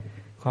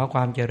ขอคว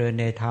ามเจริญ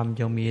ในธรรม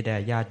จงมีแด่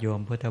ญาติโยม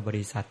พุทธบ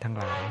ริษัททั้ง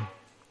หลาย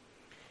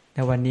ใน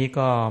วันนี้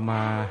ก็ม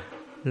า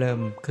เริ่ม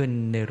ขึ้น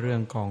ในเรื่อ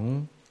งของ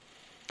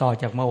ต่อ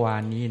จากเมื่อวา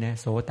นนี้นะ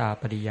โสตา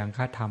ปฏิยังฆ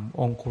ธรรม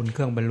องคุณเค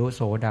รื่องบรรลุโ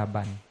สดา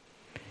บัน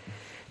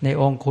ใน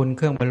องคุณเ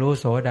ครื่องบรรลุ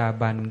โสดา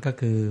บันก็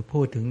คือพู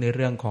ดถึงในเ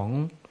รื่องของ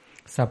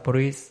สัพป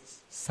ริ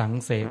สัง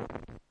เสว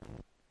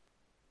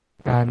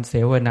การเส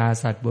วนา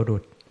สัตบุรุ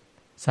ษ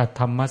สัท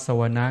ธรรมส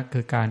วนะคื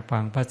อการฟั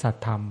งพระสัท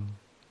ธรรม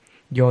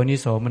โยนิ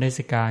โสมน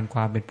สิการคว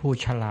ามเป็นผู้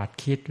ฉลาด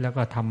คิดแล้ว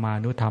ก็ธรรมา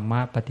นุธรรมะ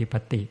ปฏิป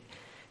ติ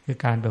คือ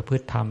การประพฤ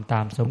ติธรรมต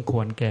ามสมค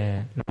วรแก่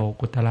โล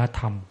กุตละ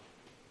ธรรม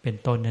เป็น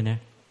ต้นนะ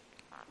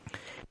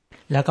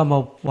แล้วก็เมื่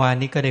อวาน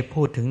นี้ก็ได้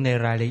พูดถึงใน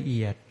รายละเ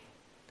อียด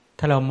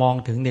ถ้าเรามอง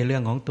ถึงในเรื่อ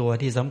งของตัว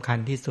ที่สำคัญ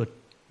ที่สุด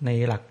ใน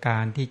หลักกา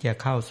รที่จะ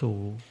เข้าสู่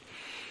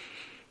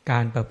กา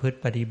รประพฤติ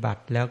ปฏิบั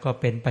ติแล้วก็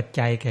เป็นปัจ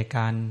จัยแก่ก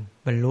าร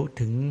บรรลุ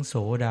ถึงโส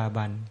ดา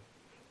บัน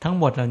ทั้ง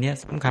หมดเหล่านี้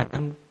สำคัญ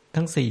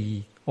ทั้ง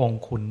4อง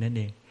ค์คุณนั่น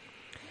เอง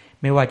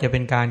ไม่ว่าจะเป็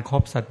นการคร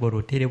บสัตบุรุ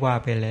ษที่ได้ว่า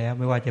ไปแล้ว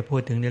ไม่ว่าจะพู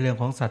ดถึงในเรื่อง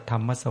ของสัทธร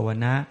รมสว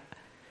นะ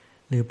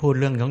หรือพูด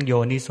เรื่องของโย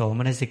นิโสม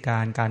นสิกา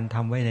รการท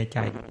ำไว้ในใจ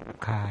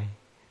คาย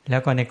แล้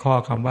วก็ในข้อ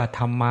คำว่าธ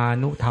รรมา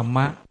นุธรรม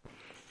ะ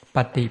ป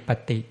ฏิป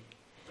ติ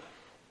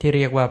ที่เ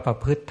รียกว่าประ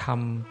พฤติธรรม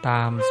ต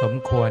ามสม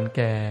ควรแ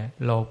ก่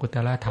โลกุต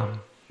ละธรรม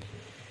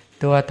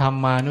ตัวธรร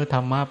มานุธ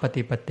รรมะป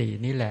ฏิปติ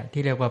นี่แหละ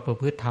ที่เรียกว่าประ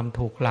พฤติธรรม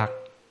ถูกหลัก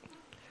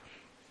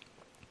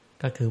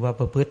ก็คือว่า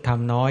ประพฤติธรรม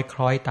น้อยค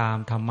ล้อยตาม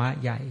ธรรมะ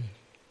ใหญ่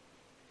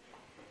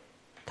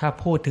ถ้า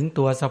พูดถึง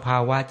ตัวสภา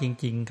วะจ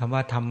ริงๆคำว่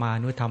าธรรมา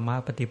นุธรรมะ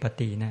ปฏิป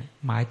ตินะ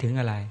หมายถึง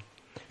อะไร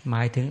หม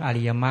ายถึงอ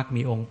ริยมรรค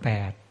มีองค์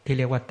8ที่เ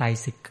รียกว่าไตร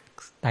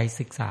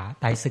สิก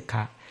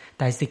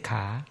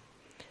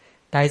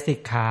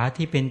ขา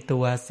ที่เป็นตั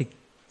ว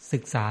ศึ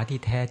กษาที่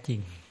แท้จริง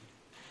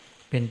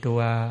เป็นตัว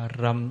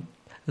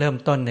เริ่ม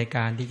ต้นในก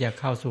ารที่จะ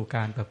เข้าสู่ก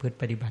ารประพฤติ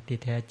ปฏิบัติที่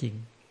แท้จริง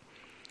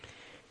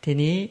ที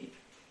นี้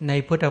ใน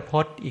พุทธพ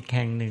จน์อีกแ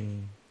ห่งหนึ่ง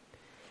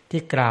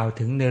ที่กล่าว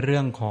ถึงในเรื่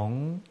องของ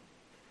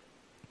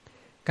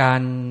กา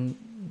ร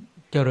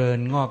เจริญ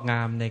งอกง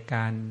ามในก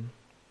าร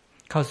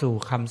เข้าสู่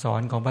คำสอ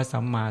นของพระสั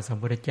มมาสัม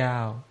พุทธเจ้า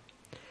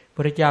พระ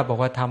พุทธเจ้าบอก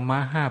ว่าธรรมะ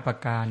5ประ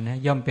การนะ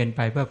ย่อมเป็นไป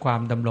เพื่อควา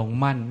มดำรง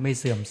มั่นไม่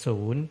เสื่อมสู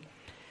ญ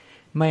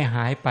ไม่ห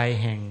ายไป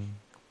แห่ง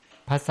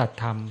พระสัท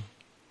ธรรม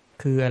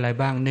คืออะไร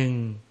บ้าง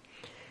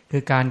1คื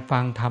อการฟั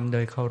งธรรมโด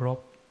ยเคารพ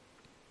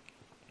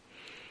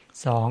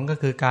2ก็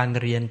คือการ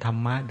เรียนธร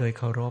รมะโดย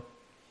เคารพ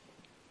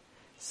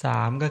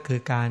3ก็คือ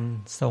การ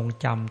ทรง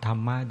จำธร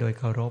รมะโดย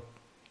เคารพ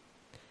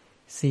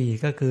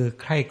4ก็คือ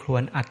ใคร่ครว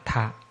ญอัฏฐ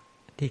ะ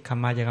ที่ค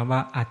ำมาจากคำว่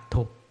าอัฏ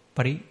ฐุป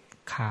ริ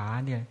ขา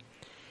เนี่ย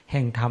แ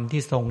ห่งธรรม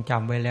ที่ทรงจ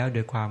ำไว้แล้วโด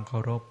ยความเคา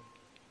รพ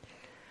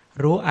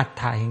รู้อัฏ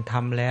ฐะแห่งธรร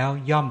มแล้ว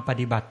ย่อมป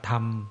ฏิบัติธร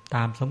รมต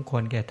ามสมคว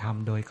รแก่ธรรม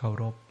โดยเคา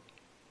รพ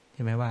ใ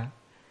ช่ไหมว่า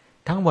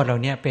ทั้งหมดเหล่า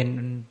นี้เ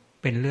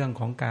ป็นเรื่อง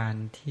ของการ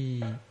ที่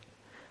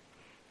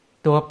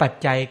ตัวปัจ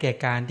จัยแก่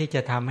การที่จ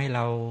ะทำให้เร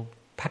า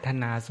พัฒ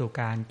นาสู่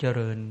การเจ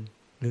ริญ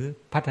หรือ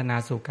พัฒนา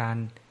สู่การ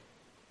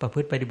ประพฤ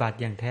ติปฏิบัติ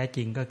อย่างแท้จ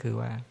ริงก็คือ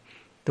ว่า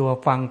ตัว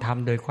ฟังธรรม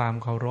โดยความ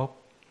เคารพ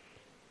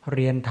เ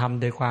รียนธรรม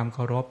โดยความเค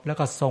ารพแล้ว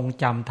ก็ทรง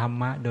จำธรร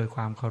มะโดยค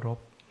วามเคารพ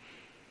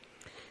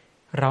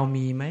เรา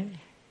มีไหม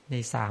ใน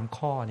3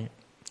ข้อเนี่ย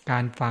กา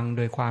รฟังโ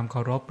ดยความเค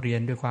ารพเรีย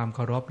นด้วยความเค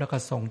ารพแล้วก็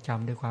ทรงจ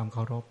ำด้วยความเค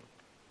ารพ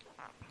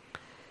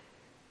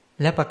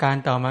และประการ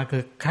ต่อมาคื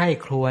อใคร่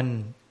ครวญ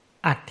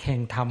อัตถ์แห่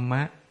งธรรม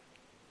ะ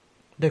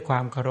ด้วยควา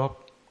มเคารพ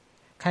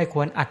ใคร่คร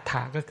วญอัตถ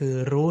ะก็คือ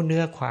รู้เ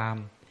นื้อความ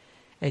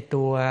ไอ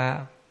ตัว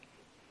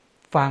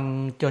ฟัง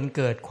จนเ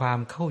กิดความ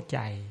เข้าใจ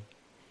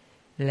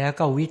แล้ว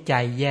ก็วิจั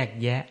ยแยก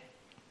แยะ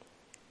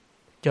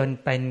จน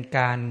เป็นก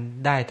าร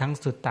ได้ทั้ง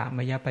สุตตม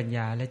ยปัญญ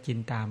าและจิน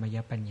ตามย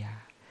ปัญญา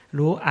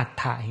รู้อัต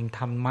ถะแห่งธ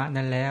รรมะ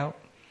นั้นแล้ว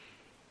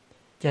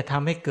จะท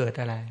ำให้เกิด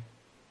อะไร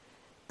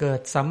เกิด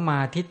สัมมา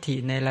ทิฏฐิ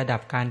ในระดั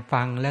บการ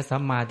ฟังและสั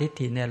มมาทิฏ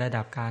ฐิในระ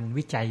ดับการ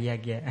วิจัยแย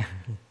กแยะ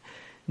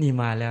นี่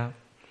มาแล้ว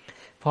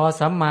พอ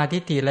สัมมาทิ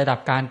ฏฐิระดับ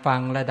การฟั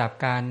งระดับ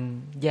การ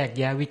แยก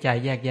แยะวิจัย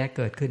แยกแยะเ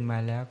กิดขึ้นมา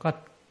แล้วก็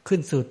ขึ้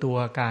นสู่ตัว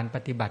การป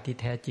ฏิบัติที่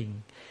แท้จริง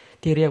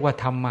ที่เรียกว่า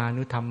ธรรมา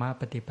นุธรรมะ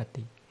ปฏิป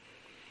ติ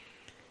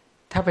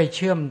ถ้าไปเ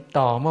ชื่อม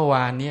ต่อเมื่อว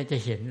านนี้จะ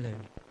เห็นเลย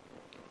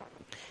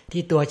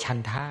ที่ตัวฉัน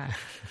ทะ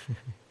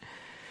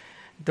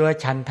ตัว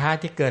ฉันทะ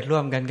ที่เกิดร่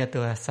วมกันกับ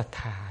ตัวศรัท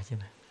ธาใช่ไ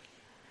หม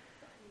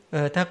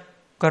ถ้า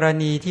กร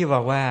ณีที่บ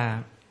อกว่า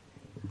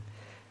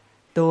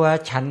ตัว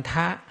ฉันท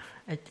ะ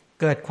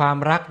เกิดความ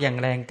รักอย่าง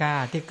แรงกล้า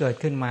ที่เกิด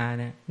ขึ้นมา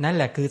เนี่ยนั่นแ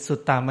หละคือสุต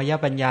ตามย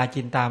ปัญญา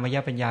จินตามย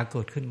ปัญญาเ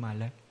กิดขึ้นมา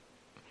แล้ว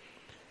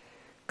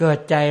เกิด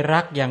ใจ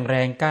รักอย่างแร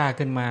งกล้า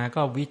ขึ้นมา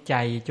ก็วิ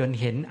จัยจน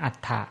เห็นอัต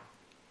ถะ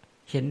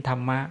เห็นธร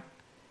รมะ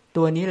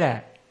ตัวนี้แหละ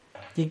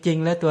จริง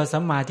ๆแล้วตัวสั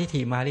มมาทิฏ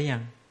ฐิมาหรือยั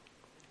ง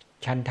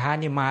ฉันทะ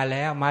นี่มาแ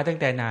ล้วมาตั้ง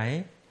แต่ไหน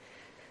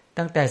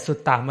ตั้งแต่สุต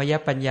ตามย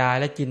ปัญญา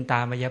และจินตา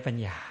มยปัญ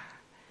ญา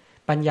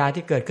ปัญญา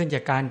ที่เกิดขึ้นจ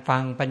ากการฟั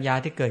งปัญญา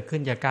ที่เกิดขึ้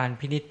นจากการ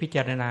พินิจพิจ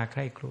ารณาใค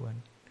ร่ครวญ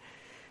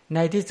ใน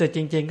ที่สุดจ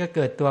ริงๆก็เ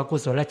กิดตัวกุ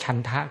ศลฉัน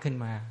ทะขึ้น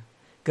มา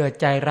เกิด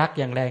ใจรัก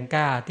อย่างแรงก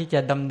ล้าที่จะ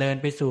ดำเนิน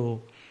ไปสู่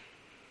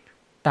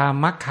ตาม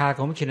มรรคาข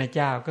องพระชินเ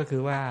จ้าก็คื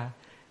อว่า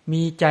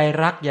มีใจ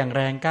รักอย่างแ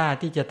รงกล้า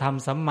ที่จะท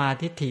ำสัมมา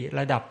ทิฏฐิ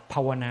ระดับภ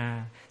าวนา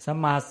สัม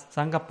มา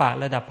สังกัปปะ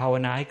ระดับภาว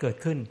นาให้เกิด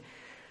ขึ้น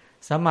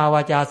สัมมาว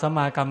าจาสัมม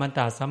ากัมมันต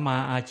ะสัมมา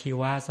อาชี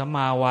วะสัมม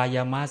าวาย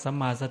ามะสัม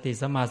มาสติ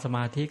สัมมาสม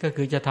าธิก็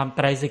คือจะทำไต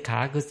รสิกขา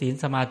คือศีล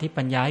สมาธิ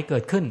ปัญญาให้เกิ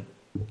ดขึ้น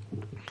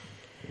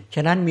ฉ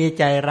ะนั้นมี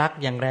ใจรัก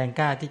อย่างแรง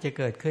กล้าที่จะ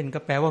เกิดขึ้นก็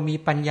แปลว่ามี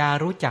ปัญญา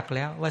รู้จักแ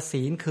ล้วว่า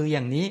ศีลคืออ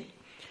ย่างนี้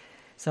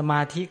สม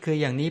าธิคือ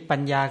อย่างนี้ปั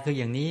ญญาคือ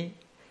อย่างนี้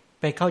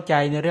ไปเข้าใจ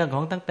ในเรื่องข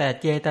องตั้งแต่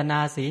เจตนา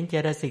ศีลเจ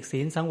ตสิกศี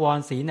ลสังวร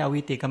ศีลอ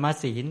วิติกม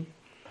ศีล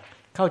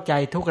เข้าใจ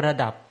ทุกระ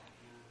ดับ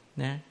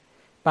นะ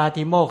ปา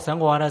ติโมกข์สัง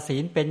วรศี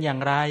ลเป็นอย่าง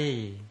ไร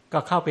ก็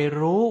เข้าไป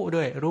รู้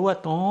ด้วยรู้ว่า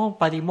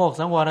ปาติโมกข์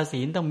สังวร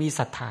ศีลต้องมี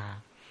ศรัทธา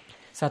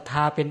ศรัทธ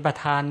าเป็นประ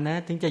ธานน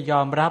ะถึงจะยอ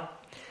มรับ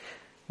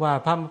ว่า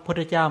พระพุท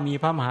ธเจ้ามี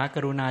พระมหาก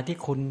รุณาธิ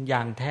คุณอย่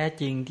างแท้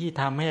จริงที่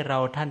ทำให้เรา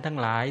ท่านทั้ง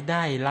หลายไ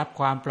ด้รับ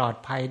ความปลอด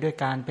ภัยด้วย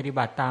การปฏิ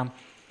บัติตาม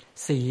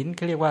ศีลเข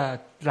าเรียกว่า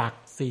หลัก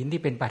ศีล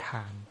ที่เป็นประธ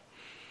าน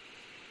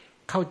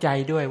เข้าใจ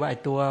ด้วยว่าไอ้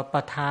ตัวป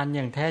ระธานอ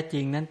ย่างแท้จ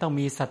ริงนั้นต้อง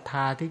มีศรัทธ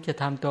าที่จะ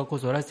ทำตัวกุ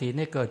ศลศีล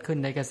ให้เกิดขึ้น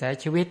ในกระแส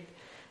ชีวิต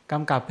ก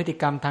ำกับพฤติ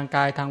กรรมทางก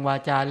ายทางวา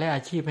จาและอ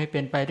าชีพให้เป็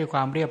นไปด้วยคว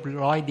ามเรียบ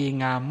ร้อยดี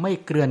งามไม่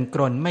เกลื่อนก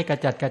ล่นไม่กระ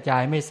จัดกระจา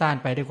ยไม่ซ่าน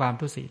ไปด้วยความ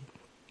ทุศีล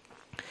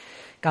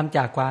กำ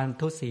จัดความ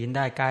ทุศีลไ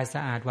ด้กายส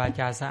ะอาดวา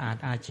จาสะอาด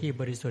อาชีพ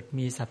บริสุทธิ์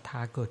มีศรัทธา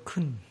เกิด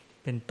ขึ้น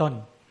เป็นต้น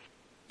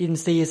อิน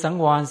ทรีย์สัง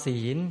วรศี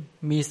ล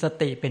มีส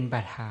ติเป็นป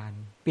ระธาน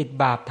ปิด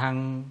บาปทาง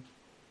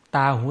ต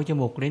าหูจ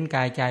มูกลิ้นก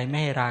ายใจไม่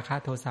ให้ราคะ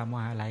โทสะโม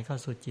หะไหลเข้า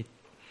สู่จิต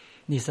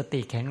นี่สติ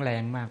แข็งแร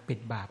งมากปิด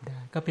บาปได้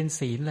ก็เป็น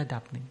ศีลระดั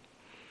บหนึ่ง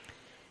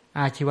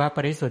อาชีวป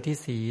ริสุทธิ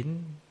ศีล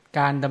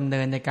การดำเนิ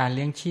นในการเ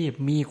ลี้ยงชีพ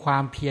มีควา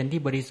มเพียร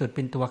ที่บริสุทธิ์เ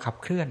ป็นตัวขับ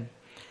เคลื่อน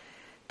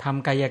ท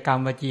ำกายกรรม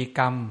วจีก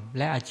รรมแ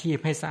ละอาชีพ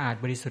ให้สะอาด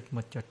บริสุทธิ์หม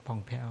ดจดผ่อง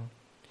แผ้ว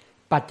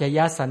ปัจจย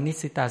สันนิ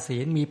สิตาศี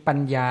ลมีปัญ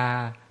ญา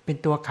เป็น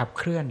ตัวขับเ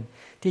คลื่อน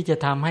ที่จะ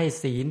ทำให้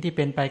ศีลที่เ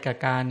ป็นไปกับ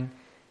การ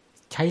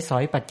ใช้สอ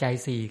ยปัจจัย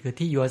4คือ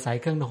ที่อยู่อาศัย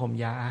เครื่องนุ่งห่ม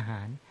ยาอาห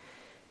าร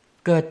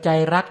เกิดใจ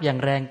รักอย่าง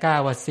แรงกล้า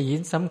ว่าศีล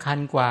สำคัญ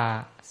กว่า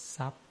ท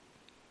รัพย์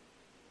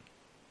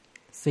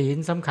ศีล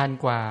สำคัญ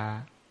กว่า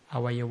อ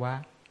วัยวะ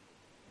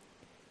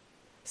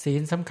ศี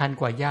ลสำคัญ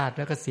กว่าญาติแ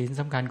ล้วก็ศีล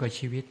สำคัญกว่า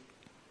ชีวิต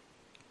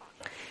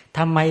ท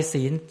ำไม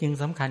ศีลจึง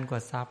สำคัญกว่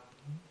าทรัพย์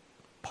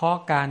เพราะ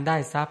การได้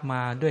ทรัพย์ม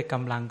าด้วยก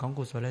ำลังของ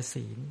กุศล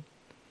ศีล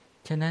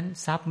ฉะนั้น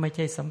ทรัพย์ไม่ใ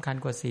ช่สำคัญ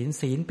กว่าศีล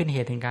ศีลเป็นเห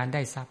ตุแห่งการไ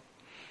ด้ทรัพย์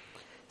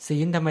ศี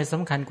ลทำไมส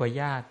ำคัญกว่า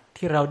ญาติ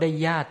ที่เราได้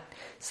ญาติ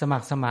สมั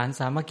ครสมาน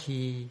สามัค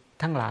คี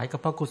ทั้งหลายก็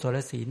เพราะกุศล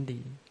ศีล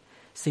ดี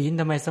ศีล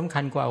ทำไมสำคั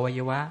ญกว่าอวัย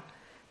วะ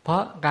เพรา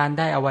ะการไ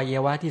ด้อวัย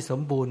วะที่ส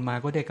มบูรณ์มา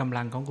ก็ได้กำ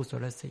ลังของกุศ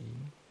ลศีล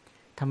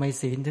ทำไม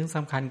ศีลถึงส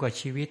ำคัญกว่า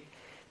ชีวิต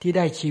ที่ไ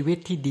ด้ชีวิต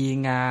ที่ดี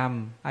งาม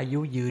อายุ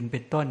ยืนเป็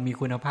นต้นมี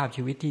คุณภาพ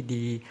ชีวิตที่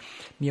ดี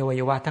มีอวั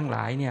ยวะทั้งหล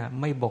ายเนี่ย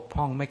ไม่บกพ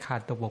ร่องไม่ขา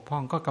ดตกบกพร่อ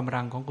งก็กำ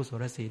ลังของกุศ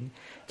ลศีล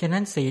ฉะนั้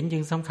นศีลจึ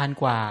งสำคัญ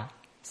กว่า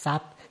ทรั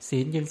พย์ศี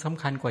ลจึงส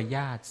ำคัญกว่าญ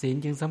าติศีล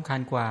จึงสำคัญ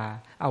กว่า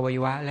อวัย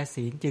วะและ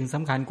ศีลจึงส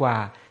ำคัญกว่า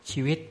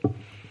ชีวิต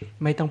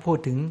ไม่ต้องพูด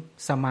ถึง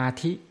สมา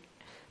ธิ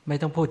ไม่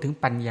ต้องพูดถึง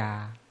ปัญญา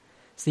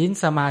ศีล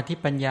สมาธิ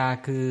ปัญญา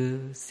คือ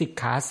สิก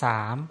ขา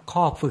3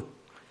ข้อฝึก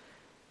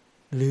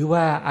หรือ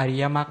ว่าอริ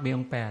ยมรรคมีอ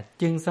งค์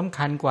8จึงสำ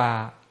คัญกว่า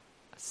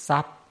ทรั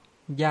พย์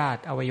ญา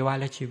ติอวัยวะ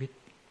และชีวิต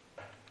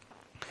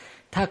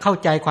ถ้าเข้า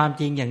ใจความ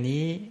จริงอย่าง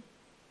นี้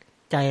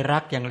ใจรั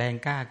กอย่างแรง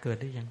กล้าเกิด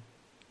หรือยัง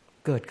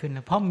เกิดขึ้นแ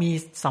ล้วเพราะมี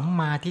สัม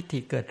มาทิฏฐิ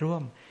เกิดร่ว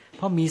มเ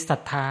พราะมีศรั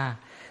ทธา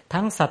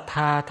ทั้งศรัทธ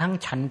าทั้ง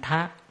ฉันท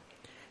ะ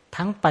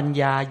ทั้งปัญ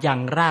ญาอย่า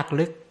งราก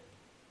ลึก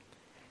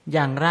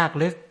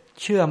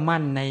เชื่อมั่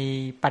นใน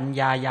ปัญ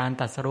ญาญาณ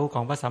ตรัสรู้ข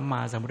องพระสัมม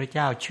าสัมพุทธเ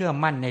จ้าเชื่อ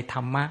มั่นในธ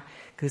รรมะ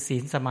คือศี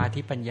ลสมาธิ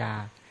ปัญญา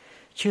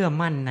เชื่อ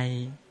มั่นใน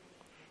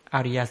อ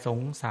ริยสง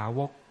ฆ์สาว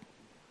ก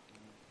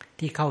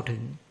ที่เข้าถึ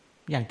ง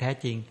อย่างแท้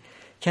จริง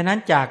ฉะนั้น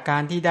จากกา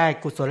รที่ได้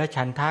กุศล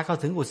ฉันทะเข้า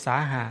ถึงอุตสา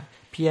หะ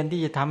เพียร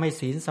ที่จะทำให้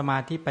ศีลสมา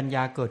ธิปัญญ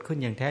าเกิดขึ้น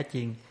อย่างแท้จ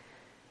ริง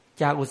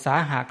จากอุตสา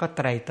หะก็ไ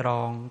ตร่ตร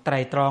อ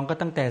งก็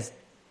ตั้งแต่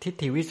ทิฏ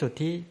ฐิวิสุท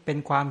ธิเป็น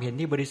ความเห็น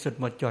ที่บริสุทธิ์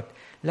หมดจด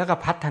แล้วก็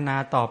พัฒนา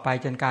ต่อไป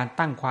จนการ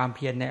ตั้งความเ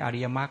พียรในอริ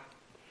ยมรรค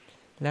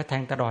และแท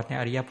งตลอดใน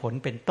อริยผล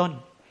เป็นต้น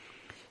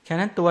ฉะ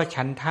นั้นตัว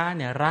ฉันทะเ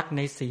นี่ยรักใ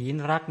นศีล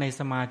รักใน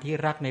สมาธิ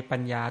รักในปั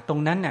ญญาตรง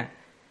นั้นน่ะ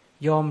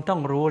โยมต้อ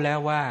งรู้แล้ว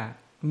ว่า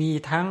มี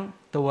ทั้ง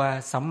ตัว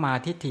สัมมา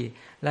ทิฏฐิ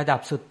ระดับ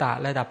สุตตะ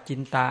ระดับจิ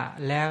นตะ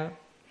แล้ว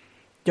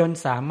จน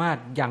สามารถ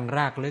อย่างร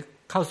ากลึก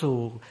เข้าสู่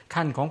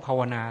ขั้นของภาว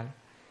นา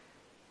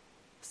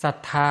ศรัท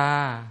ธา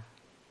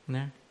น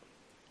ะ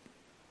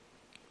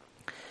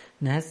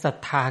ศรัท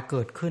ธาเ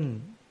กิดขึ้น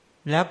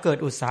แล้วเกิด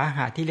อุตสาห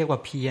ะที่เรียกว่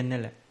าเพียรนั่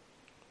นแหละ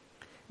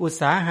อุต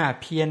สาหะ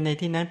เพียรใน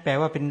ที่นั้นแปล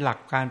ว่าเป็นหลัก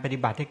การปฏิ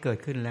บัติให้เกิด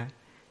ขึ้นแล้ว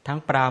ทั้ง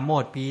ปราโม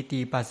ทย์ปีติ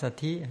ปัสสัท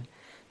ธิ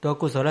ตัว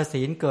กุศล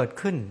ศีลเกิด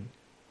ขึ้น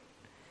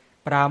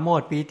ปราโม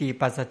ทย์ปีติ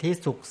ปัสสัทธิ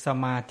สุขส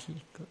มาธิ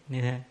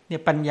นี่นะเนี่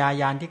ยปัญญา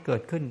ญาณที่เกิ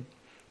ดขึ้น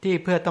ที่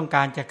เพื่อต้องก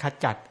ารจะข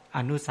จัดอ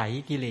นุสัย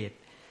กิเลส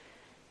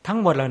ทั้ง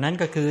หมดเหล่านั้น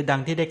ก็คือดั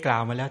งที่ได้กล่า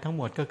วมาแล้วทั้ง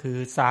หมดก็คือ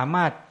สาม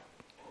ารถ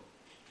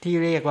ที่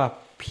เรียกว่า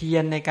เพีย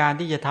รในการ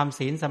ที่จะทำ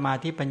ศีลสมา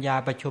ธิปัญญา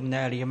ประชุมใน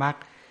อริยมรรค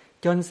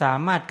จนสา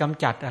มารถก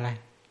ำจัดอะไร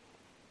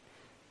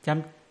ก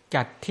ำ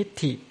จัดทิฏ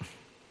ฐิ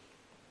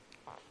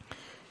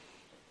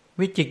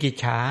วิจิกิจ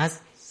ฉา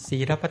ศี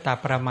ลปต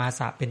ปรมาส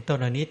ะเป็นต้น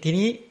เหล่านี้ที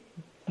นี้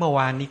เมื่อว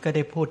านนี้ก็ไ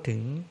ด้พูดถึ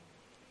ง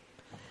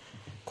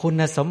คุ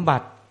ณสมบั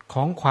ติข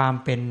องความ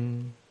เป็น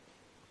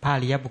พระอ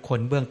ริยบุคคล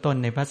เบื้องต้น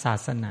ในพระศา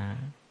สนา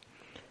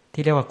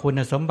ที่เรียกว่าคุณ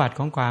สมบัติข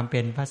องความเป็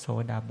นพระโส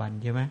ดาบัน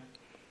ใช่ไหม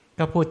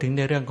ก็พูดถึงใ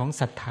นเรื่องของ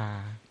ศรัทธ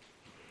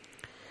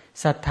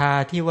า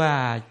ที่ว่า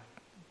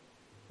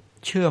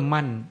เชื่อ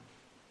มั่น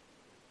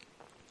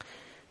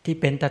ที่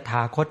เป็นตถ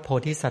าคตโพ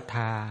ธิศรัทธ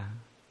า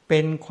เป็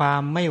นควา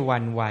มไม่ห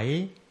วั่นไหว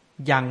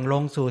อย่างล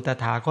งสู่ต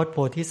ถาคตโพ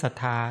ธิศรัท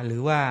ธาหรื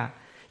อว่า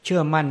เชื่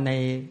อมั่นใน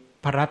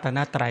พระรัตน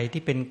ตรัย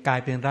ที่เป็นกาย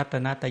เป็นรัต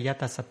นตย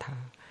ตศรัทธา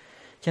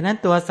ฉะนั้น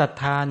ตัวศรัท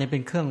ธาเนี่ยเป็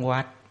นเครื่อง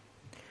วัด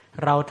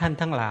เราท่าน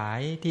ทั้งหลาย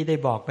ที่ได้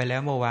บอกไปแล้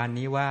วเมื่อวาน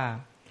นี้ว่า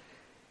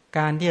ก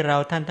ารที่เรา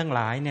ท่านทั้งห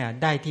ลายเนี่ย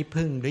ได้ที่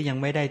พึ่งหรือยัง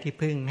ไม่ได้ที่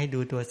พึ่งให้ดู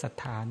ตัวศรัท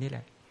ธานี่แหล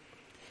ะ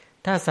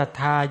ถ้าศรัท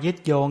ธายึด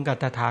โยงกับ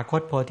ตถาค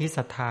ตโพธิศ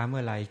รัทธาเมื่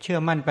อไหร่เชื่อ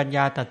มั่นปัญญ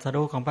าตรัส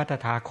รู้ของพระต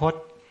ถาคต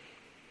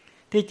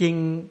ที่จริง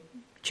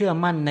เชื่อ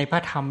มั่นในพร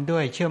ะธรรมด้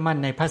วยเชื่อมั่น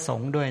ในพระส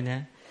งฆ์ด้วยน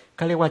ะเข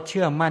าเรียกว่าเ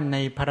ชื่อมั่นใน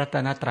พระรัต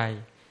นตรัย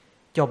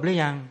จบหรื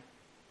อยัง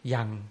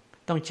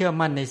ต้องเชื่อ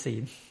มั่นในศี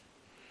ล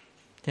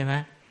ใช่ไหม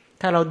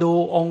ถ้าเราดู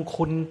อง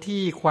คุณ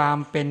ที่ความ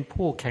เป็น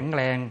ผู้แข็งแ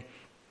รง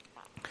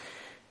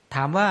ถ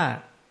ามว่า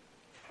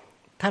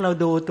ถ้าเรา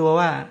ดูตัว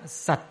ว่า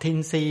สัตทิน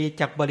รี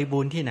จักบริบู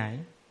รณ์ที่ไหน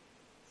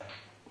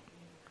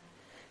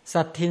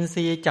สัตทิน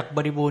รีจักบ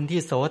ริบูรณ์ที่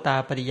โสตา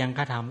ปฏิยังฆ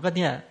ธรรมก็เ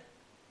นี่ย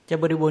จะ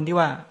บริบูรณ์ที่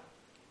ว่า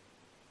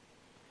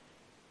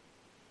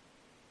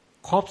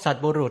ครบสัต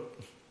บุรุษ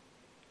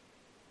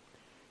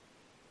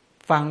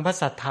ฟังพระ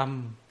สัทธรรม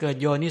เกิด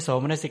โยนิโส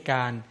มนสิก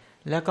าร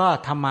แล้วก็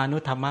ธรรมานุ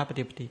ธรรมป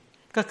ฏิปติ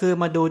ก็คือ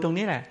มาดูตรง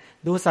นี้แหละ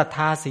ดูศรัทธ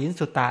าศีล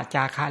สุตตะจ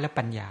าคะและ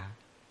ปัญญา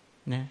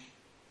นะ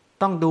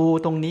ต้องดู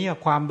ตรงนี้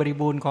ความบริ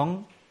บูรณ์ของ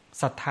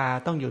ศรัทธา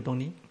ต้องอยู่ตรง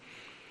นี้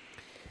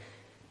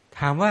ถ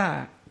ามว่า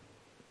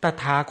ต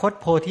ถาคต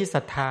โพธิศ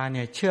รัทธาเ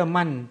นี่ยเชื่อ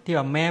มั่นที่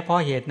ว่าแม้เพรา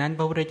ะเหตุนั้นพ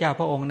ระพุทธเจ้า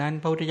พระองค์นั้น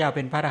พระพุทธเจ้าเ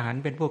ป็นพระอรหัน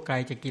ต์เป็นผู้ไกล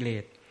จากกิเล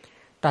ส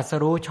ตรัส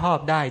รู้ชอบ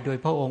ได้โดย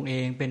พระองค์เอ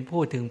งเป็น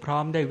ผู้ถึงพร้อ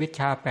มด้วยวิช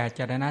ชา8จ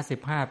รณะ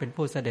15เป็น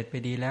ผู้เสด็จไป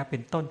ดีแล้วเป็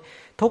นต้น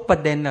ทุกประ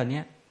เด็นเหล่า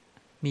นี้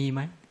มีไหม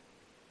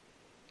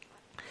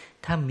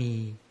ถ้ามี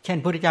เช่นพ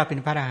ระพุทธเจ้าเป็น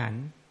พระอรหัน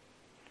ต์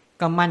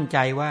ก็มั่นใจ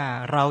ว่า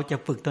เราจะ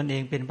ฝึกตนเอ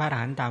งเป็นพระอร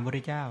หันต์ตามพระพุทธ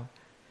เจ้า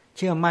เ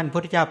ชื่อมั่นพระพุ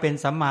ทธเจ้าเป็น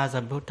สัมมาสั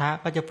มพุทธะ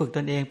ก็จะฝึกต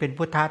นเองเป็น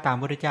พุทธะตามพร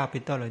ะพุทธเจ้าเป็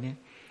นต้นเหล่านี้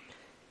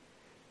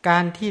กา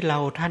รที่เรา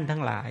ท่านทั้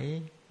งหลาย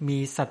มี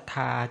ศรัทธ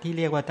าที่เ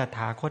รียกว่าตถ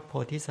าคตโพ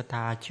ธิศรัทธ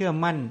าเชื่อ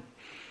มั่น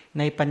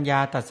ในปัญญา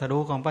ตรัส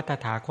รู้ของพระต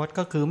ถาคต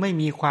ก็คือไม่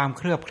มีความเ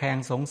ครือบแคลง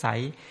สงสัย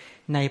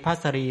ในพระ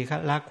สรี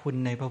ระคุณ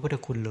ในพระพุทธ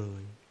คุณเล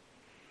ย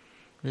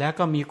แล้ว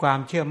ก็มีความ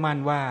เชื่อมั่น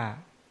ว่า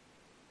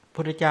พระ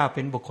พุทธเจ้าเ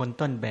ป็นบุคคล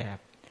ต้นแบบ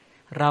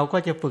เราก็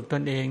จะฝึกต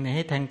นเองใ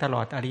ห้แทงตล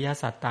อดอริย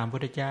สัจตามพระพุ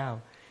ทธเจ้า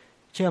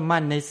เชื่อ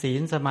มั่นในศี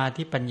ลสมา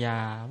ธิปัญญา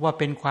ว่า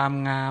เป็นความ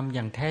งามอ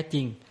ย่างแท้จ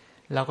ริง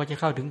เราก็จะ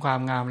เข้าถึงความ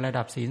งามระ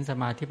ดับศีลส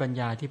มาธิปัญ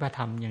ญาที่พระธ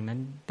รรมอย่างนั้น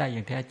ได้อย่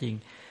างแท้จริง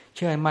เ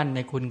ชื่อมั่นใน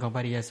คุณของพร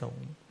ะอริยสง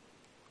ฆ์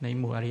ใน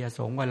หมู่อริยส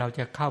งฆ์ว่าเราจ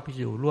ะเข้าไป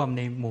อยู่ร่วมใ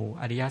นหมู่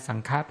อริยสัง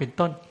ฆะเป็น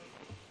ต้น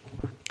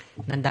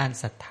นั้นด้าน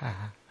ศรัทธา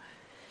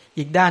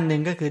อีกด้านหนึ่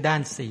งก็คือด้า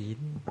นศี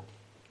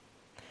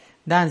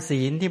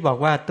ลที่บอก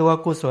ว่าตัว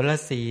กุศล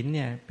ศีลเ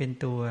นี่ยเป็น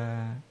ตัว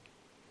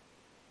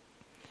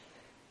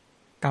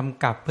ก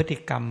ำกับพฤติ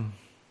กรรม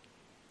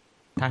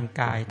ทาง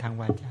กายทาง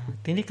วาจา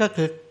ทีนี้ก็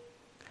คือ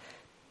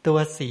ตัว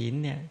ศีล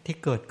เนี่ยที่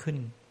เกิดขึ้น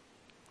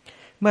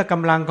เมื่อก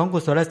ำลังของกุ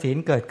ศลศีล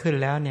เกิดขึ้น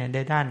แล้วเนี่ยไ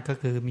ด้ด้านก็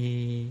คือมี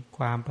ค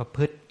วามประพ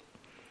ฤติ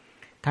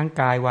ทั้ง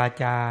กายวา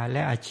จาแล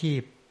ะอาชีพ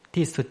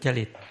ที่สุจ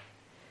ริต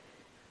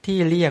ที่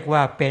เรียกว่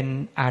าเป็น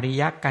อริ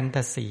ยกันต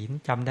ศีล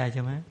จำได้ใ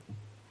ช่ไหม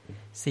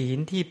ศีล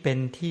ที่เป็น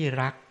ที่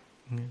รัก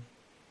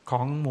ข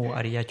องหมู่อ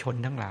ริยชน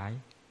ทั้งหลาย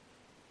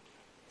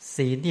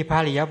ศีลที่พระ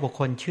อริยบุค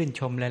คลชื่น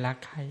ชมและรัก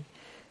ใคร่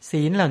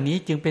ศีลเหล่านี้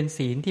จึงเป็น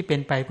ศีลที่เป็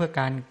นไปเพื่อ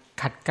การ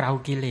ขัดเกลา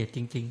กิเลสจ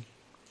ริง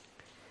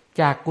ๆ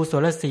จากกุศ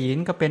ลศีล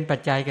ก็เป็นปัจ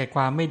จัยแก่ค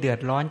วามไม่เดือด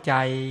ร้อนใจ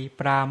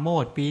ปราโม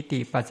ทย์ปีติ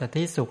ปัสสัท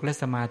ธิสุขและ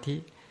สมาธิ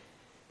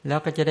แล้ว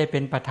ก็จะได้เป็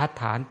นประทัด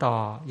ฐานต่อ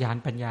ญาณ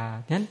ปัญญา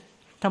นั้น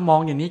ถ้ามอง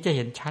อย่างนี้จะเ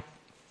ห็นชัด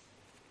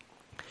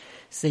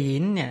ศี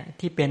ลเนี่ย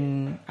ที่เป็น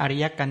อริ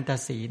ยกันต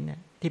ศีลเนี่ย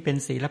ที่เป็น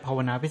ศีลภาว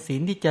นาเป็นศี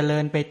ลที่เจริ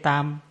ญไปตา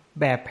ม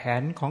แบบแผ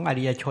นของอ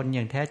ริยชนอ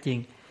ย่างแท้จริง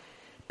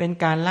เป็น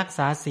การรักษ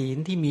าศีล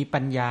ที่มี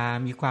ปัญญา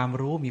มีความ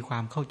รู้มีควา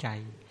มเข้าใจ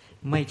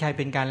ไม่ใช่เ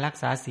ป็นการรัก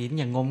ษาศีล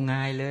อย่างงมง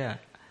ายเลย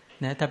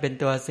นะถ้าเป็น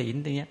ตัวศีล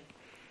ตรงนี้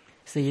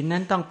ศีลนั้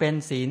นต้องเป็น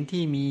ศีล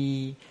ที่มี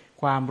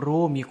ความ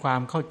รู้มีควา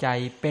มเข้าใจ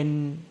เป็น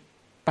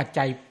ปัจ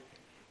จัย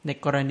ใน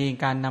กรณี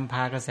การนำพ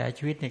ากระแส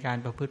ชีวิตในการ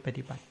ประพฤติป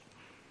ฏิบัติ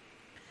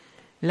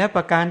และป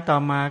ระการต่อ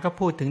มาก็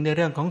พูดถึงในเ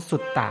รื่องของสุ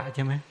ตตะใ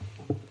ช่ไหม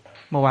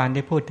เมื่อวานไ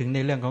ด้พูดถึงใน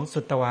เรื่องของสุ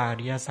ตตวา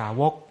ริยสา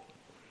วก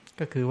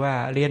ก็คือว่า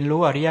เรียน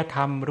รู้อริยธ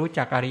รรมรู้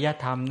จักอริย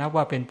ธรรมนับ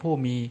ว่าเป็นผู้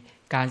มี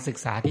การศึก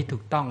ษาที่ถู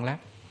กต้องแล้ว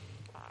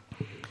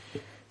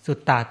สุต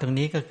ตะตรง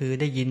นี้ก็คือ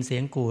ได้ยินเสีย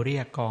งกู่เรี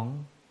ยกของ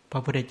พร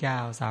ะพุทธเจ้า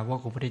สาวก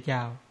ของพระพุทธเจ้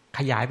าข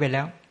ยายไปแ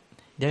ล้ว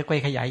เดี๋ยวค่อ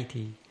ยขยายอีก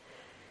ที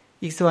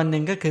อีกส่วนหนึ่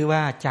งก็คือว่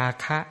าจา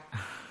คะ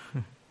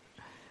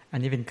อัน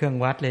นี้เป็นเครื่อง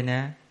วัดเลยน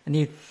ะอัน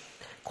นี้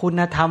คุ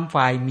ณธรรม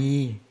ฝ่ายมี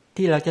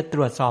ที่เราจะต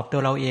รวจสอบตั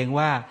วเราเอง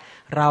ว่า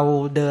เรา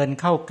เดิน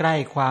เข้าใกล้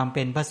ความเ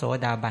ป็นพระโส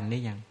ดาบันหรื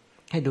อยัง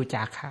ให้ดูจ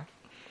าคะ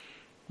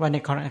ว่าใน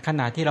ข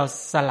ณะที่เรา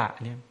สละ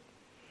เนี่ย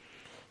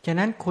ฉะ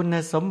นั้นคุณ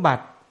สมบั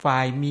ติฝ่า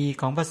ยมี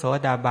ของพระโส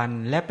ดาบัน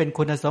และเป็น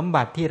คุณสม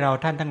บัติที่เรา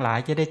ท่านทั้งหลาย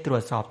จะได้ตรว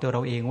จสอบตัวเร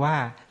าเองว่า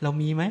เรา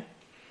มีไหม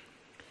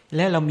แล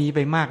ะเรามีไป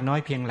มากน้อย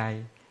เพียงไร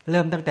เ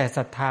ริ่มตั้งแต่ศ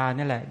รัทธา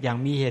นี่แหละอย่าง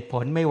มีเหตุผ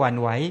ลไม่หวั่น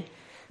ไหว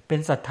เป็น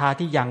ศรัทธา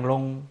ที่อย่างล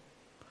ง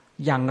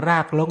อย่างรา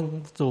กลง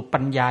สู่ปั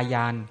ญญาญ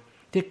าณ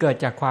ที่เกิด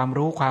จากความ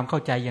รู้ความเข้า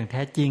ใจอย่างแ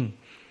ท้จริง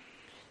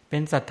เป็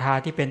นศรัทธา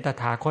ที่เป็นต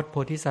ถาคตโพ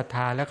ธิศรัทธ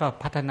าแล้วก็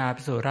พัฒนาไป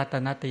สู่รัต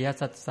นัตย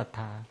ศรัทธ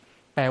า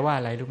แปลว่า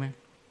อะไรรู้ไหม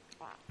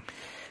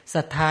ศ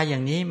รัทธาอย่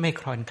างนี้ไม่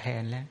คลอนแคล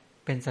นแล้ว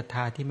เป็นศรัทธ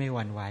าที่ไม่ห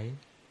วั่นไหว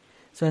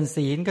ส่วน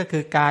ศีลก็คื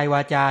อกายว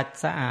าจา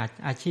สะอาด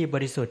อาชีพบ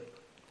ริสุทธิ์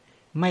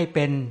ไม่เ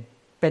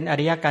ป็นอ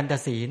ริยกันต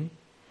ศีล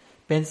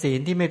เป็นศีล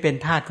ที่ไม่เป็น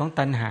ทาสของ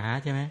ตัณหา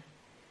ใช่ไหม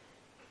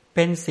เ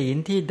ป็นศีล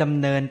ที่ดำ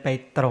เนินไป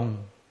ตรง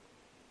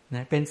น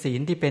ะเป็นศีล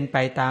ที่เป็นไป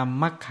ตาม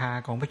มรรคา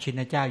ของพระชิ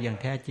นเจ้าอย่าง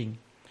แท้จริง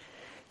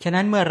ฉะ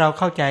นั้นเมื่อเรา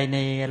เข้าใจใน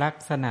ลัก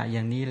ษณะอ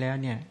ย่างนี้แล้ว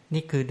เนี่ย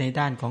นี่คือใน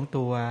ด้านของ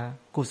ตัว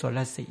กุศล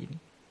ศีล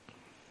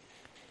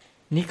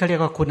นี่เขาเรีย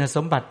กว่าคุณส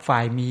มบัติฝ่า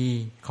ยมี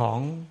ของ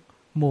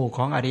หมู่ข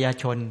องอริย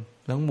ชน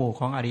หรือหมู่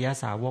ของอริย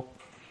สาวก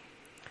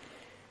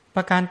ป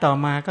ระการต่อ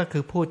มาก็คื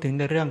อพูดถึงใ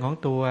นเรื่องของ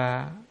ตัว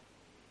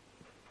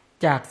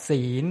จาก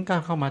ศีลก็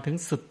เข้ามาถึง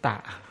สุตตะ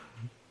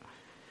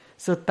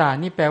สุตตะ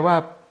นี่แปลว่า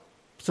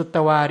สุตต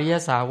วาริย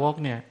สาวก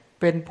เนี่ย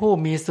เป็นผู้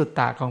มีสุต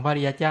ตะของพระอ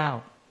ริยเจ้า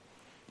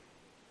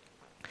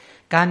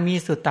การมี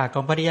สุตตะข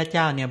องพระอริยเ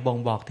จ้าเนี่ยบ่ง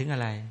บอกถึงอะ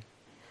ไร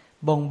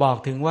บ่งบอก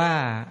ถึงว่า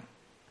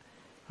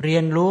เรี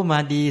ยนรู้มา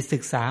ดีศึ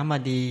กษามา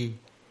ดี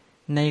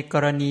ในก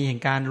รณีแห่ง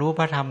การรู้พ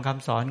ระธรรมค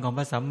ำสอนของพ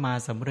ระสัมมา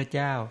สัมพุทธเ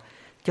จ้า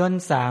จน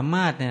สาม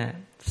ารถเนี่ย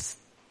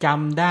จ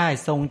ำได้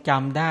ทรงจ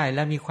ำได้แล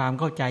ะมีความ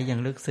เข้าใจอย่า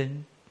งลึกซึ้ง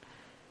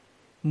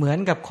เหมือน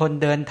กับคน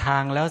เดินทา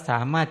งแล้วส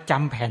ามารถจ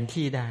ำแผน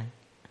ที่ได้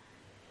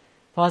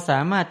พอสา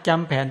มารถจ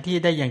ำแผนที่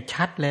ได้อย่าง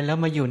ชัดเลยแล้ว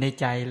มาอยู่ใน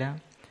ใจแล้ว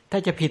ถ้า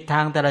จะผิดทา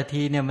งแต่ละ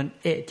ทีเนี่ยมัน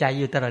เอะใจ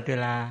อยู่ตลอดเว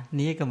ลา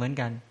นี้ก็เหมือน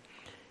กัน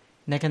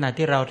ในขณะ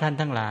ที่เราท่าน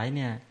ทั้งหลายเ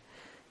นี่ย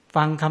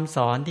ฟังคำส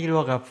อนที่เรียก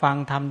ว่าฟัง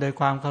ธรรมโดย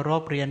ความเคาร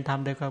พเรียนธรรม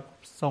โดยความ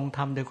ทรงธร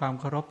รมโดยความ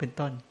เคารพเป็น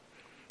ต้น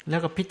แล้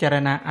วก็พิจาร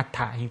ณาอัฏฐ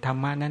ะแห่งธร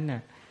รมะนั้นเนี่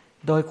ย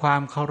โดยควา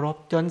มเคารพ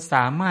จนส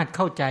ามารถเ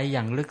ข้าใจอ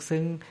ย่างลึก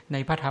ซึ้งใน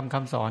พระธรรมค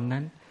ำสอน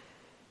นั้น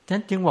ฉั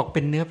นจึงบอกเ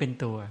ป็นเนื้อเป็น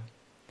ตัว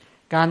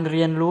การเ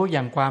รียนรู้อย่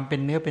างความเป็น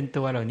เนื้อเป็น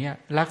ตัวเหล่านี้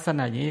ลักษณ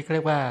ะอย่างนี้เรี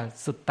ยกว่า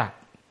สุตตะ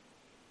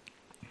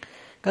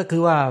ก็คื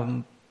อว่า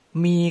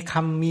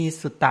มี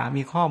สุตตะ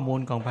มีข้อมูล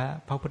ของ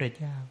พระพุทธ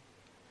เจ้า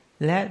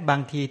และบา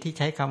งทีที่ใ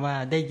ช้คำว่า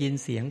ได้ยิน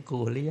เสียง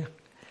กู่เรียก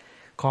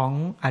ของ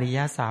อริย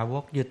สาว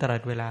กอยู่ตลอ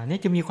ดเวลานี่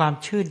จะมีความ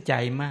ชื่นใจ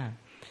มาก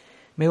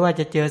ไม่ว่า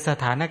จะเจอส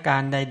ถานกา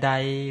รณ์ใด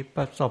ๆป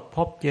ระสบพ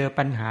บเจอ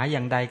ปัญหาอย่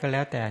างใดก็แ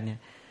ล้วแต่เนี่ย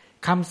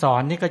คำสอ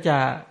นนี่ก็จะ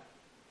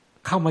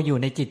เข้ามาอยู่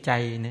ในจิตใจ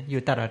เนี่ยอ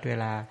ยู่ตลอดเว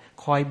ลา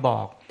คอยบ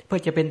อกเพื่อ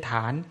จะเป็นฐ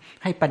าน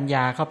ให้ปัญญ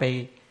าเข้าไป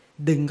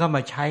ดึงเข้าม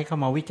าใช้เข้า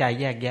มาวิจัย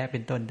แยกแยะเป็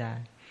นต้นได้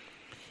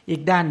อี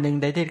กด้านหนึ่ง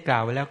ได้กล่า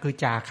วไว้แล้วคือ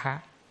จาคะ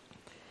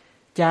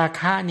จา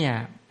คะเนี่ย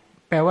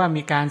แปลว่า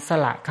มีการส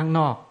ละข้างน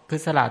อกคือ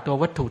สละตัว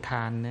วัตถุท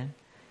านนะ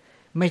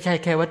ไม่ใช่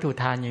แค่วัตถุ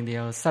ทานอย่างเดี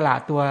ยวสละ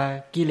ตัว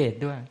กิเลส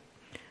ด้วย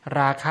ร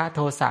าคะโท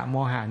สะโม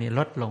หะนี่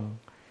ลดลง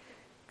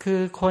คือ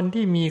คน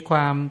ที่มีคว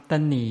ามต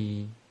ณี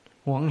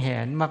หวงแห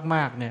นม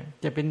ากๆเนี่ย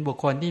จะเป็นบุค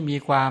คลที่มี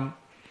ความ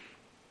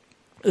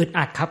อึด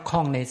อัดคับข้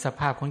องในส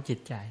ภาพของจิต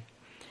ใจ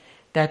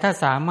แต่ถ้า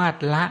สามารถ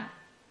ละ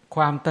ค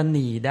วามต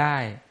ณีได้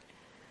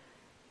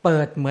เปิ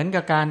ดเหมือน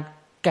กับการ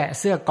แกะ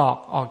เสื้อเกราะ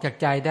ออกจาก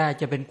ใจได้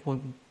จะเป็น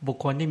บุค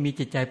คลที่มี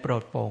จิตใจโปร่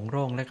งโปร่งโ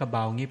ล่งและก็เบ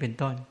างี้เป็น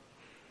ต้น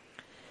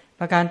ป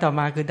ระการต่อม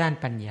าคือด้าน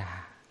ปัญญา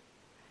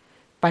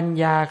ปัญ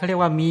ญาเขาเรีย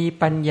กว่ามี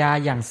ปัญญา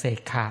อย่างเสก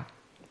ขะ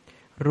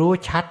รู้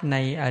ชัดใน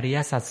อริย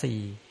สัจสี่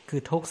คื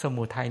อทุกข์ส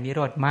มุทัยนิโ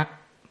รธมรรค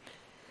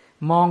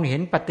มองเห็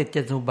นปฏิจจ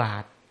สมุปบา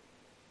ท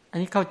อัน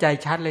นี้เข้าใจ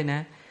ชัดเลยน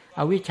ะ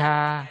อวิชชา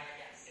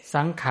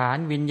สังขาร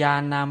วิญญา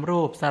ณนาม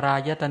รูปสลา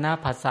ยตนะ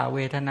ผัสสะเว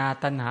ทนา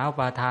ตัณหาอุ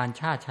ปาทาน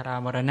ชาติชรา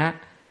มรณะ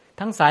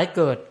ทั้งสายเ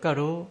กิดก็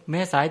รู้แม้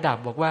สายดับ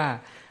บอกว่า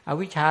อ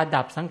วิชชา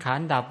ดับสังขาร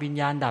ดับวิญ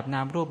ญาณดับน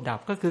ามรูปดับ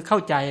ก็คือเข้า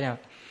ใจแล้ว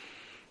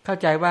เข้า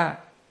ใจว่า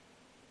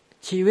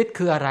ชีวิต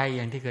คืออะไรอ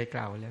ย่างที่เคยก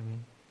ล่าวแล้ว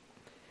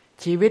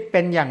ชีวิตเ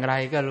ป็นอย่างไร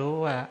ก็รู้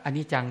ว่าอ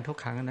นิจจังทุก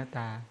ขังอนัตต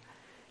า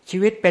ชี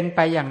วิตเป็นไป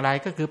อย่างไร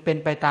ก็คือเป็น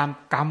ไปตาม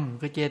กรรม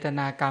คือเจตน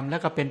ากรรมแล้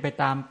วก็เป็นไป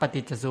ตามป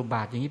ฏิจจสมุปบ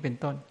าทอย่างนี้เป็น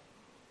ต้น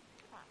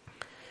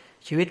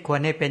ชีวิตควร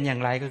ให้เป็นอย่า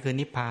งไรก็คือ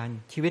นิพพาน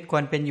ชีวิตคว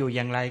รเป็นอยู่อ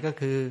ย่างไรก็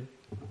คือ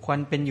ควร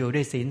เป็นอยู่ด้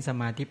วยศีลส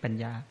มาธิปัญ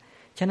ญา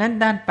ฉะนั้น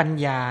ด้านปัญ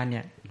ญาเนี่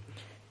ย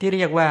ที่เ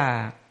รียกว่า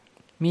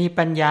มี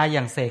ปัญญาอ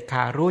ย่างเสกข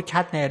ารู้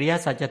ชัดในอริย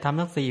สัจธรรม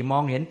ทั้ง4ม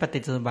องเห็นปฏิ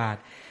จจสมุปบาท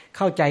เ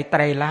ข้าใจไต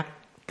รลักษณ์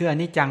คืออ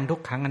นิจจังทุ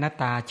กขังอนัต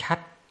ตาชัด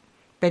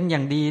เป็นอย่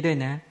างดีด้วย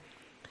นะ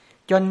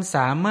จนส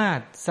ามารถ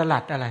สลั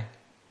ดอะไร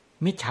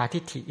มิจฉาทิ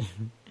ฏฐิ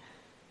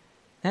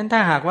นั้นถ้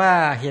าหากว่า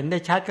เห็นได้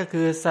ชัดก็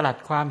คือสลัด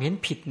ความเห็น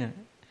ผิดเนี่ย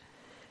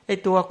ไอ้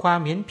ตัวความ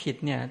เห็นผิด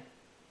เนี่ย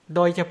โ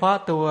ดยเฉพาะ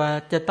ตัว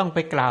จะต้องไป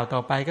กล่าวต่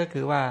อไปก็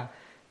คือว่า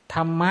ธ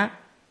รรมะ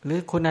หรือ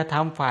คุณธร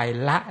รมฝ่าย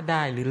ละไ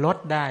ด้หรือลด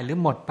ได้หรือ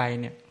หมดไป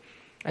เนี่ย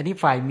อันนี้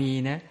ฝ่ายมี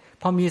นะ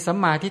พอมีสัม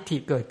มาทิฏฐิ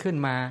เกิดขึ้น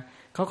มา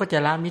เขาก็จะ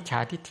ละมิจฉา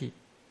ทิฏฐิ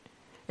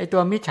ไอ้ตั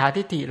วมิจฉา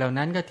ทิฏฐิเหล่า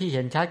นั้นก็ที่เ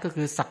ห็นชัดก็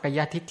คือสักกาย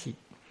ทิฏฐิ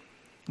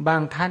บา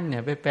งท่านเนี่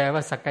ยไปแปลว่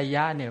าสักกาย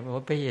ะเนี่ย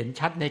ว่าไปเห็น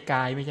ชัดในก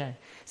ายไม่ใช่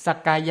สัก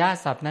กายะ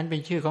ศัพท์นั้นเป็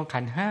นชื่อของ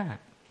ขันธ์ห้า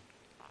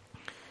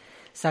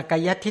สักกา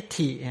ยทิฏ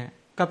ฐิ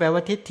ก็แปลว่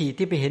าทิฏฐิ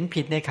ที่ไปเห็น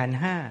ผิดในขันธ์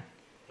ห้า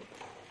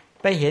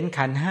ไปเห็น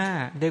ขันธ์ห้า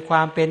โดยคว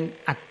ามเป็น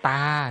อัตต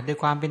าโดย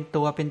ความเป็น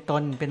ตัวเป็นต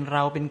นเป็นเร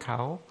าเป็นเขา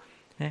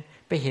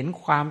ไปเห็น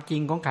ความจริ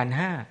งของขันธ์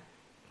ห้า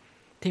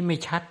ที่ไม่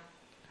ชัด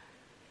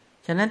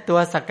ฉะนั้นตัว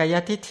สักกาย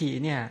ทิฏฐิ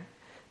เนี่ย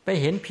ไป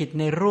เห็นผิด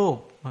ในรูป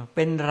เ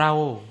ป็นเรา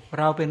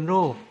เป็น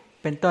รูป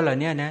เป็นต้นเหล่า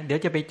นี้นะเดี๋ยว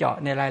จะไปเจาะ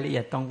ในรายละเอี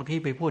ยดตรงที่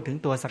ไปพูดถึง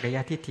ตัวสักกาย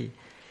ทิฏฐิ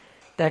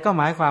แต่ก็ห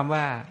มายความ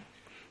ว่า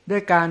ด้ว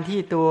ยการที่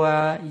ตัว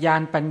ญา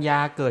ณปัญญา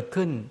เกิด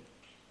ขึ้น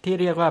ที่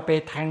เรียกว่าไป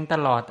แทงต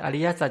ลอดอริ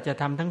ยสัจ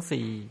ธรรมทั้ง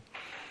สี่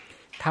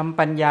ทำ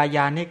ปัญญาญ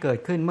าณให้เกิด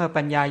ขึ้นเมื่อ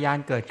ปัญญาญาณ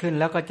เกิดขึ้น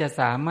แล้วก็จะ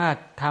สามารถ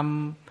ท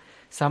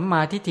ำสัมม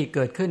าทิฏฐิเ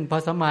กิดขึ้นพอ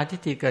สัมมาทิฏ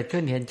ฐิเกิด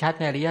ขึ้นเห็นชัด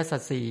ในอริยสั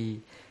จสี่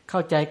เข้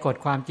าใจกฎ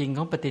ความจริงข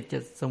องปฏิจจ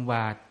สมุปบ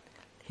าท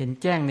เห็น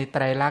แจ้งในไต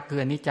รลักษณ์คือ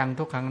อนิจจัง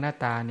ทุกขังอนัต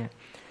ตาเนี่ย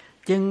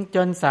จึงจ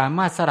นสาม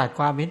ารถสลัด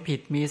ความเห็นผิด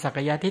มีสักก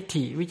ายทิฏ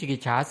ฐิวิจิกิ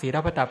จฉาสีร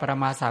พัตตปร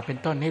มาสาเป็น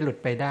ต้นให้หลุด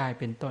ไปได้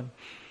เป็นต้น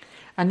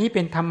อันนี้เ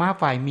ป็นธรรมะ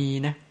ฝ่ายมี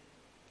นะ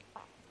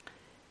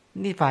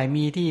นี่ฝ่าย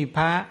มีที่พ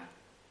ระ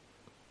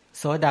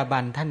โสดาบั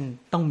นท่าน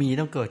ต้องมี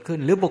ต้องเกิดขึ้น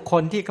หรือบุคค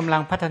ลที่กำลั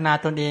งพัฒนา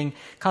ตนเอง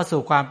เข้า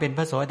สู่ความเป็นพ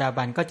ระโสดา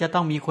บันก็จะต้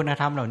องมีคุณ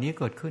ธรรมเหล่านี้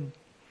เกิดขึ้น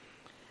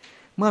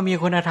เมื่อมี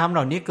คุณธรรมเห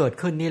ล่านี้เกิด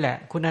ขึ้นนี่แหละ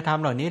คุณธรรม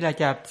เหล่านี้เรา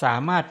จะสา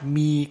มารถ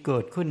มีเกิ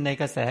ดขึ้นใน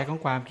กระแสของ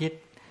ความคิด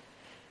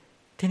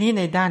ทีนี้ใ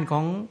นด้านข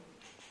อง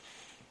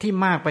ที่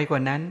มากไปกว่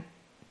านั้น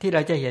ที่เร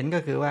าจะเห็นก็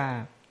คือว่า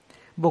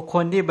บุคค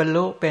ลที่บรร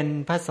ลุเป็น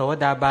พระโส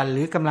ดาบันห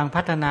รือกำลัง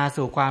พัฒนา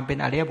สู่ความเป็น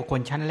อริยบุคค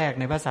ลชั้นแรก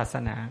ในพระศาส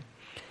นา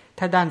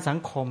ถ้าด้านสัง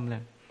คมเล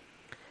ย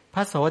พ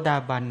ระโสดา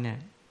บันเนี่ย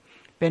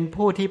เป็น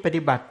ผู้ที่ป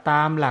ฏิบัติต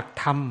ามหลัก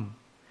ธรรม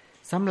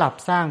สำหรับ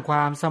สร้างคว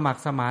ามสมัค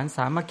รสมานส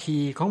ามัคคี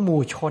ของห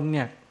มู่ชนเ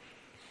นี่ย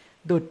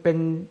ดุจเป็น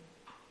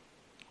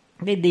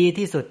ได้ดี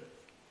ที่สุด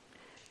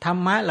ธร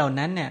รมะเหล่า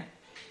นั้นเนี่ย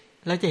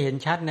เราจะเห็น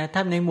ชัดนะถ้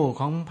าในหมู่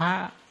ของพระ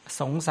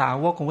สงฆ์สา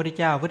วกของพระพุทธ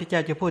เจ้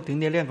าจะพูดถึง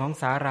ในเรื่องของ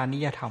สารานิ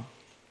ยธรรม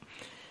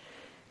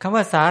คำ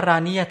ว่าสารา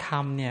นิยธรร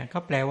มเนี่ยก็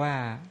แปลว่า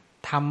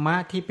ธรรมะ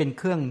ที่เป็นเ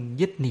ครื่อง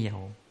ยึดเหนี่ยว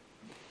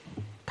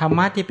ธรรม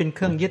ะที่เป็นเค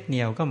รื่องยึดเห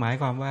นี่ยวก็หมาย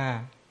ความว่า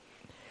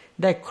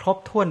ได้ครบ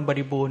ถ้วนบ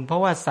ริบูรณ์เพรา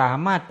ะว่าสา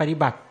มารถปฏิ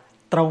บัติ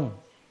ตรง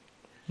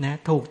นะ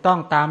ถูกต้อง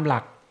ตามหลั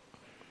ก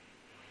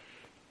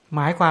ห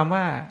มายความ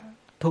ว่า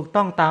ถูก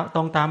ต้องต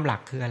รงตามหลั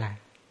กคืออะไร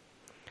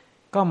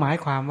ก็หมาย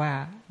ความว่า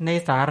ใน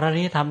สารา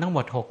นิยธรรมทั้งหม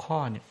ด6ข้อ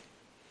เนี่ย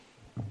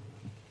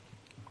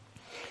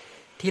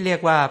ที่เรีย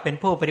กว่าเป็น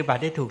ผู้ปฏิบั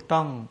ติได้ถูกต้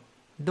อง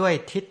ด้วย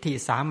ทิฏฐิ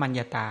สามัญญ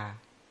ตา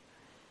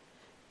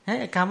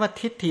คำว่า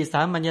ทิฏฐิสา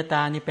มัญญต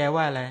านี่แปล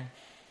ว่าอะไร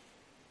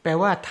แปล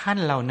ว่าท่าน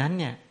เหล่านั้น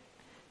เนี่ย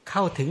เข้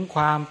าถึงค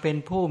วามเป็น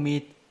ผู้มี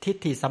ทิฏ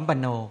ฐิสัมปัน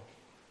โน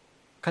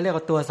เขาเรียก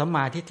ว่าตัวสัมม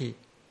าทิฏฐิ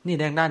นี่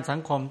ในด้านสั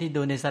งคมที่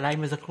ดูในสไลด์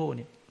เมื่อสักครู่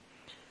นี่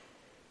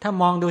ถ้า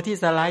มองดูที่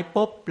สไลด์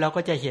ปุ๊บเรา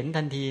ก็จะเห็น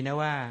ทันทีนะ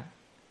ว่า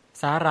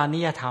สารานิ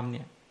ยธรรมเ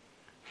นี่ย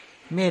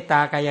เมตตา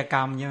กายกร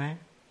รมใช่ไหม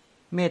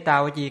เมตตา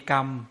วจีกร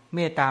รมเม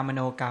ตตามโ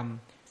นกรรม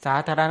สา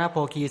ธารณโภ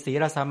คีศี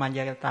ลสามัญญ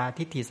ตา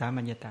ทิฏฐิสา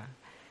มัญญตา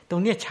ตร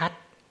งนี้ชัด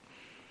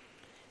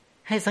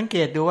ให้สังเก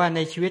ตดูว่าใน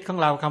ชีวิตของ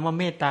เราคำว่า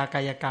เมตตาก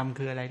ายกรรม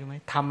คืออะไรรู้ไหม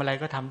ทำอะไร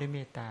ก็ทำด้วยเม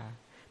ตตา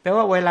แปล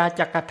ว่าเวลา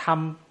จะกระท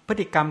ำพฤ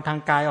ติกรรมทาง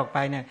กายออกไป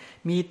เนี่ย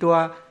มีตัว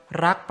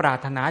รักปรา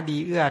รถนาดี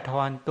เอื้อท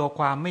อนตัวค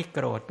วามไม่โก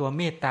รธตัวเ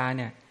มตตาเ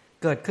นี่ย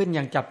เกิดขึ้นอ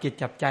ย่างจับจิต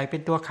จับใจเป็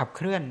นตัวขับเค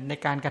ลื่อนใน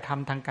การกระท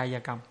ำทางกาย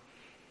กรรม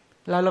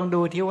เราลอง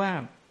ดูที่ว่า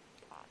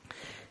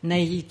ใน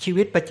ชี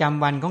วิตประจ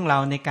ำวันของเรา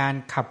ในการ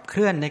ขับเค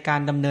ลื่อนในกา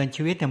รดำเนิน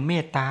ชีวิตเนี่ยเม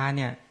ตตาเ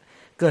นี่ย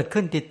เกิด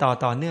ขึ้นติด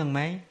ต่อเนื่องไหม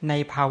ใน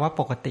ภาวะ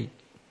ปกติ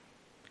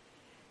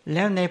แ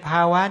ล้วในภ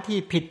าวะที่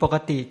ผิดปก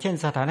ติเช่น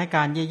สถานก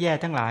ารณ์แย่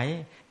ๆทั้งหลาย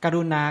ก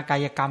รุณากา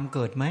ยกรรมเ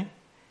กิดไหม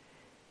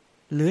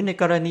หรือใน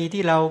กรณี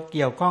ที่เราเ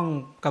กี่ยวข้อง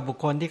กับบุค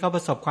คลที่เขาป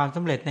ระสบความส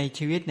ำเร็จใน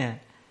ชีวิตเนี่ย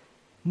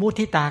มุ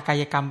ทิตากา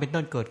ยกรรมเป็น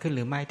ต้นเกิดขึ้นห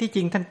รือไม่ที่จ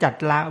ริงท่านจัด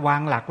วา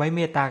งหลักไว้เ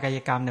มตตากาย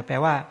กรรมเนี่ยแปล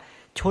ว่า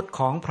ชุดข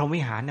องพรหม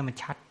วิหารเนี่ยมัน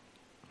ชัด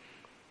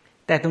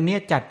แต่ตรงนี้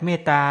จัดเม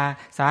ตตา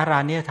สารา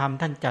นิยธรรม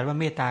ท่านจัดว่า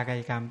เมตตากา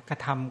ยกรรม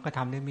ก็ท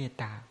ำด้วยเมต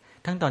ตา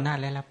ทั้งต่อหน้า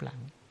และรับหลัง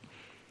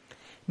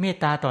เมต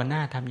ตาต่อหน้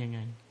าทำยังไง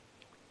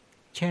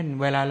เช่น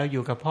เวลาเราอ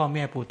ยู่กับพ่อแ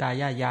ม่ปู่ตา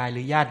ยายห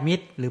รือญาติมิต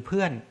รหรือเ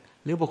พื่อน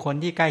หรือบุคคล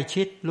ที่ใกล้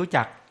ชิดรู้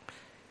จัก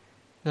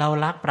เรา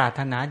รักปราร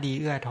ถนาดี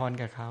เอื้อทอน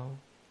กับเขา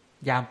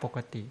ยามปก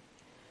ติ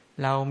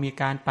เรามี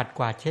การปัดก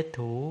วาดเช็ด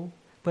ถู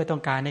เพื่อต้อ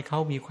งการให้เขา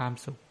มีความ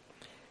สุข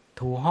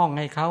ถูห้องใ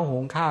ห้เขาหุ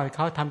งข้าวให้เ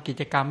ขาทำกิ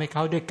จกรรมให้เข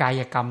าด้วยกา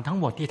ยกรรมทั้ง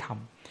หมดที่ท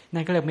ำ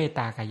นั่นก็เรียกเมตต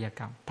ากายก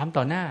รรมทำ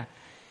ต่อหน้า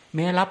แ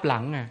ม้รับหลั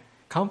ง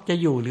เขาจะ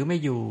อยู่หรือไม่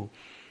อยู่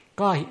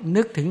ก็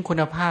นึกถึงคุ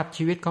ณภาพ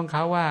ชีวิตของเข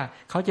าว่า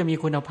เขาจะมี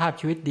คุณภาพ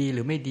ชีวิตดีห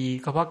รือไม่ดี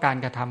ก็เพราะการ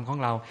กระทำของ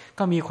เรา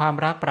ก็มีความ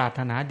รักปรารถ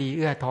นาดีเ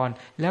อื้อทอน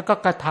แล้วก็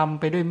กระทำ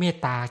ไปด้วยเมต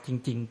ตาจ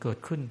ริงๆเกิด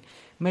ขึ้น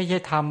ไม่ใช่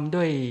ทำ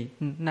ด้วย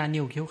หน้า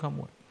นิ้วคิ้วขม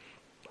วด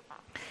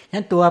ฉะ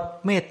นั้นตัว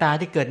เมตตา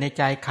ที่เกิดในใ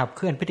จขับเค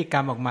ลื่อนพฤติกร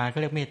รมออกมาเขา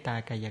เรียกเมตตา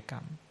กายกร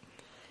รม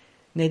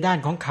ในด้าน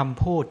ของค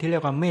ำพูดที่เรี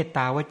ยกว่าเมตต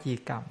าวจี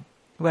กรรม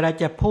เวลา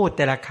จะพูดแ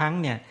ต่ละครั้ง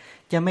เนี่ย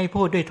จะไม่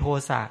พูดด้วยโท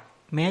สะ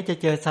แม้จะ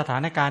เจอสถา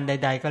นการณ์ใ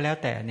ดๆก็แล้ว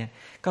แต่เนี่ย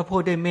ก็พู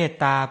ดด้วยเมต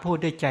ตาพูด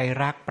ด้วยใจ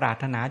รักปรา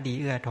รถนาดี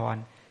เอื้อทอน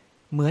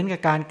เหมือนกับ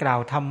การกล่า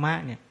วธรรมะ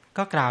เนี่ย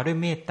ก็กล่าวด้วย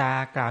เมตตา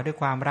กล่าวด้วย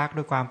ความรัก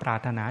ด้วยความปรา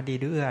รถนาดี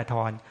ด้วยเอื้อท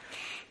อน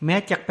แม้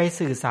จะไป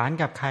สื่อสาร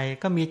กับใคร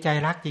ก็มีใจ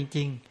รักจ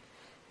ริง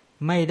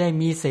ๆไม่ได้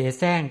มีเส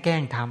แสร้งแกล้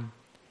งท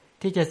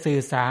ำที่จะสื่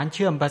อสารเ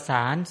ชื่อมประส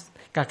าน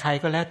กับใคร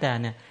ก็แล้วแต่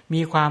เนี่ย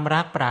มีความ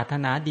รักปรารถ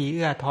นาดีเ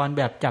อื้อทอนแ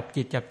บบจับ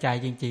จิตจับใจ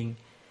จริง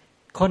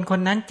ๆคนคน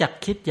นั้นจะ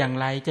คิดอย่าง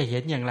ไรจะเห็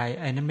นอย่างไร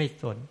ไอ้นั้นไม่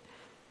สน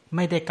ไ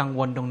ม่ได้กังว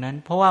ลตรงนั้น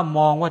เพราะว่าม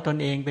องว่าตน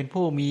เองเป็น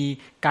ผู้มี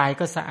กาย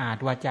ก็สะอาด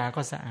วาจา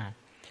ก็สะอาด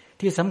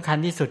ที่สำคัญ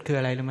ที่สุดคือ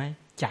อะไรรู้ไหม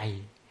ใจ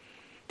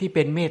ที่เ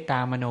ป็นเมตตา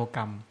มโนก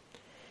รรม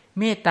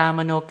เมตตาม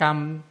โนกรรม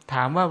ถ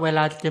ามว่าเวล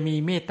าจะมี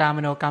เมตตาม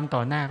โนกรรมต่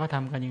อหน้าเขาท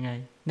ำกันยังไง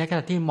ในขณ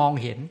ะที่มอง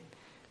เห็น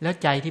แล้ว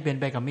ใจที่เป็น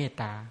ไปกับเมต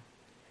ตา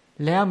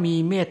แล้วมี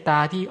เมตตา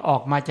ที่ออ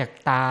กมาจาก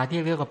ตาที่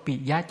เรียกว่าปิ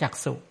ยะจัก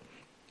ษุ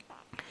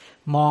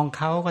มองเ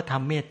ขาก็ท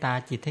ำเมตตา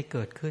จิตให้เ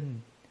กิดขึ้น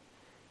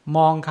ม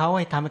องเขาใ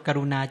ห้ทำก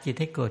รุณาจิต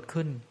ให้เกิด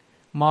ขึ้น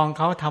มองเ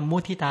ขาทำมุ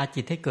ทิตา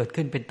จิตให้เกิด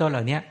ขึ้นเป็นต้นเห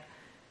ล่านี้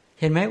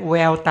เห็นไหมแว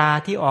วตา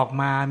ที่ออก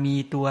มามี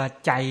ตัว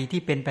ใจ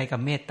ที่เป็นไปกั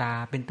บเมตตา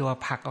เป็นตัว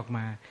ผลักออกม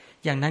า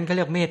อย่างนั้นเขาเ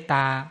รียกเมตต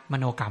าม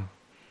โนกรรม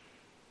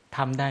ท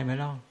ำได้ไหม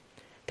ล่ะ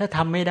ถ้าท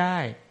ำไม่ได้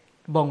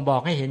บ่งบอ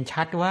กให้เห็น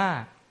ชัดว่า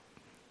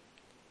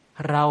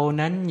เรา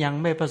นั้นยัง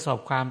ไม่ประสบ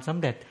ความสำ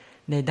เร็จ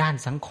ในด้าน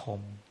สังคม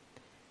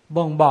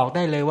บ่งบอกไ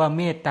ด้เลยว่า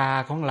เมตตา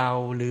ของเรา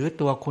หรือ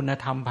ตัวคุณ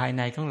ธรรมภายใ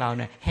นของเราเ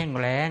นี่ยแห้ง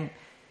แล้ง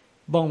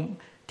บ่ง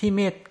ที่เ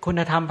มตคุ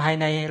ณธรรมภาย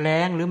ในแล้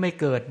งหรือไม่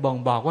เกิดบ่ง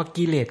บอกว่า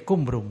กิเลสกุ้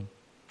มรุม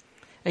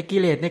ไอ้กิ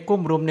เลสในกุ้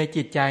มรุมใน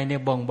จิตใจเนี่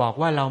ยบ่งบอก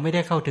ว่าเราไม่ไ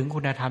ด้เข้าถึงคุ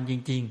ณธรรมจ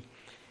ริง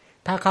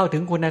ๆถ้าเข้าถึ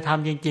งคุณธรรม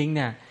จริงๆเ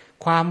นี่ย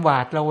ความหวา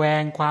ดระแว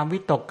งความวิ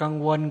ตกกัง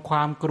วลคว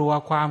ามกลัว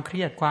ความเค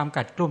รียดความ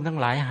กัดกลุ่มทั้ง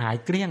หลายหาย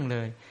เกลี้ยงเล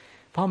ย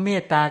เพราะเม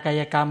ตตากา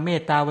ยกรรมเม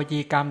ตตาวจี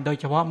กรรมโดย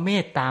เฉพาะเม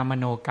ตตาม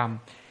โนกรรม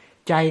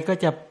ใจก็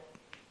จะ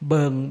เ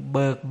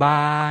บิกบ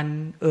าน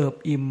เอิบ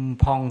อิ่ม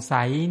ผ่องใส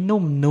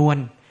นุ่มนวล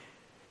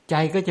ใจ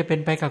ก็จะเป็น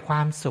ไปกับคว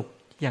ามสุข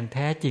อย่างแ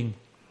ท้จริง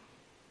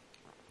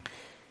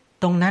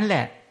ตรงนั้นแหล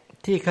ะ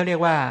ที่เขาเรีย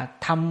กว่า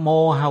ธัมโม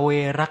หเว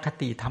รค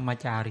ติธรรม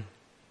จาริ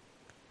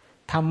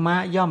ธรรมะ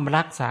ย่อม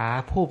รักษา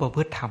ผู้ประพ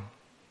ฤติธรรม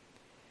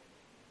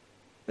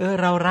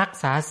เรารัก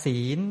ษาศี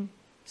ล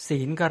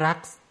ก็รัก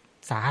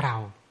ษาเร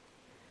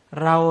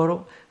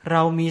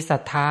ามีศรั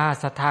ทธ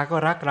าก็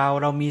รักเ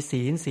รามี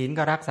ศีล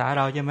ก็รักษาเ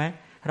ราใช่ไหม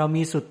เรา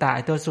มีสุตตะ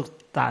ตัวสุต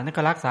ตะนั่น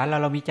ก็รักษา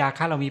เรามีจาค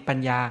ะเรามีปัญ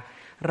ญา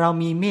เรา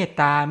มีเมต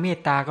ต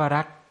าก็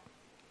รัก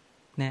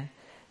นะ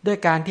ด้วย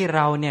การที่เ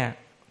ราเนี่ย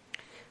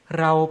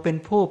เราเป็น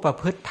ผู้ประ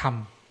พฤติธรรม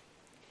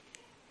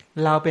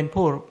เราเป็น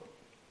ผู้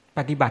ป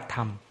ฏิบัติธร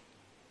รม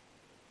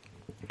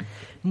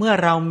เมื่อ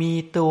เรามี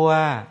ตัว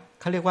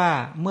เขาเรียกว่า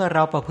เมื่อเร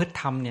าประพฤติ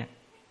ธรรมเนี่ย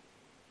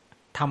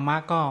ธรรมะ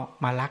ก็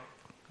มา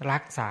รั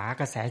กษา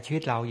กระแสชีวิ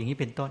ตเราอย่างนี้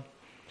เป็นต้น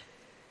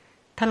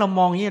ถ้าเราม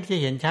องอย่างนี้จะ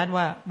เห็นชัด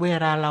ว่าเว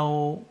ลาเรา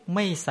ไ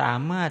ม่สา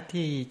มารถ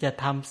ที่จะ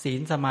ทำศี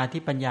ลสมาธิ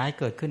ปัญญาให้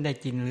เกิดขึ้นได้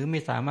จริงหรือไม่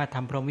สามารถท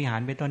ำพรหมวิหาร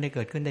เป็นต้นให้เ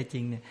กิดขึ้นได้จริ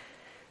งเนี่ย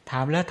ถ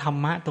ามแล้วธร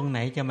รมะตรงไหน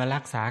จะมารั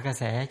กษากระ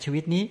แสชี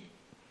วิตนี้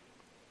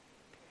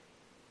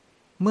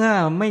เมื่อ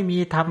ไม่มี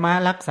ธรรมะ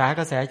รักษา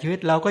กระแสชีวิต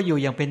เราก็อยู่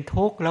อย่างเป็น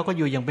ทุกข์เราก็อ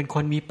ยู่อย่างเป็นค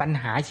นมีปัญ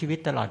หาชีวิต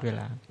ตลอดเวล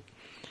า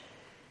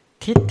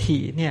ทิฏฐิ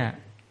เนี่ย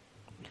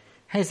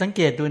ให้สังเ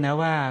กตดูนะ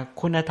ว่า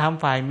คุณธรรม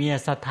ฝ่ายมี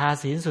ศรัทธา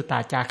ศีลสุตตะ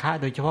จาคะ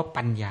โดยเฉพาะ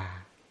ปัญญา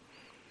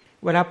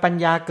เวลาปัญ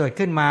ญาเกิด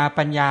ขึ้นมา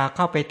ปัญญาเ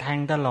ข้าไปแทง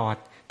ตลอด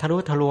ทะลุ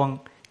ทะลวง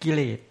กิเ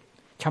ลส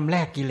ชำแร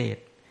กกิเลส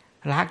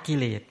ละกิ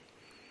เลส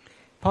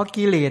เพราะ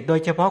กิเลสโดย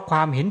เฉพาะคว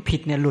ามเห็นผิ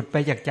ดเนี่ยหลุดไป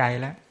จากใจ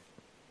แล้ว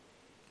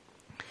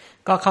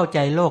ก็เข้าใจ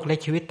โลกและ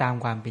ชีวิตตาม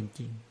ความเป็นจ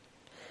ริง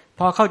พ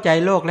อเข้าใจ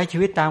โลกและชี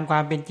วิตตามควา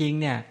มเป็นจริง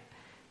เนี่ย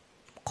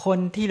คน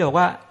ที่บอก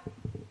ว่า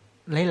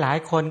หลาย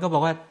ๆคนก็บอ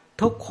กว่า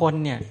ทุกคน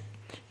เนี่ย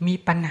มี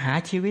ปัญหา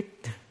ชีวิต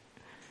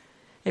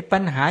ไอ้ปั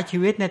ญหาชี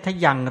วิตเนี่ยถ้า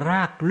อย่างร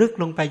ากลึก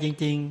ลงไปจ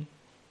ริง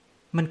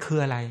ๆมันคือ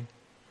อะไร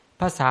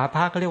ภาษาพ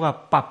ระก็เรียกว่า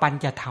ปปัญ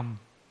จธรรม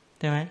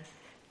ใช่ไหม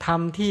ธรรม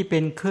ที่เป็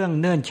นเครื่อง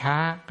เนิ่นช้า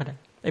ก็ได้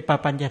ไอ้ป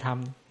ปัญจธรรม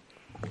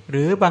ห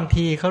รือบาง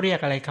ทีเขาเรียก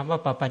อะไรคำว่า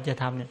ปปัญจ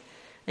ธรรมเนี่ย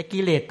ไอ้กิ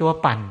เลสตัว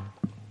ปั่น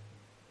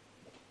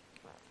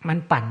มัน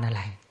ปั่นอะไ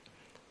ร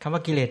คำว่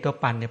ากิเลสตัว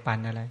ปั่นเนี่ยปั่น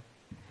อะไร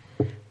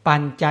ปั่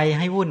นใจใ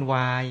ห้วุ่นว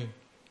าย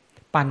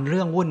ปั่นเ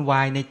รื่องวุ่นว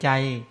ายในใจ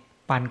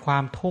ปั่นควา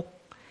มทุกข์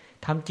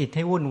ทำจิตใ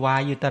ห้วุ่นวา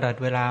ยอยู่ตลอด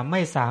เวลาไ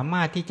ม่สาม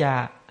ารถที่จะ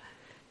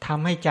ท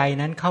ำให้ใจ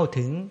นั้นเข้า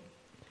ถึง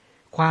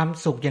ความ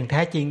สุขอย่างแ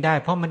ท้จริงได้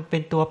เพราะมันเป็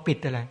นตัวปิด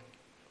อะไร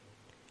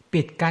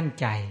ปิดกั้น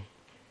ใจ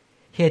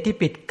เหตุที่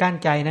ปิดกั้น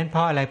ใจนั้นเพร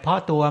าะอะไรเพราะ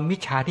ตัวมิจ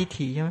ฉาทิฏ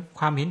ฐิใช่ไหม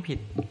ความเห็นผิด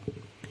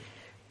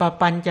ป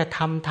ปัญจะท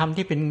ำ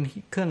ที่เป็น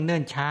เครื่องเนิ่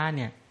นช้าเ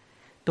นี่ย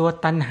ตัว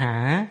ตัณหา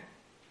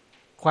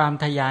ความ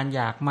ทยานอ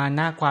ยากมาน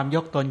ะความย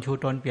กตนชู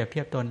ตนเปรียบเที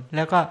ยบตนแ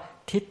ล้วก็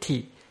ทิฏฐิ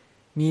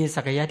มี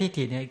สักยะทิฏ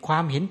ฐิเนี่ยควา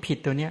มเห็นผิด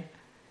ตัวเนี้ย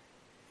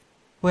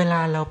เวลา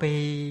เราไป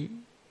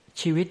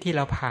ชีวิตที่เ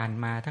ราผ่าน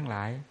มาทั้งหล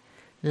าย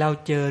เรา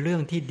เจอเรื่อ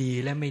งที่ดี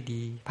และไม่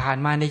ดีผ่าน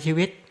มาในชี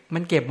วิตมั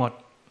นเก็บหมด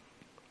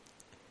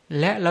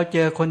และเราเจ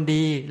อคน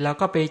ดีเรา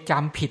ก็ไปจ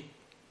ำผิด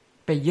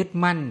ไปยึด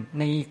มั่น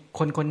ในค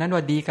นคนนั้นว่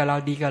าดีกับเรา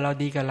ดีกับเรา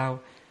ดีกับเรา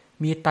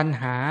มีตัณ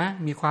หา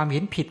มีความเห็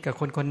นผิดกับ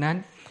คนคนนั้น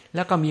แ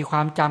ล้วก็มีคว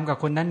ามจำกับ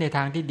คนนั้นในท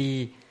างที่ดี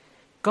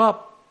ก็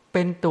เ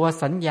ป็นตัว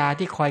สัญญา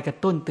ที่คอยกระ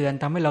ตุ้นเตือน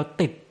ทำให้เรา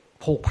ติด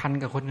ผูกพัน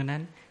กับคนคนนั้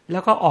นแล้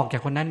วก็ออกจา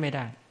กคนนั้นไม่ไ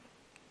ด้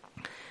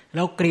เร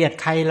าเกลียด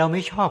ใครเราไ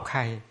ม่ชอบใค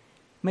ร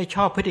ไม่ช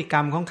อบพฤติกร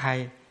รมของใคร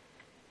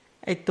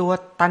ไอ้ตัว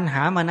ตัณห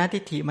ามานะทิ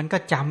ฏฐิมันก็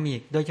จำอี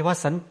กโดยเฉพาะ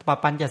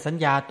ปัญจสัญ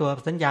ญาตั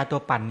ว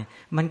ปั่นเนี่ย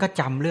มันก็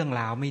จำเรื่อง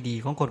ราวไม่ดี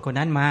ของคนคน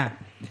นั้นมา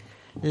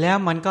แล้ว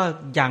มันก็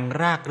ยัง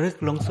รากลึก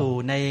ลงสู่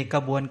ในกร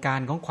ะบวนการ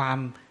ของความ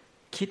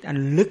คิดอัน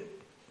ลึก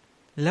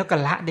แล้วก็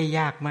ละได้ย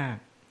ากมาก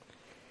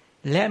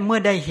และเมื่อ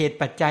ได้เหตุ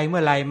ปัจจัยเมื่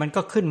อไหร่มัน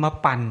ก็ขึ้นมา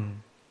ปั่น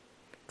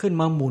ขึ้น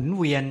มาหมุน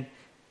เวียน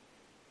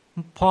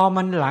พอ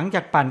มันหลังจ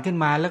ากปั่นขึ้น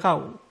มาแล้วก็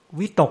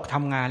วิตกท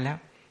ำงานแล้ว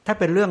ถ้า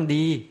เป็นเรื่อง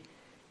ดี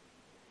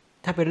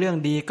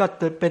ก็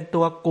เป็น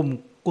ตัวกลุ่ม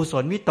กุศ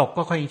ลวิตก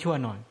ก็ค่อยชั่ว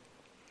หน่อย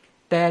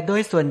แต่โด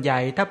ยส่วนใหญ่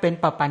ถ้าเป็น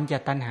ปปัญจ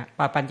ตัณหา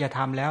ปปัญจธร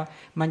รมแล้ว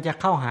มันจะ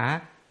เข้าหา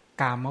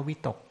กามวิ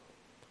ตก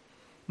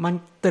มัน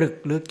ตรึก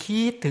หรือ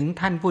คิดถึง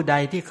ท่านผู้ใด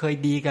ที่เคย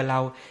ดีกับเรา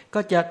ก็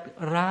จะ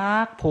รั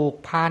กผูก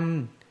พัน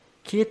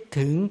คิด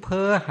ถึงเ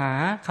พ้อหา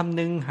คำ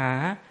นึงหา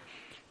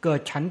เกิด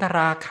ฉันทร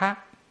าคะ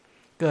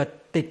เกิด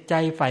ติดใจ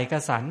ใฝ่ก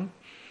สัน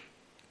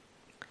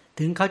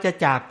ถึงเขาจะ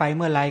จากไปเ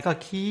มื่อไรก็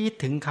คิด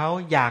ถึงเขา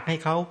อยากให้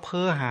เขาเ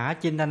พ้อหา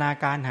จินตนา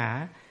การหา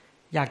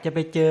อยากจะไป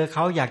เจอเข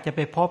าอยากจะไป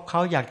พบเข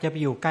าอยากจะไป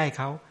อยู่ใกล้เ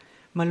ขา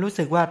มันรู้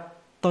สึกว่า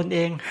ตนเอ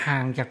งห่า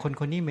งจากคน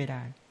คนนี้ไม่ไ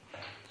ด้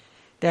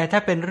แต่ถ้า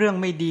เป็นเรื่อง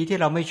ไม่ดีที่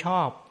เราไม่ช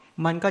อบ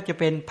มันก็จะ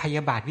เป็นพย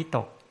าบาทวิต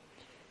ก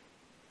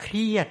เค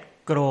รียด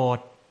โกรธ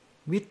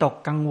วิตก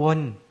กังวล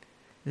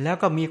แล้ว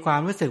ก็มีความ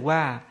รู้สึกว่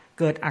า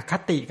เกิดอค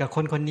ติกับค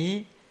นคนนี้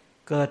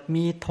เกิด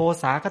มีโท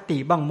สาคติ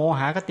บ้างโม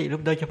หคติ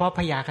โดยเฉพาะ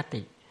พยาค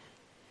ติ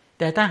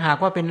แต่ถ้าหาก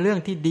ว่าเป็นเรื่อง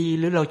ที่ดี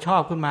หรือเราชอ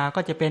บขึ้นมา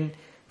ก็จะเป็น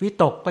วิ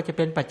ตกก็จะเ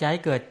ป็นปัจจัย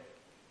เกิด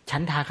ฉั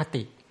นทาค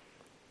ติ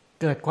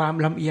เกิดความ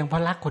ลำเอียงเพรา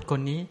ะรักคนค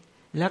นนี้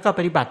แล้วก็ป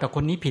ฏิบัติต่อค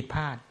นนี้ผิดพ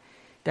ลาด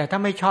แต่ถ้า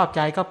ไม่ชอบใ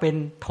จก็เป็น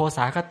โทส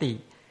าคติ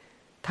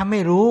ถ้าไม่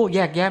รู้แย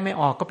กแยะไม่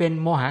ออกก็เป็น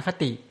โมหค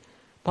ติ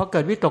พอเกิ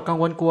ดวิตกกัง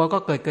วลกลัวก็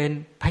เกิดเป็น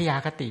พยา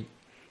คติ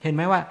เห็นไห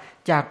มว่า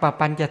จากป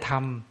ปัญจธร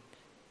รม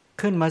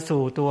ขึ้นมา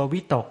สู่ตัว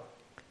วิตก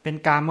เป็น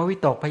กามวิ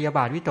ตกพยาบ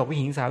าทวิตกวิ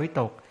หิงสาวิ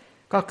ตก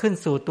ก็ขึ้น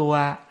สู่ตัว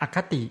อค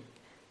ติ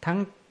ทั้ง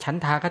ฉัน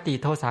ทาคติ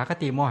โทสาค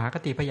ติโมหค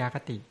ติพยาค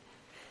ติ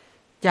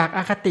จากอ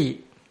คติ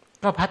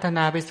ก็พัฒน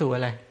าไปสู่อ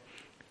ะไร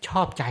ช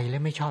อบใจและ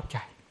ไม่ชอบใจ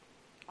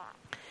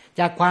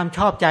จากความช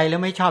อบใจแล้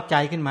วไม่ชอบใจ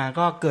ขึ้นมา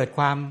ก็เกิดค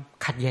วาม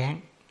ขัดแย้ง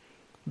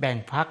แบ่ง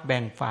พรรคแบ่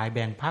งฝ่ายแ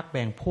บ่งพรรคแ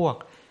บ่งพวก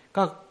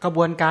ก็กระบ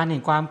วนการแห่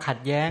งความขัด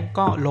แย้ง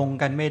ก็ลง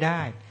กันไม่ได้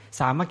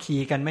สามัคคี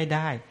กันไม่ไ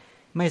ด้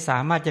ไม่สา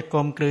มารถจะกล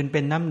มกลืนเป็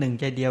นน้ำหนึ่ง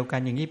ใจเดียวกั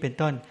นอย่างนี้เป็น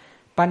ต้น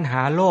ปัญห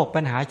าโลก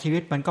ปัญหาชีวิ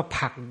ตมันก็ผ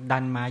ลักดั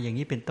นมาอย่าง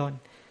นี้เป็นต้น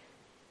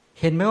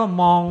เห็นไหมว่า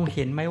มองเ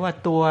ห็นไหมว่า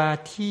ตัว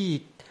ที่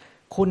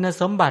คุณ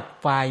สมบัติ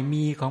ฝ่าย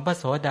มีของพระ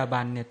โสดา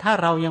บันเนี่ยถ้า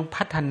เรายัง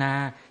พัฒนา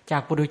จา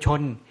กปุถุช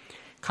น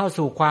เข้า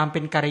สู่ความเป็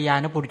นกัลยา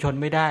ณปุถุชน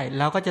ไม่ได้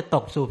เราก็จะต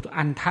กสู่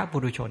อันทะปุ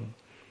ถุชน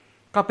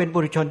ก็เป็นปุ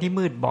ถุชนที่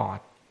มืดบอด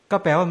ก็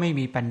แปลว่าไม่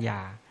มีปัญญา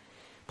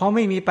เพราะไ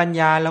ม่มีปัญ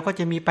ญาเราก็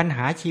จะมีปัญห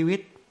าชีวิต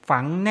ฝั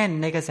งแน่น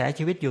ในกระแส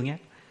ชีวิตอยู่เงี้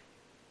ย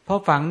เพรา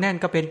ะฝังแน่น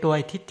ก็เป็นตัว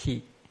ทิฏฐิ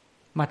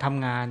มาท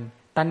ำงาน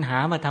ตัณหา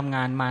มาทำง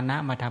านมานะ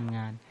มาทำง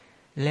าน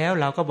แล้ว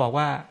เราก็บอก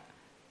ว่า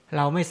เ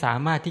ราไม่สา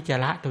มารถที่จะ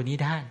ละตัวนี้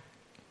ได้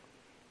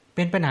เ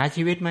ป็นปัญหา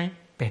ชีวิตไหม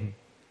เ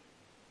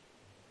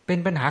ป็น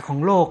ปัญหาของ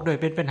โลกด้วย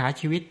เป็นปัญหา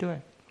ชีวิตด้วย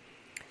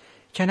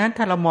ฉะนั้น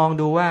ถ้าเรามอง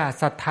ดูว่า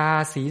ศรัทธา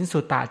ศีลสุ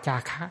ตตะจา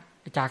ค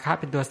ะ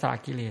เป็นตัวสละ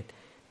กิเลส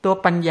ตัว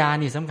ปัญญา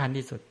นี่สำคัญ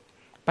ที่สุด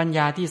ปัญญ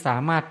าที่สา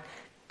มารถ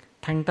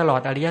ทั้งตลอ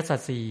ดอริยสัจ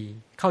สี่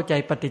เข้าใจ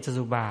ปฏิจจส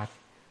มุปบาท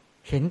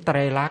เห็นไตร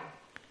ลักษณ์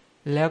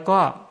แล้วก็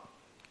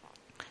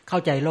เข้า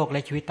ใจโลกแล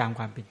ะชีวิตตามค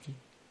วามเป็นจริง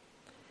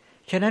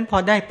ฉะนั้นพอ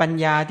ได้ปัญ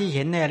ญาที่เ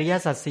ห็นในอริย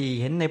สัจสี่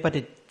เห็นในป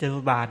ฏิจจส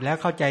มุปบาทแล้ว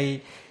เข้าใจ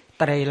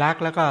ไตรลักษ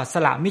ณ์แล้วก็ส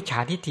ละมิจฉา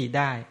ทิฏฐิไ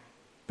ด้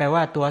แปลว่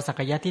าตัวสั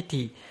กยทิฏ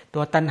ฐิตั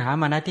วตัณหา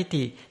มานะทิฏ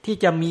ฐิที่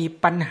จะมี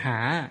ปัญหา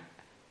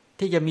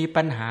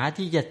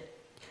ที่จะ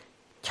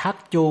ชัก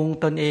จูง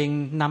ตนเอง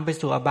นำไป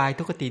สู่อบาย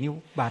ทุกขตินิ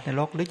บาตน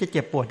รกหรือจะเ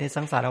จ็บปวดใน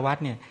สังสารวัฏ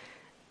เนี่ย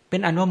เป็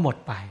นอันว่าหมด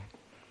ไป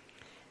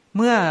เ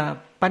มื่อ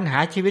ปัญหา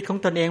ชีวิตของ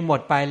ตนเองหม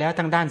ดไปแล้ว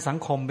ทางด้านสัง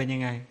คมเป็นยั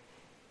งไง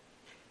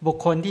บุค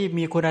คลที่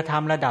มีคุณธรร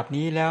มระดับ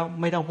นี้แล้ว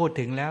ไม่ต้องพูด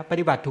ถึงแล้วป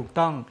ฏิบัติถูก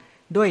ต้อง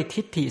ด้วย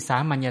ทิฏฐิสา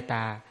มัญญต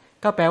า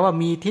ก็แปลว่า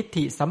มีทิฏ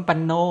ฐิสัมปัน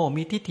โน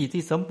มีทิฏฐิ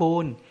ที่สมบู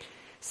รณ์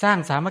สร้าง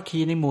สามัคคี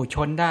ในหมู่ช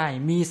นได้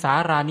มีสา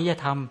รานิย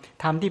ธรรม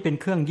ธรรมที่เป็น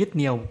เครื่องยึดเ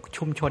หนี่ยว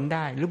ชุมชนไ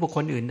ด้หรือบุคค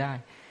ลอื่นได้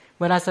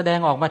เวลาแสดง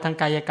ออกมาทาง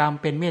กายกรรม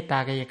เป็นเมตตา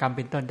กายกรรมเ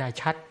ป็นต้นได้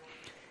ชัด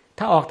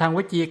ถ้าออกทางว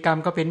จีกรรม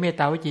ก็เป็นเมต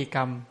ตาวจีกร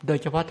รมโดย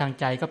เฉพาะทาง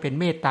ใจก็เป็น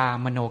เมตตา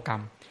มโนกรร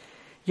ม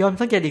ยอม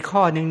สังเกตอีกข้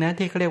อนึงนะ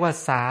ที่เขาเรียกว่า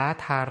สา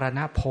ธารณ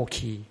โภ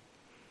คี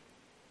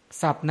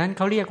ศัพท์นั้นเ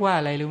ขาเรียกว่า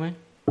อะไรรู้ไหม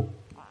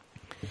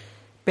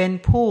เป็น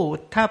ผู้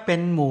ถ้าเป็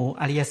นหมู่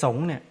อริยสง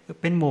ฆ์เนี่ย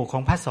เป็นหมู่ขอ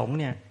งพระสงฆ์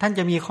เนี่ยท่านจ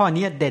ะมีข้อ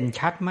นี้เด่น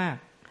ชัดมาก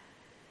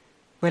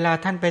เวลา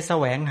ท่านไปแส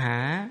วงหา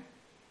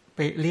ไป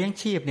เลี้ยง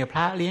ชีพเนี่ยพ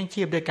ระเลี้ยง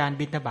ชีพด้วยการ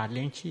บิณฑบาตเ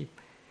ลี้ยงชีพ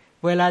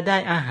เวลาได้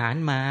อาหาร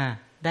มา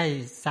ได้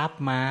ทรัพ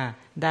ย์มา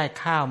ได้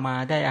ข้าวมา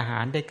ได้อาหา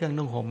รได้เครื่อง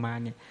นุ่งห่มมา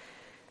เนี่ย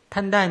ท่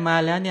านได้มา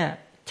แล้วเนี่ย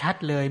ชัด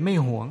เลยไม่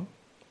หวง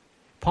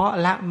เพราะ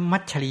ละมั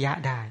จฉริยะ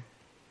ได้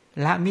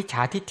ละมิจฉ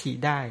าทิฏฐิ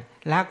ได้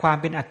ละความ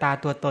เป็นอัตตา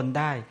ตัวตน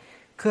ได้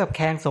เคลือบแค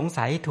ลงสง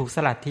สัยถูกส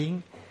ลัดทิ้ง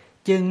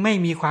จึงไม่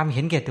มีความเ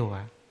ห็นแก่ตัว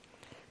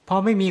พอ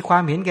ไม่มีควา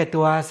มเห็นแก่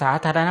ตัวสา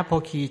ธารณโภ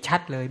คีชั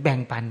ดเลยแบ่ง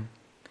ปั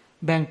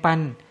น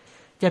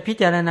จะพิ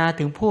จารณา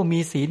ถึงผู้มี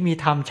ศีลมี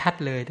ธรรมชัด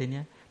เลยทีเ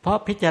นี้ยเพรา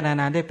ะพิจาร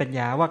ณาด้วยปัญญ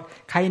าว่า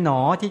ใครหนอ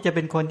ที่จะเ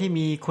ป็นคนที่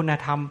มีคุณ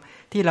ธรรม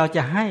ที่เราจ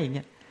ะให้เ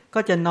นี่ยก็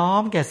จะน้อ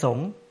มแก่สง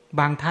ฆ์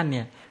บางท่านเ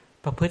นี่ย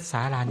ประพฤติส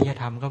ารานิย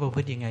ธรรมก็ประพ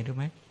ฤติยังไงรู้ไ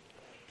หม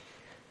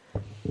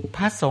พ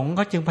ระสงฆ์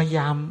ก็จึงพยาย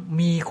าม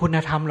มีคุณ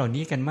ธรรมเหล่า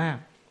นี้กันมาก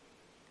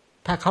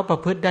ถ้าเขาประ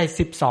พฤติได้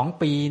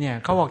12ปีเนี่ย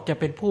เขาบอกจะ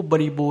เป็นผู้บ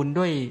ริบูรณ์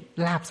ด้วย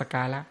ลาภสักก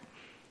าระ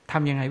ท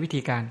ำยังไงวิ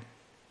ธีการ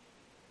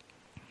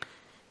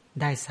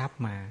ได้ทรัพย์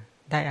มา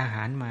ได้อาห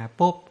ารมา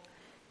ปุ๊บ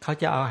เขา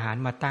จะเอาอาหาร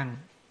มาตั้ง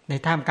ใน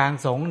ท่ามกลาง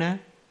สงฆ์นะ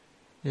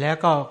แล้ว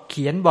ก็เ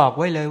ขียนบอก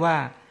ไว้เลยว่า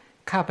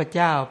ข้าพเ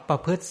จ้าประ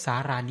พฤติสา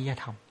รานิย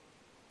ธรรม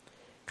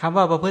คำ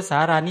ว่าประพฤติสา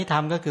รานิยธร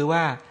รมก็คือ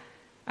ว่า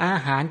อา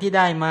หารที่ไ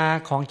ด้มา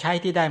ของใช้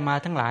ที่ได้มา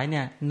ทั้งหลายเ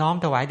นี่ยน้อม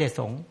ถวายแด่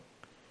สงฆ์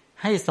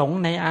ให้สงฆ์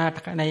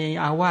ใน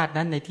อาวาส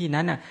นั้นในที่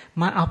นั้นน่ะ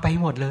มาเอาไป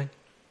หมดเลย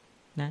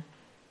นะ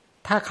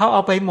ถ้าเขาเอ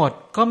าไปหมด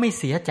ก็ไม่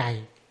เสียใจ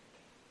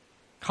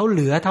เขาเห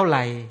ลือเท่าไห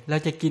ร่เรา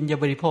จะกินจะ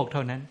บริโภคเท่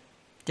านั้น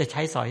จะใ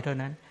ช้สอยเท่า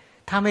นั้น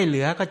ถ้าไม่เห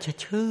ลือก็จะ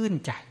ชื่น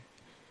ใจ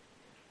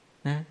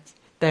นะ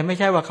แต่ไม่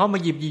ใช่ว่าเขามา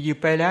หยิบ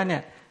ไปแล้วเนี่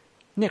ย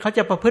เขาจ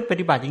ะประพฤติป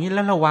ฏิบัติอย่างนี้แ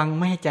ล้วระวัง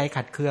ไม่ให้ใจ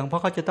ขัดเคืองเพรา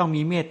ะเขาจะต้อง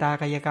มีเมตตา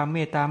กายกรรมเม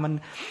ตตามัน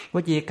ว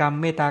จีกรรม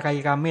เมตตากาย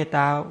กรรมเมตต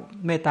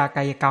าก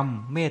ายกรรม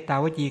เมตตา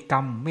วจีกร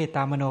รมเมตต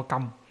ามโนกร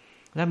รม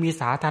แล้วมี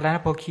สาธารณ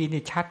โภคี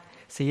นี่ชัด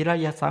ศีล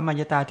ยสัมมัญ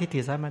ญตาทิฏฐิ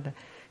สัมมัญญา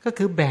ก็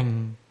คือแบ่ง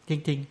จ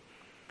ริง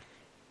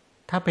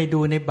ๆถ้าไปดู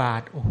ในบา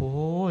ตรโอ้โห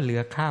เหลื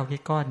อข้าวแค่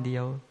ก้อนเดี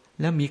ยว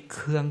แล้วมีเ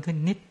คืองขึ้น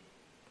นิด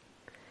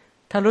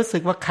ถ้ารู้สึ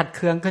กว่าขัดเ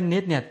คืองขึ้นนิ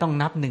ดเนี่ยต้อง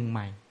นับหนึ่งให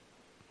ม่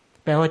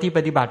แปลว่าที่ป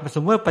ฏิบัติส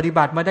มมติว่าปฏิ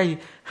บัติมาได้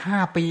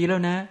5ปีแล้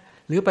วนะ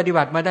หรือปฏิ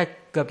บัติมาได้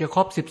เกือบจะค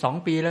รบ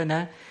12ปีแล้วน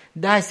ะ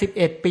ได้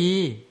11ปี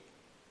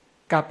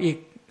กับอีก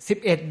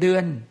11เดือ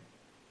น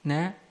น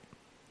ะ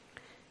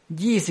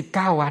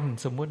29วัน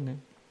สมมุตินะ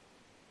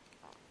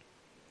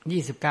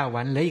29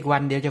วันเหลืออีกวั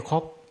นเดียวจะคร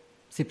บ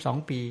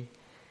12ปี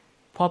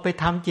พอไป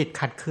ทำจิต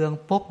ขัดเคือง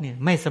ปุ๊บเนี่ย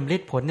ไม่สำลิ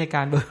ดผลในก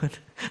าร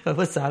พ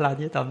ระสารา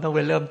นิยธรรมต้องไป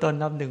เริ่มต้น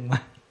นับหนึ่งมา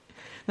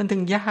มันถึ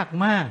งยาก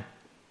มาก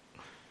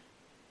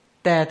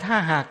แต่ถ้า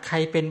หากใคร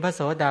เป็นพระโส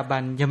ดาบั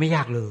นยังไม่ย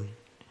ากเลย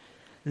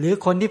หรือ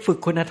คนที่ฝึก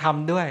คุณธรรม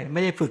ด้วยไ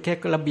ม่ได้ฝึกแค่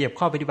ระเบียบ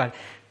ข้อปฏิบัติ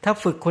ถ้า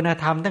ฝึกคุณ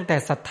ธรรมตั้งแต่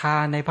ศรัทธา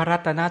ในพระรั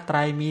ตนต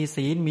รัยมี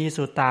ศีลมี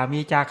สุตตามี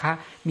จาคะ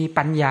มี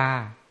ปัญญา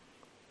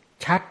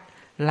ชัด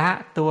ละ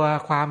ตัว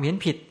ความเห็น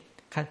ผิด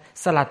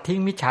สลัดทิ้ง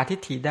มิจฉาทิฏ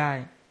ฐิได้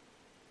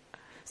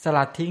ส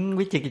ลัดทิ้ง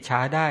วิจิกิจฉา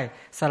ได้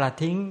สลัด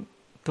ทิ้ง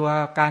ตัว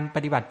การป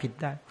ฏิบัติผิด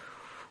ได้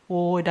โ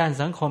อ้ด้าน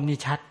สังคมนี่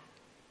ชัด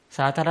ส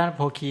าธารณโ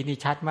ภคีนี่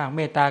ชัดมากเม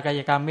ตตากาย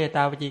กรรมเมตต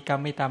าวจีกรรม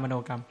เมตตามโน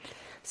กรรม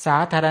สา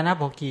ธารณโ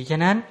ภคีฉะ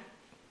นั้น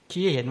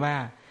ชี้เห็นว่า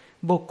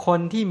บุคคล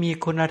ที่มี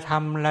คุณธรร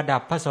มระดั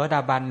บพระโสด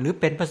าบันหรือ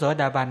เป็นพระโส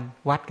ดาบัน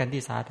วัดกัน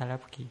ที่สาธารณ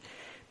โภคี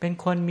เป็น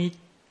คนมี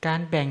การ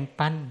แบ่ง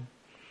ปัน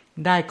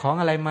ได้ของ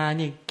อะไรมา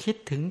นี่คิด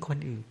ถึงคน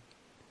อื่น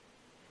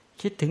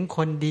คิดถึงค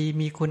นดี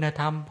มีคุณ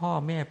ธรรมพ่อ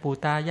แม่ปู่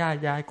ตายา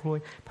ยายครู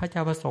พระเจ้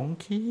าประสงค์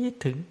คิด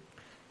ถึง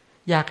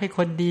อยากให้ค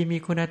นดีมี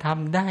คุณธรรม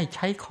ได้ใ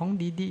ช้ของ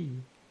ดี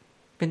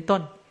ๆเป็นต้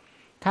น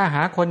ถ้าห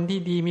าคนที่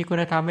ดีมีคุ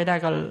ณธรรมไม่ได้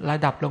ก็ระ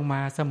ดับลงมา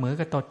เสมอ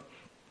กับตน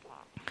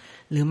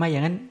หรือไม่อย่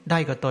างนั้นได้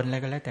กับตนอะไร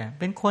ก็แล้วแต่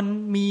เป็นคน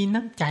มี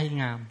น้ำใจ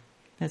งาม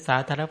ในสา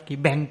ธารณกิจ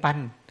แบ่งปัน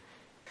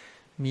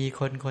มี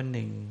คนห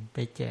นึ่งไป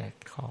แจก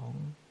ของ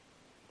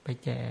ไป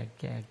แจ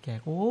ก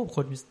โอ้ค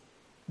น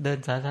เดิน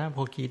สาธารณโภ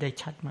คีได้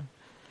ชัดมาก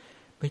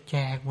ไปแจ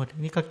กหมด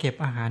นี่ก็เก็บ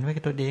อาหารไว้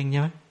กับตัวเองใ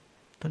ช่ไหม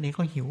ตัวนี้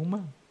ก็หิวม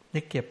ากไ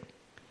ด้เก็บ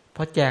พ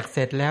อแจกเส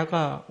ร็จแล้ว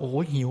ก็โอ้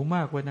หิวม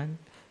ากวันนั้น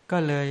ก็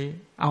เลย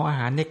เอาอา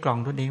หารในกล่อง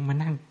ตัวเองมา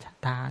นั่ง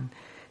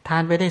ทา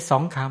นไปได้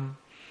2 ค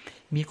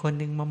ำมีคน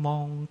หนึ่งมามอ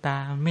งตา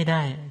ไม่ไ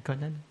ด้คน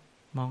นั้น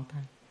มองตา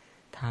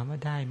ถามว่า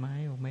ได้ไหม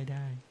บอกไม่ไ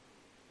ด้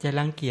จะ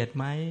รังเกียจไ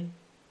หม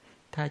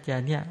ถ้าจะ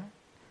เนี่ย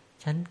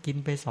ฉันกิน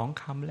ไป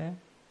2 คำแล้ว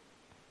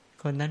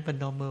คนนั้นประ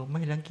นมมือไ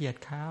ม่รังเกียจ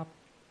ครับ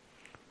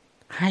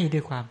ให้ด้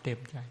วยความเต็ม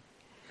ใจ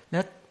แล้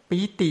วปี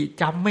ติ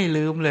จำไม่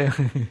ลืมเลย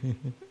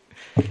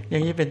อย่า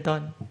งนี้เป็นต้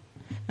น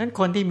นั้น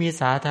คนที่มี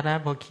สาธารณ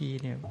โภคี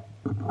เนี่ย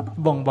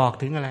บ่งบอก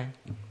ถึงอะไร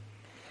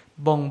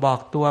บ่งบอก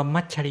ตัว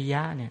มัจฉริย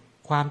ะเนี่ย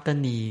ความต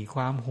ณีค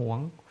วามหวง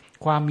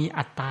ความมี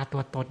อัตตาตั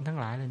วตนทั้ง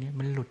หลายเหล่านี้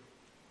มันหลุด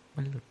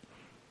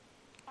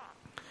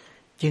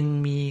จึง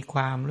มีค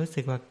วามรู้สึ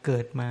กว่าเกิ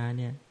ดมาเ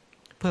นี่ย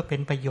เพื่อเป็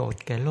นประโยช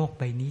น์แก่โลกใ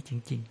บนี้จ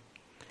ริง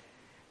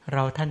ๆเร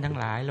าท่านทั้ง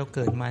หลายเราเ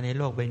กิดมาใน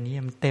โลกใบนี้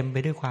มันเต็มไป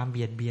ด้วยความเ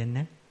บียดเบียน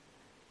นะ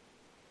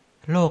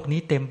โลกนี้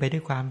เต็มไปด้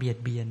วยความเบียด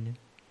เบียนนะ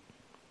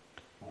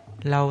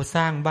เราส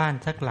ร้างบ้าน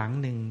สักหลัง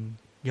หนึ่ง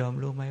ยอม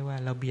รู้ไหมว่า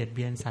เราเบียดเ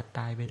บียนสัตว์ต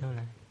ายไปเท่าไห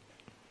ร่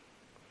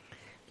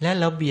และ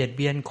เราเบียดเ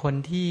บียนคน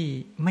ที่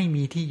ไม่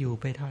มีที่อยู่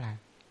ไปเท่าไหร่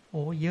โ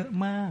อ้เยอะ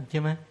มากใ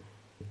ช่ไหม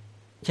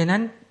ฉะนั้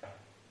น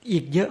อี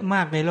กเยอะม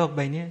ากในโลกใบ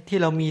นี้ที่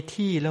เรามี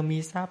ที่เรามี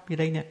ทรัพย์อะ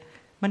ไรเนี่ย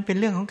มันเป็น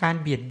เรื่องของการ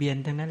เบียดเบียน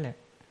ทั้งนั้นแหละ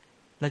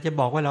เราจะ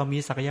บอกว่าเรามี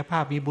ศักยภา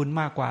พมีบุญ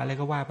มากกว่าอะไร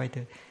ก็ว่าไปเถ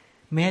อะ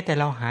แม้แต่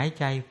เราหาย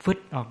ใจฟึด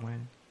ออกมา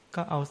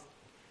ก็เอา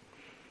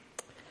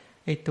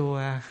ไอ้ตัว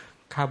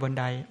คาร์บอนไ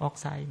ดออก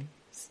ไซด์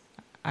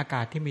อาก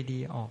าศที่ไม่ดี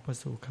ออกมา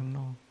สู่ข้างน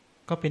อก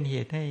ก็เป็นเห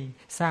ตุให้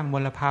สร้างม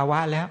ลภาวะ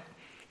แล้ว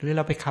หรือเร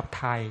าไปขับ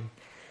ถ่าย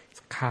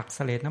ขากเส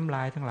ลดน้ำล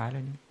ายทั้งหลายเหล่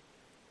านี้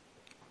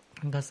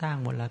มันก็สร้าง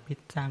มลพิษ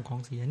สร้างของ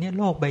เสียเนี่ย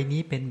โลกใบ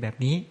นี้เป็นแบบ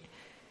นี้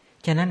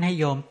ฉะนั้นให้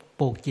โยม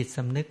ปลูกจิตส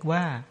ำนึกว่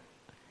า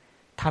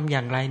ทำอย่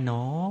างไรหน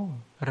อ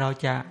เรา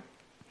จะ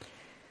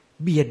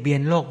เบียดเบีย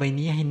นโลกใบ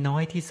นี้ให้น้อ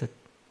ยที่สุด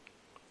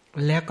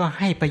แล้วก็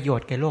ให้ประโยช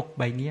น์แก่โลก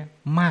ใบนี้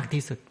มาก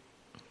ที่สุด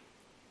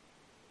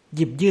ห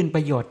ยิบยื่นป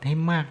ระโยชน์ให้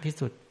มากที่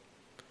สุด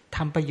ท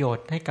ำประโยช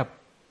น์ให้กับ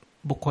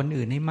บุคคล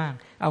อื่นให้มาก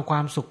เอาควา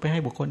มสุขไปให้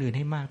บุคคลอื่นใ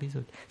ห้มากที่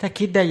สุดถ้า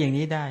คิดได้อย่าง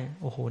นี้ได้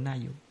โอ้โหน่า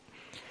อยู่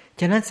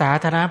ฉะนั้นสา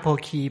ธารณโภ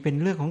คีเป็น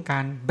เรื่องของกา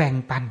รแบ่ง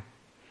ปัน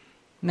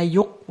ใน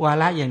ยุควา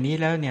ระอย่างนี้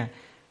แล้วเนี่ย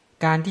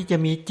การที่จะ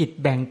มีจิต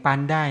แบ่งปัน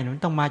ได้มั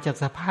นต้องมาจาก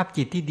สภาพ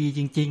จิตที่ดี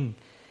จริง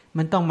ๆ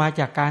มันต้องมา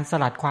จากการส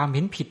ลัดความเ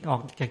ห็นผิดออ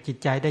กจากจิต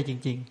ใจได้จ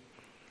ริง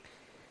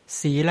ๆ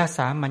ศีลส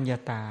ามัญญา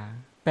ตา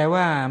แปล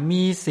ว่า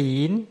มีศี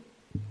ล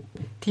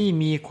ที่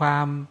มีควา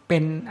มเป็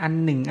นอัน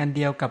หนึ่งอันเ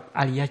ดียวกับอ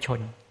ริยชน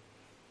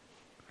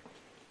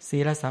ศี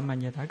ลสามัญ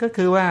ญาตาก็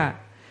คือว่า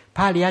พ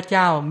ระอริยเ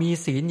จ้ามี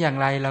ศีลอย่าง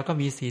ไรเราก็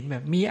มีศีลแบ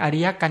บมีอริ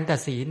ยกันต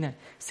ศีลเนี่ย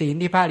ศีล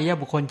ที่พระอริย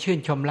บุคคลชื่น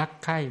ชมรัก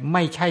ใคร่ไ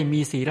ม่ใช่มี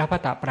ศีลพั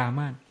ตตปราม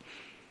าส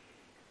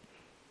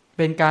เ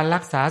ป็นการรั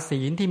กษาศี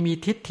ลที่มี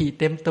ทิฏฐิ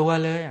เต็มตัว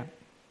เลย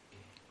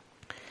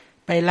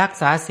ไปรัก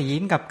ษาศีล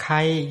กับใคร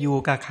อยู่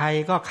กับใคร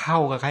ก็เข้า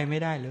กับใครไม่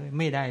ได้เลย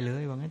ไม่ได้เล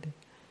ยว่างั้น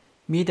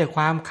มีแต่ค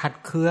วามขัด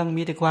เคือง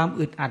มีแต่ความ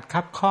อึดอัด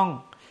คับข้อง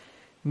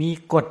มี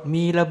กฎ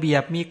มีระเบีย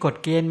บมีกฎ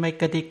เกณฑ์มี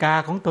กติกา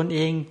ของตนเอ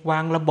งวา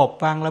งระบบ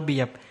วางระเบี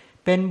ยบ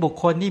เป็นบุค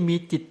คลที่มี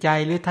จิตใจ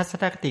หรือทัศ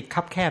นคติ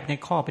คับแคบใน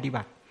ข้อปฏิ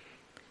บัติ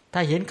ถ้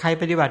าเห็นใคร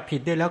ปฏิบัติผิ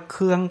ดด้วยแล้วเ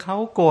คืองเขา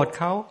โกรธ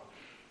เขา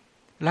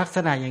ลักษ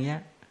ณะอย่างเงี้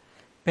ย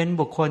เป็น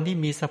บุคคลที่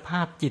มีสภ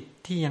าพจิต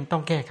ที่ยังต้อ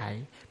งแก้ไข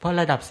เพราะ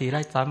ระดับศีล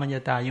สามัญญ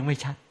าตายังไม่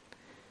ชัด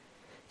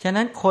ฉะ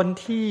นั้นคน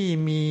ที่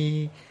มี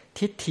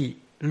ทิฏฐิ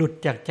หลุด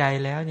จากใจ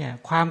แล้วเนี่ย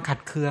ความขัด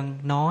เคือง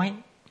น้อย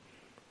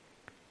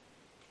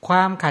คว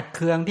ามขัดเ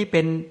คืองที่เ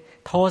ป็น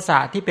โทสะ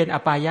ที่เป็นอ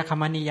ปายค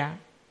มนิยะ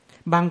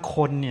บางค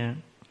นเนี่ย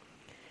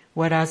เ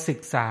วลาศึ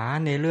กษา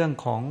ในเรื่อง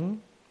ของ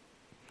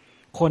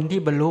คนที่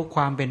บรรลุค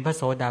วามเป็นพระโ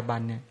สดาบั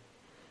นเนี่ย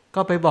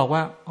ก็ไปบอกว่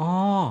าอ๋อ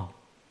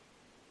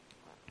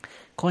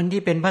คน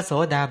ที่เป็นพระโส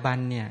ดาบัน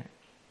เนี่ย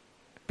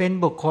เป็น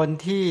บุคคล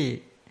ที่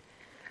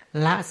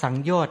ละสัง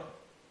โยชน์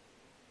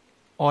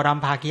อรัม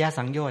ภาคิย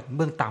สังโยชน์เ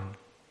บื้องต่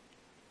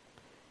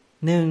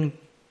ำหนึ่ง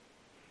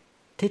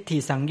ทิฏฐิ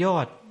สังโย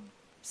ชน์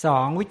สอ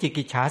งวิจิ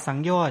กิจฉาสัง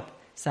โยชน์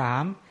สา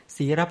ม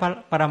ศีล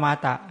ปรมา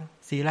ตะ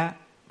ศีล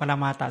ปร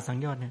มาตะสัง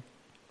โยชน์เนี่ย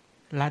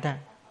ละได้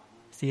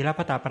ศีล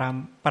พัตต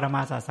ปรม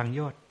าสสังโย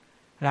ชน์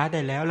ละได้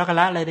แล้วก็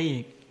ละอะไรได้อี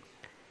ก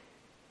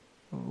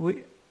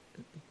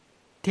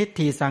ทิฏ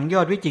ฐิสังโย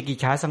ชน์วิจิกิจ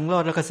ฉาสังโย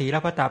ชน์แล้วก็ศีล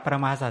พัตตปร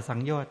มาสสั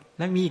งโยชน์แ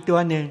ล้วมีอีกตัว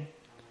หนึ่ง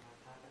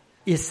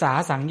อิสสา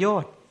สังโย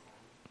ชน์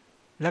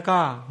แล้วก็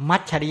มั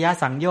ชฌริย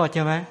สังโยชน์ใ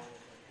ช่ไหม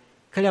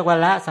เขาเรียกว่า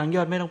ละสังโย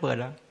ชน์ไม่ต้องเปิด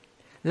แล้ว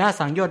ละ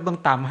สังโยชน์เบื้อง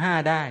ต่ำ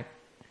5ได้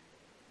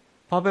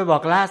พอไปบอ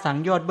กละสัง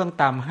โยชน์เบื้อง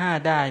ต่ำ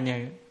5ได้เนี่ย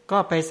ก็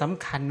ไปส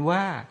ำคัญว่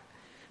า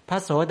พระ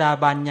โสดา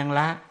บันยัง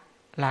ละ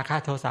ราคะ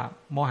โทสะ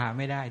โมหะไ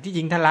ม่ได้ที่จ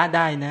ริงท่านละไ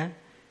ด้นะ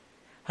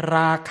ร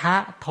าคะ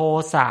โท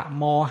สะ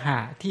โมหะ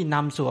ที่น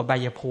ำสู่อบา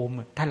ยภูมิ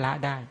ท่านละ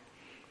ได้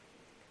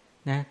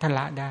นะท่านล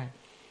ะได้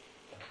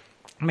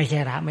ไม่ใช่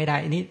ละไม่ได้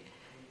อันนี้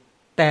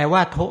แต่ว่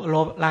า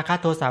ราคะ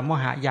โทสะโม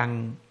หะอย่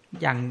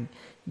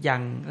า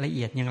งละเ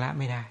อียดยังละ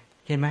ไม่ได้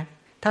เห็นไหม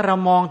ถ้าเรา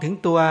มองถึง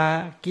ตัว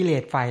กิเล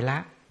สฝ่ายละ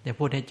เดี๋ยว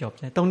พูดให้จบ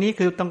ตรงนี้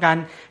คือต้องการ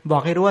บอ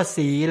กให้รู้ว่า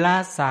ศีล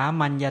สา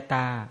มัญญาต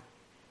า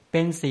เ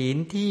ป็นศีล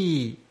ที่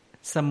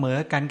เสมอ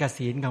กันกับ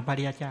ศีลของพระอ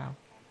ริยเจ้า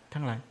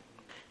ทั้งหลาย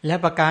และ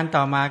ประการ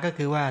ต่อมาก็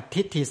คือว่า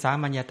ทิฏฐิสา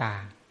มัญญาตา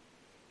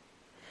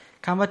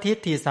คำว่าทิฏ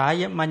ฐิสา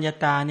มัญญา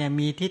ตาเนี่ย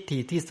มีทิฏฐิ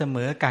ที่เสม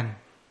อกัน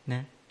น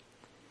ะ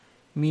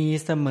มี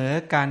เสมอ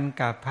กัน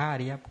กับพระอ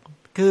ริย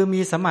คือมี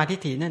สัมมาทิฏ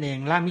ฐินั่นเอง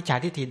ละมิจฉา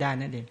ทิฏฐิได้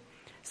นั่นเอง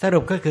สรุ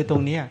ปก็คือตร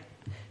งนี้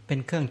เป็น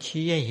เครื่อง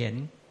ชี้ให้เห็น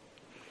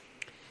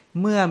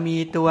เมื่อมี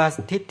ตัว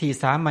ทิฏฐิ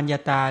สามัญญา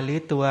ตาหรือ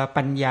ตัว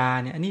ปัญญา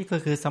เนี่ยอันนี้ก็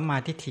คือสัมมา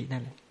ทิฏฐินั่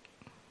นแหละ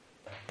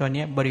ตัว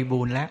นี้บริ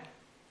บูรณ์แล้ว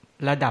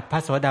ระดับพระ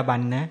โสดาบั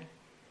นนะ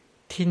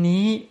ที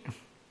นี้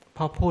พ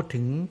อพูดถึ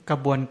งกระ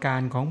บวนกา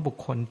รของบุค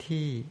คล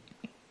ที่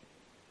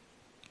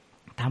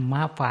ธรรม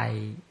ะฝ่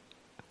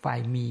าย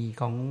มี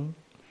ข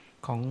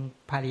อง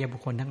พระอริยบุ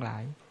คคลทั้งหลา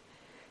ย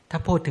ถ้า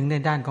พูดถึงใน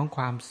ด้านของค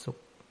วามสุข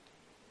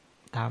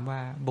ถามว่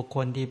าบุคค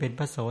ลที่เป็นพ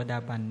ระโสดา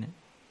บันเนี่ย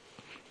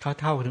เขา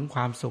เท่าถึงค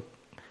วามสุข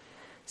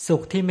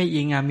ที่ไม่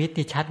อิงอามิตร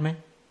ที่ชัดไหม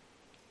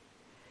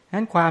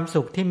นั้นความ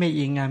สุขที่ไม่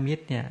อิงอามิต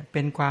รเนี่ยเ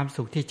ป็นความ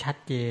สุขที่ชัด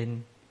เจน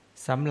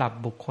สำหรับ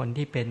บุคคล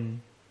ที่เป็น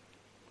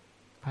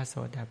พระโส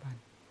ดาบัน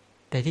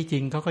แต่ที่จริ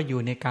งเขาก็อยู่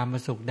ในกาม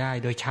สุขได้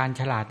โดยชาญ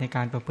ฉลาดในก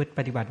ารประพฤติป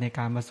ฏิบัติในก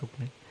ามสุข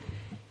เนี่ย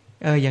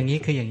อย่างนี้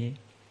คืออย่างนี้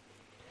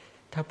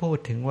ถ้าพูด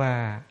ถึงว่า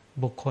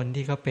บุคคล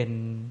ที่เขาเป็น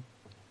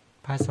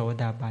พระโส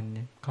ดาบันเ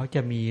นี่ยเขาจ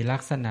ะมีลั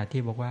กษณะ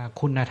ที่บอกว่า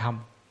คุณธรรม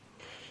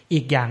อี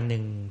กอย่างห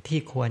นึ่งที่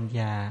ควร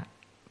จะ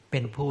เป็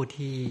นผู้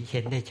ที่เห็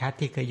นได้ชัด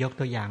ที่เคยยก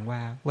ตัวอย่างว่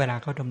าเวลา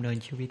เขาดำเนิน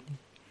ชีวิต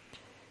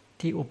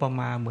ที่อุปม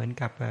าเหมือน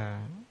กับ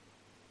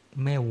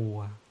แม่วั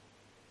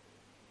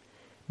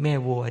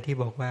วที่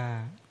บอกว่า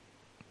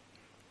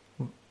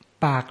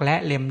ปากและ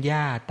เล็มหญ้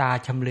าตา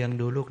ชำเลือง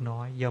ดูลูกน้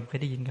อยยอมเคย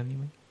ได้ยินคำนี้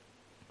ไหม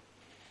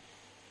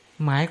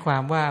หมายควา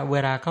มว่าเว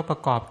ลาเขาปร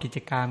ะกอบกิจ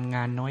กรรมง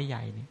านน้อยให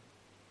ญ่เนี่ย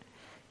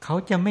เขา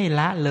จะไม่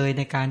ละเลยใ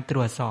นการตร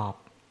วจสอบ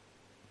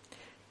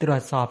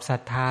ศรั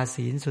ทธา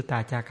ศีลสุตตะ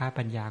จาระ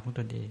ปัญญาของ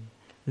ตนเอง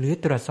หรือ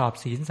ตรวจสอบ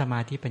ศีลสมา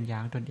ธิปัญญา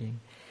ของตนเอง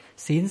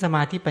ศีลสม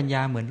าธิปัญญ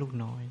าเหมือนลูก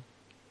น้อย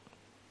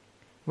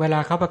เวลา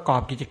เขาประกอ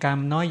บกิจกรรม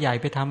น้อยใหญ่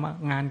ไปท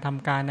ำงานท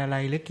ำการอะไร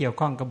หรือเกี่ยว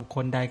ข้องกับบุคค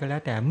ลใดก็แล้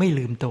วแต่ไม่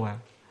ลืมตัว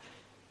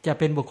จะ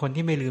เป็นบุคคล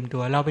ที่ไม่ลืมตั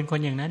วเราเป็นคน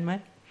อย่างนั้นไหม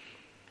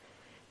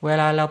เว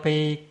ลาเราไป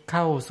เ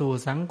ข้าสู่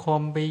สังคม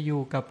ไปอ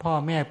ยู่กับพ่อ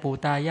แม่ปู่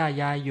ตายา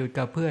ยายอยู่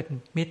กับเพื่อน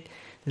มิตร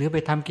หรือไป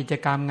ทำกิจ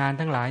กรรมงาน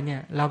ทั้งหลายเนี่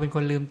ยเราเป็นค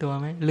นลืมตัว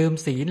ไหมลืม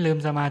ศีลลืม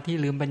สมาธิ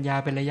ลืมปัญญา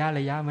เป็นระยะ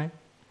ไหม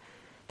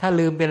ถ้า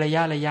ลืมเป็นระย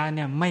ะเ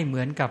นี่ยไม่เห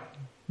มือนกับ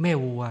แม่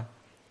วัว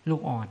ลู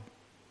กอ่อน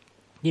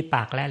ที่ป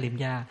ากและลิ้ม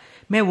หญ้า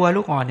แม่วัว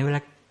ลูกอ่อนเนี่ยเวล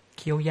าเ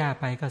คี้ยวหญ้า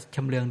ไปก็ช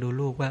ำเลืองดู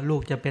ลูกว่าลู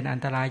กจะเป็นอัน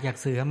ตรายจาก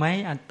เสือไหม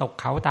อันตก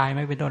เขาตายไหม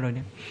เป็นต้นเลยเ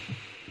นี่ย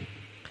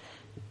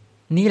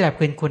นี่แหละ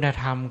เป็นคุณ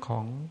ธรรมขอ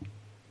ง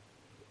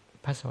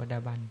พระโสดา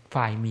บัน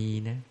ฝ่ายมี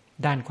นะ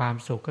ด้านความ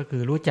สุขก็คื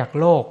อรู้จัก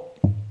โลก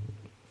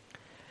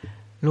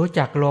รู้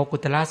จักโลกุ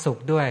ตระสุข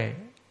ด้วย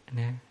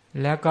นะ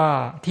แล้วก็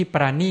ที่ป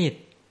ระณีต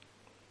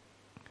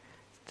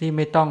ที่ไ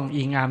ม่ต้อง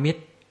อิงอามิต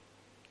ร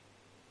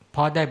เพ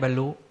ราะได้บรร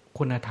ลุ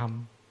คุณธรรม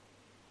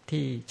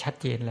ที่ชัด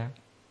เจนแล้ว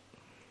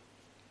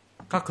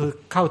ก็คือ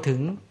เข้าถึง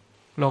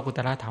โลกุต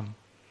ระธรรม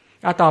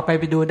เอาต่อไป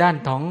ดูด้าน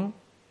ของ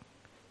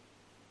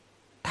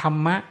ธร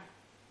รมะ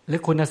หรื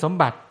อคุณสม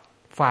บัติ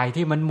ฝ่าย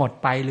ที่มันหมด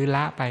ไปหรือล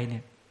ะไปเนี่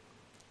ย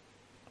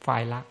ฝ่า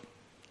ยละ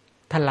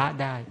ท่านละ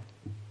ได้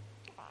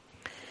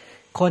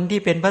คนที่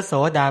เป็นพระโส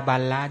ดาบั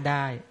นละไ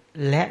ด้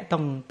และ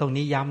ตรง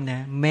นี้ย้ำน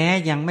ะแม้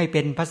ยังไม่เ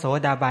ป็นพระโส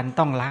ดาบัน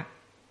ต้องละ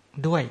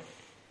ด้วย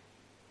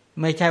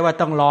ไม่ใช่ว่า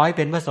ต้องร้อยเ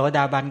ป็นพระโสด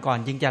าบันก่อน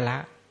จึงจะละ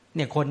เ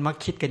นี่ยคนมัก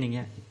คิดกันอย่างเ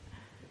งี้ย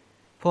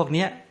พวกเ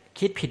นี้ย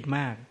คิดผิดม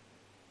าก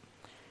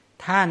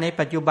ถ้าใน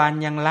ปัจจุบัน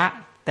ยังละ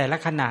แต่ละ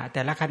ข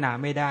ณะ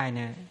ไม่ได้เ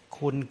นี่ย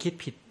คุณคิด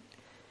ผิด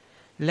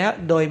แล้ว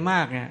โดยม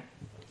ากเนี่ย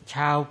ช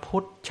าวพุ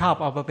ทธชอบ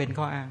เอามาเป็น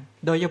ข้ออ้าง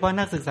โดยเฉพาะ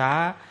นักศึกษา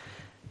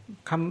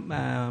ค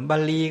ำบา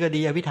ลีก็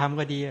ดีอภิธรรม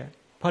ก็ดี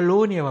พอ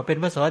รู้เนี่ยว่าเป็น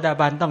พระโสดา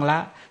บันต้องละ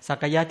สัก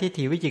กายทิฏ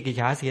ฐิวิจิกิจ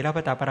ฉาสีล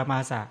พัตตปรมา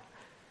สะ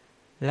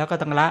แล้วก็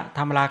ต้องละท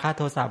ำราคะโ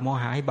ทสะโม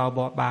หะให้เบา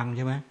บางใ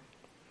ช่ไหม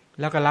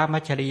แล้วก็ละมั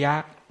จฉริยะ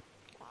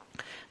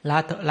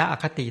ละอ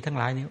คติทั้ง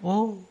หลายนี่โอ้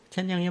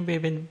ฉันยังไม่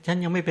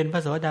เป็นพร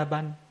ะโสดาบั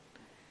น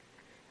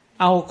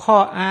เอาข้อ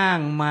อ้าง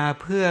มา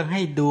เพื่อใ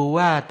ห้ดู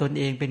ว่าตน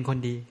เองเป็นคน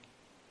ดี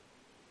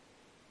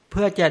เ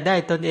พื่อจะได้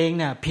ตนเอง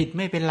เนี่ยผิดไ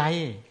ม่เป็นไร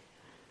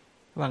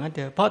ว่างั้นเถ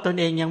อะเพราะตน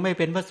เองยังไม่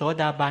เป็นพระโส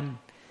ดาบัน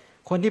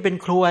คนที่เป็น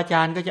ครูอาจ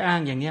ารย์ก็จะอ้า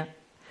งอย่างเนี้ย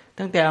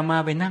ตั้งแต่เอามา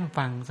ไปนั่ง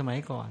ฟังสมัย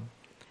ก่อน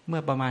เมื่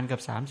อประมาณกับ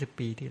30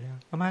 ปีที่แล้ว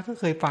อามาก็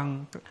เคยฟัง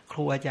ค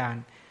รูอาจาร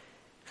ย์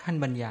ท่าน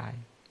บรรยาย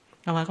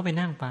อามาก็ไป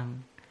นั่งฟัง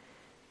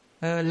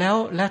แ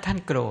ล้วท่าน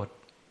โกรธ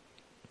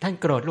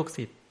ลูก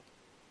ศิษย์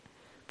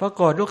เพราะโ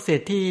กรธลูกศิษ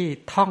ย์ที่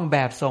ท่องแบ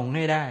บส่งใ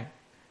ห้ได้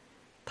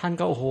ท่าน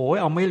ก็โอ้โห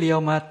เอาไม้เรียว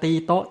มาตี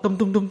โต๊ะ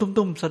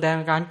ตุ้มแสดง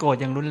อาการโกรธ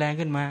อย่างรุนแรง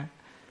ขึ้นมา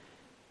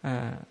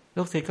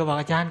ลูกศิษย์ก็บอก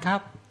อาจารย์ครั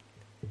บ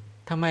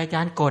ทำไมอาจ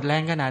ารย์โกรธแร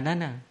งขนาดนั้น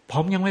น่ะผ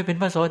มยังไม่เป็น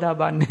พระโสดา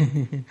บัน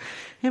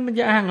นี่มันจ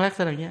ะอ้างลักษ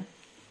ณะเนี้ย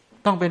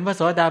ต้องเป็นพระโ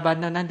สดาบัน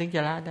นั้นถึงจ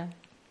ะละได้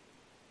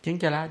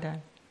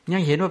ยั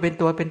งเห็นว่าเป็น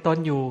ตัวเป็นตน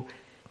อยู่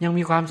ยัง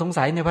มีความสง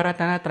สัยในพระรั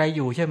ตนตรัยอ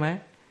ยู่ใช่ไหม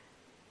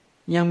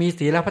ยังมี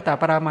ศีลพัตต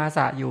ปรามาส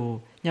ะอยู่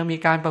ยังมี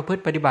การประพฤ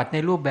ติปฏิบัติใน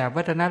รูปแบบ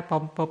วัฒน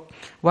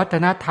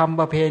ธรรม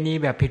ประเพณี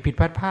แบบผิด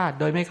พลาด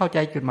โดยไม่เข้าใจ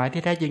จุดหมาย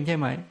ที่แท้จริงใช่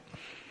ไหม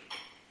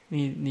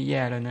นี่แ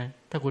ย่แล้วนะ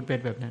ถ้าคุณเป็น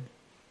แบบนั้น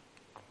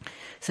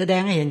แสด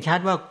งให้เห็นชัด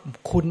ว่า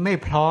คุณไม่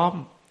พร้อม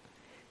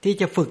ที่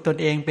จะฝึกตน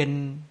เองเป็น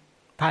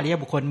พระอริย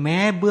บุคคลแม้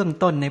เบื้อง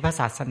ต้นในพระ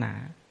ศาสนา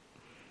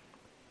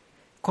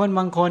คนบ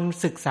างคน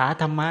ศึกษา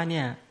ธรรมะเ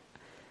นี่ย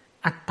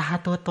อัตตา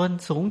ตัวตน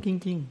สูงจ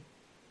ริง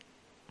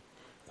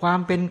ๆความ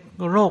เป็น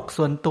โรค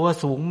ส่วนตัว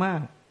สูงมา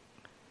ก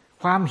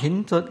ความเ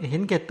ห็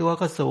นแก่ตัว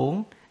ก็สูง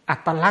อั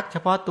ตลักษณ์เฉ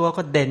พาะตัว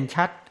ก็เด่น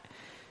ชัด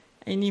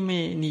ไอ้นี่ไม่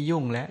นี่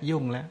ยุ่งแล้ว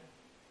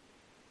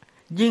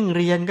ยิ่งเ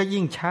รียนก็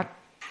ยิ่งชัด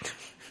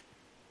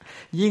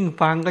ยิ่ง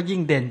ฟังก็ยิ่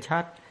งเด่นชั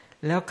ด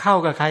แล้วเข้า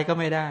กับใครก็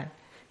ไม่ได้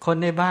คน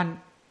ในบ้าน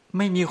ไ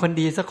ม่มีคน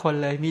ดีสักคน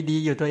เลยมีดี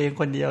อยู่ตัวเอง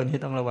คนเดียวนี่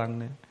ต้องระวัง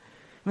นะ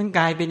มันก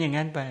ลายเป็นอย่าง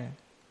นั้นไป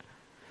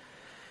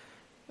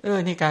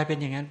นี่กลายเป็น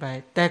อย่างนั้นไป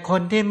แต่ค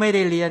นที่ไม่ไ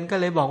ด้เรียนก็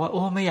เลยบอกว่าโ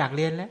อ้ไม่อยากเ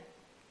รียนแล้ว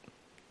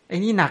ไอ้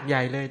นี่หนักให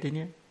ญ่เลยทีเ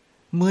นี้ย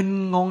มึน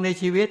งงใน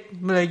ชีวิต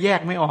มันเลยแย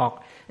กไม่ออก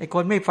ไอ้ค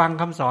นไม่ฟัง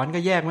คำสอนก็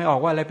แยกไม่ออก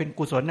ว่าอะไรเป็น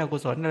กุศลอกุ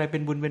ศลอะไรเป็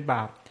นบุญเป็นบ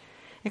าป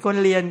ไอ้คน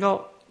เรียนก็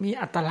มี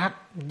อัตลักษ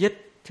ณ์ยึด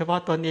เฉพาะ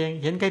ตนเอง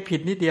เห็นใครผิด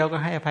นิดเดียวก็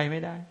ให้อภัยไ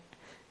ม่ได้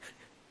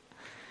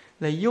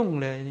เลยยุ่ง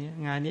เลยนี่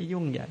งานนี้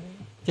ยุ่งใหญ่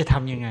จะท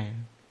ำยังไง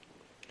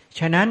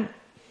ฉะนั้น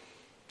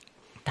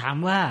ถาม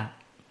ว่า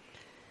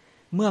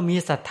เมื่อมี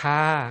ศรัทธ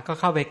าก็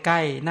เข้าไปใกล้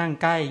นั่ง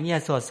ใกล้เงี่ย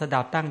สวดส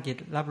ดับตั้งจิต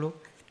รับรู้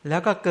แล้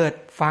วก็เกิด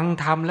ฟัง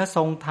ธรรมและท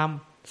รงธรรม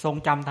ทรง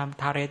จำธรรม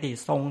ทาเรติ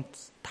ทรง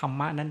ธรร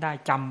มะนั้นได้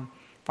จ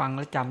ำฟังแ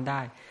ละจำได้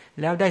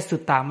แล้วได้สุ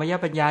ตตามย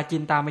ปัญญาจิ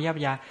นตามย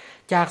ปัญญา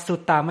จากสุต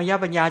ตามย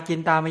ปัญญาจิน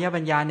ตามย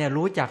ปัญญาเนี่ย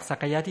รู้จักสั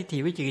กยทิฏฐิ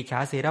วิจิกิจฉา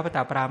สีรพัตต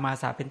ปรามา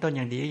สะเป็นต้นอ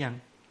ย่างดีอย่าง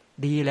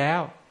ดีแล้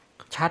ว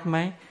ชัดไหม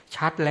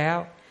ชัดแล้ว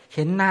เ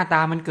ห็นหน้าต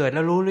ามันเกิดแ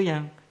ล้วรู้หรือยั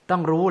งต้อ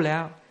งรู้แล้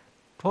ว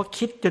เพราะ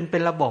คิดจนเป็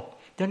นระบบ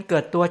จนเกิ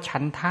ดตัวฉั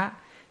นทะ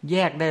แย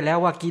กได้แล้ว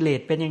ว่ากิเล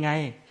สเป็นยังไง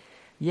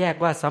แยก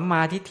ว่าสัมม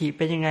าทิฏฐิเ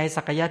ป็นยังไง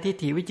สักยทิฏ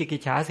ฐิวิจิกิ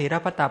จฉาสีร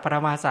พัตตปรา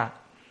มาสะ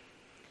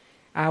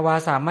อาวา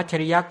สามัชฌ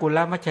ริยะกุล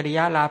มัชฌริย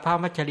ะลาภ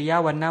มัชฌริยะ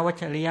วันนาวัช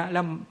ฌริยะแล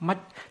ะ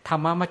ธร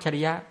รมมัชฌ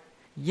ริยะ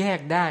แยก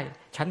ได้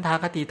ฉันทา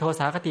คติโท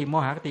สาคติโม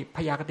หคติพ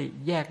ยาคติ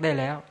แยกได้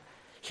แล้ว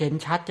เห็น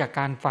ชัดจากก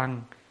ารฟัง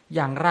อ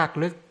ย่างราก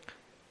ลึก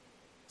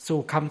สู่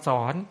คำส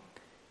อน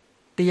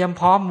เตรียม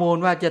พร้อมมูล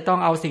ว่าจะต้อง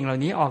เอาสิ่งเหล่า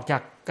นี้ออกจา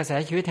กกระแส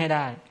ชีวิตให้ไ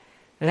ด้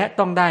และ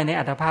ต้องได้ใน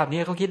อัตภาพนี้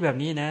เขาคิดแบบ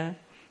นี้นะ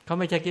เขา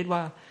ไม่จะคิดว่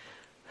า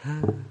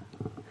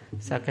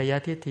สักย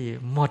ทิฏฐิ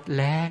หมด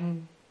แรง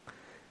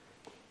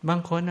บา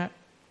งคนนะ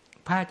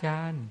พระอาจ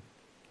ารย์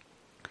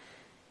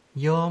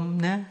โยม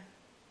นะ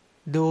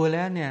ดูแ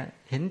ล้วเนี่ย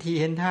เห็นที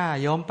เห็นท่า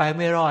โยมไปไ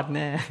ม่รอดแ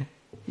น่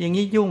อย่าง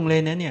นี้ยุ่งเล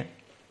ยนะเนี่ย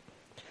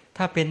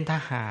ถ้าเป็นท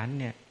หาร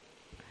เนี่ย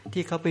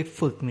ที่เขาไป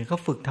ฝึกเนี่ยเขา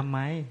ฝึกทำไม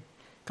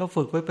เขา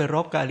ฝึกไว้ไปร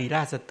บกับอริร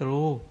าชศัต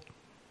รู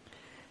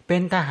เป็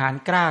นทหาร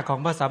กล้าของ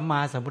พระสัมมา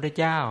สัมพุทธ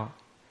เจ้า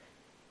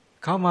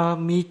เขามา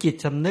มีจิต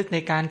สำนึกใน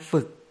การ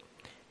ฝึก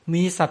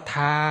มีศรัทธ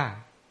า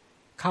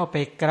เข้าไป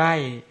ใกล้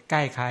ใก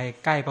ล้ใคร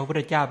ใกล้พระพุท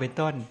ธเจ้าเป็น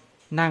ต้น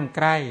นั่งใ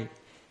กล้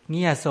เ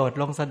งี่ยโสด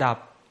ลงสดับ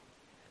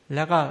แ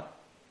ล้วก็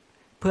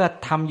เพื่อ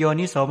ทำโย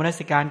นิโสมน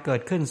สิการเกิ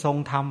ดขึ้นทรง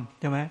ธรรม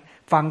ใช่ไหม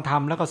ฟังธรร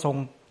มแล้วก็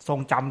ทรง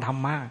จำธร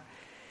รมะ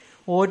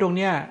โอ้ตรงเ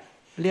นี้ย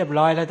เรียบ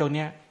ร้อยแล้วตรงเ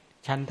นี้ย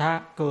ฉันทะ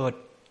เกิด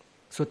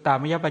สุตตา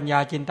มยปัญญา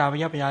จินตาม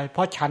ยปัญญาเพ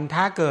ราะฉันท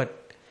ะเกิด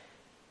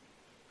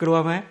กลัว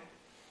ไหม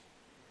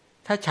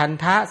ถ้าฉัน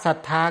ทะศรัท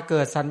ธาเ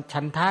กิด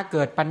ฉันทะเ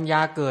กิดปัญญ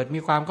าเกิดมี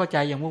ความเข้าใจ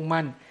อย่างมุ่ง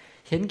มั่น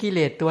เห็นกิเล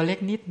สตัวเล็ก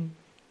นิด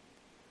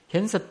เห็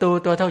นศัตรู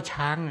ตัวเท่า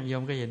ช้างโย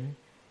มก็เห็น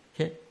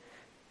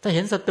ถ้าเ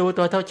ห็นศัตรู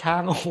ตัวเท่าช้า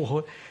งโอ้โห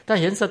ถ้า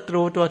เห็นศัต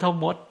รูตัวเท่า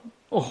มด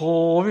โอ้โห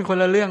เป็นคน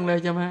ละเรื่องเลย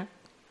ใช่ไหม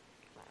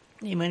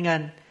นี่เหมือนกัน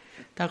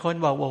ถ้าคน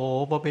บอกโอ้โห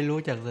พอไปรู้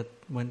จัก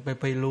เหมือน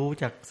ไปรู้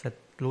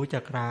จั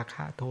กราค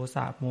ะโทส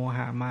ะโมห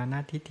ะมานะ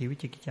ทิฏฐิวิ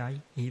จิกิจฉา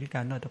อีริก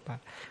ารโนตปะ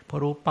พอ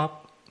รู้ปั๊บ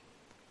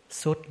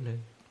สุดเลย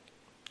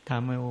ท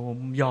ำไม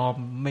ยอม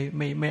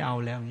ไม่เอา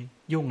แล้วนี่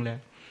ยุ่งแล้ว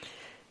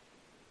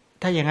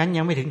ถ้าอย่างนั้น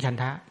ยังไม่ถึงฉัน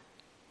ทะ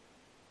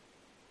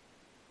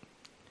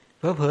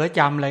เผลอจ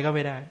ำอะไรก็ไ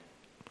ม่ได้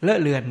เลอะ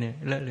เลือนเนี่ย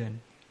เลอะเลือน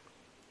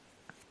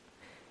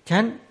ฉะ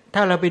นั้นถ้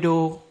าเราไปดู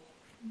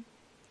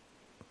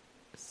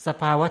ส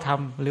ภาวธรร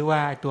มหรือว่า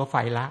ตัวฝ่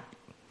ายละ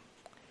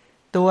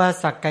ตัว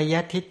สักกาย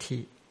ทิฏฐิ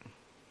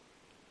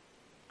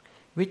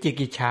วิจิ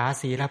กิจฉา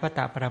สีรพัตต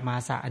ปรมา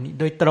สะอันนี้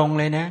โดยตรง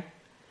เลยนะ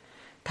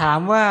ถาม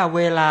ว่าเ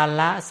วลา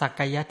ละสัก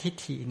กายทิฏ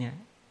ฐิเนี่ย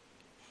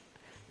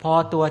พอ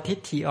ตัวทิฏ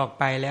ฐิออก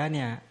ไปแล้วเ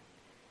นี่ย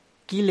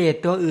กิเลส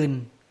ตัวอื่น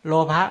โล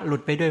ภะหลุ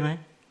ดไปด้วยไหม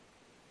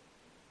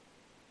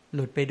ห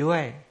ลุดไปด้ว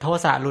ยโท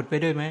สะหลุดไป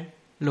ด้วยไหม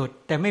หลุด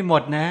แต่ไม่หม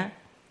ดนะ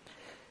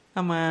เอ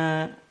ามา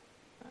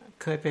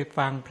เคยไป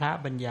ฟังพระ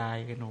บรรยาย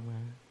กันออกมา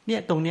เนี่ย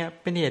ตรงเนี้ย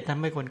เป็นเหตุท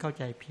ำให้คนเข้า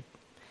ใจผิด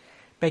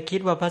ไปคิด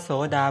ว่าพระโส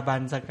ดาบั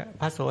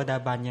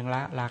นยังล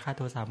ะราคะโ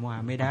ทสะโมหะ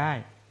ไม่ได้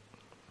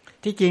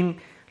ที่จริง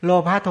โล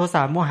ภะโทส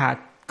ะโมหะ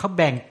เขาแ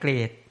บ่งเกร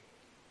ด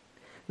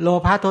โล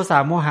ภะโทสะ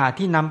โมหะ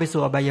ที่นำไป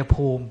สู่อบาย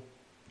ภูมิ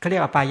เขาเรีย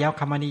กอปาย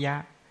คัมมนิยะ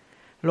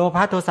โลภ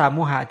ะโทสะโม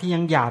หะที่ยั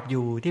งหยาบอ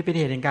ยู่ที่เป็น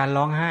เหตุแห่งการ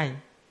ร้องไห้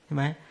ใช่ไ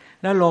หม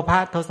แล้วโลภะ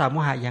โทสะโม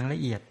หะอย่างละ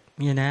เอียด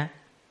มีนะ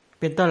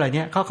เป็นต้นเหล่า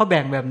นี้เขาแ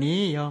บ่งแบบนี้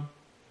โยม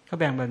เขา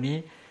แบ่งแบบนี้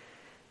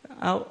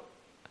เอา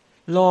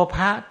โลภ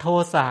ะโท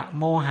สะ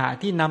โมหะ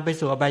ที่นำไป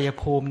สู่อบาย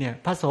ภูมิเนี่ย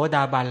พระโสด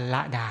าบันล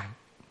ะได้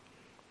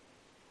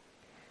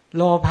โ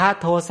ลภะ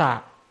โทสะ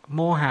โ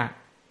มหะ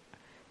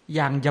อ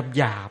ย่าง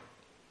หยาบ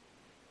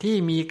ที่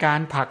มีการ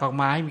ผลักออก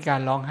มาให้มีการ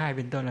ร้องไห้เ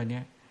ป็นต้นเหล่า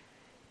นี้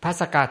พระ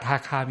สกทา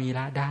คามีล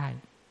ะได้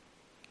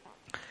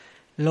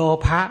โล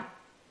ภะ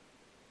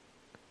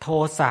โท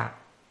สะ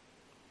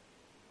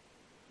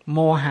โม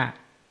หะ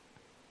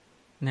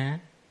นะ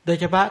โดย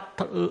เฉพาะ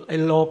ไอ้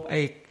โลภไ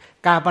อ้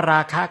กามร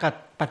าคะกับ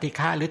ปฏิ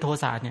ฆะหรือโท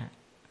สะเนี่ย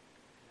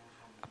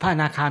พระอ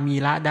นาคามี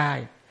ละได้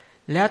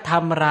แล้วท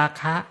ำรา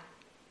คะ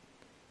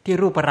ที่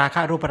รูปราค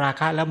ะ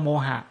แล้วโม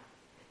หะ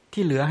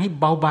ที่เหลือให้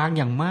เบาบาง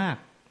อย่างมาก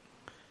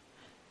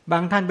บา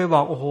งท่านไปบ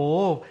อกโอ้โห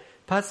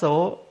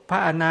พระ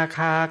อนาค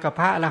ากับ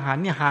พระอรหัน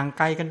ต์เนี่ยห่างไ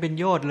กลกันเป็น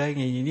โยชน์เลย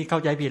อย่างนี้เข้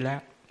าใจผิดแล้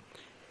ว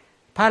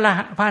พระ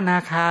อนา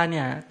คาเ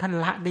นี่ยท่าน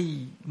ละได้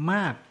ม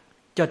าก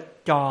จด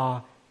จ่อ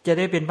จะไ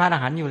ด้เป็นพระอร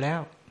หันต์อยู่แล้ว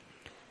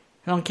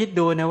ลองคิด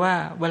ดูนะว่า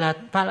เวลา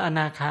พระอ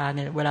นาคาเ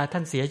นี่ยเวลาท่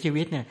านเสียชี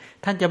วิตเนี่ย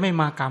ท่านจะไม่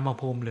มากาม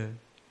ภูมิเลย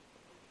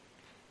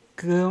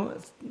คือ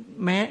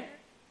แ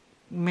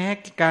ม้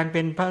การเ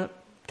ป็นพระ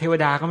เทว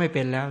ดาก็ไม่เ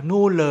ป็นแล้ว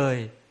นู่นเลย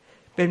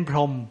เป็นพร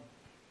หม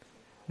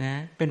นะ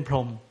เป็นพร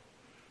หม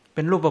เ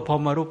ป็นรูปพรห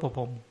มอรูปพ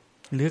รหม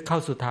หรือเข้า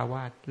สุทธาว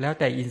าสแล้ว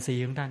แต่อินทรี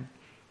ย์ของท่าน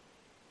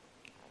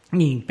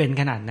นี่เป็น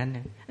ขนาดนั้นเ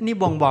นี่ยอันนี้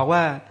บ่งบอกว่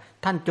า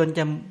ท่านจนจ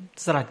ะ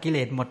สลัดกิเล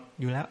สหมด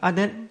อยู่แล้วอัน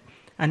นั้น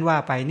อันว่า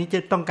ไปนี่จะ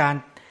ต้องการ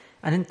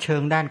อันนั้นเชิ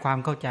งด้านความ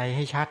เข้าใจใ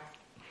ห้ชัด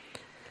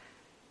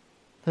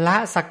ละ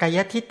สักกาย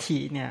ทิฏฐิ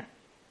เนี่ย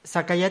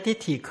สักกายทิฏ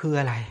ฐิคือ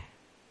อะไร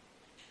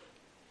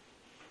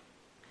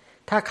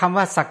ถ้าคำ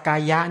ว่าสักกา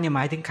ยะเนี่ยหม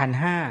ายถึงขันธ์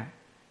ห้า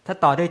ถ้า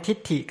ต่อด้วยทิฏ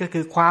ฐิก็คื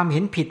อความเห็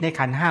นผิดใน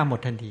ขันธ์ห้าหมด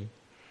ทันที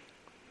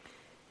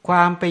คว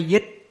ามไปยึ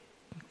ด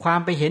ความ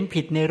ไปเห็น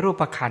ผิดในรู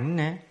ปขันธ์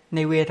นะใน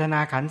เวทนา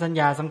ขันธ์สัญ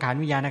ญาสังขาร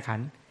วิญญาณขัน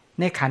ธ์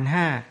ในขันธ์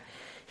ห้า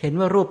เห็น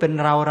ว่ารูปเป็น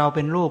เราเราเ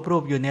ป็นรูปรู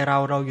ปอยู่ในเรา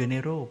เราอยู่ใน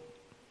รูป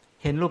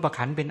เห็นรูป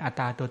ขันธ์เป็นอัต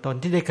ตาตัวตน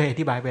ที่ได้เคยอ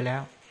ธิบายไปแล้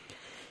ว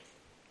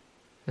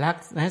ละ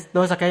โด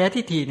ยสักกาย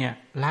ทิฏฐิเนี่ย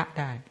ละ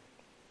ได้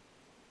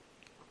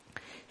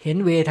เห็น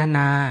เวทน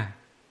า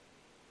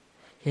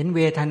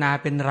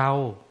เป็นเรา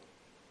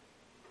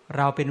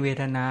เป็นเว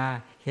ทนา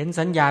เห็น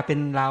สัญญาเป็น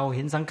เราเ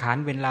ห็นสังขาร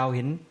เป็นเราเ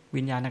ห็น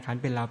วิญญาณขัน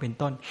ธ์เป็นเราเป็น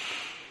ต้น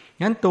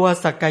งั้นตัว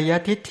สักกาย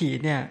ทิฏฐิ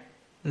เนี่ย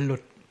หลุ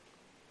ด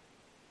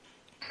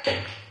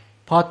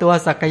พอตัว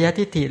สักกาย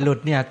ทิฏฐิหลุด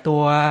เนี่ยตั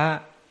ว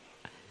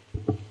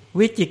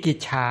วิจิกิจ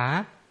ฉา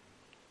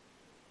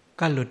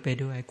ก็หลุดไป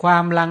ด้วยควา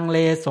มลังเล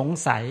สง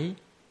สั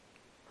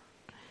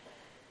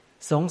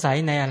ย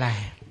ในอะไร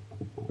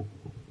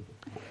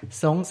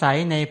สงสัย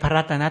ในพระ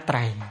รัตนต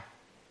รัย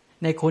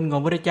ในคุณขอ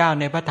งพระพุทธเจ้า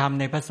ในพระธรรม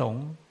ในพระสง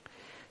ฆ์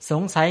ส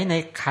งสัยใน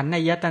ขันธ์อ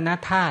ายตนะ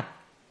ธาตุ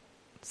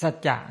สัจ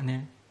จะเนี่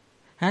ย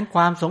ฉะนั้นค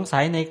วามสงสั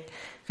ยใน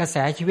กระแส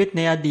ชีวิตใ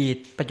นอดีต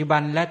ปัจจุบั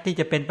นและที่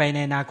จะเป็นไปใน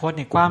อนาคตเ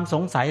นี่ยความส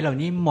งสัยเหล่า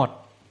นี้หมด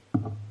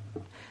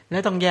และ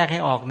ต้องแยกให้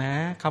ออกนะ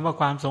คำว่า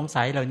ความสง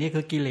สัยเหล่านี้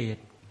คือกิเลส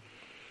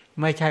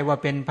ไม่ใช่ว่า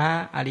เป็นพระ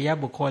อริย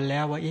บุคคลแล้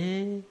วว่า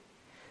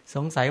ส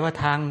งสัยว่า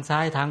ทางซ้า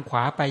ยทางขว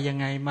าไปยัง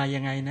ไงมายั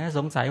งไงนะส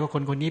งสัยว่าค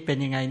นคนนี้เป็น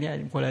ยังไงเนี่ย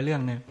คนละเรื่อ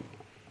งเนี่ย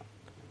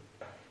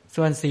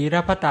ส่วนศีล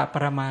พัตตป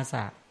รมาส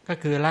ะก็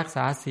คือรักษ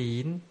าศี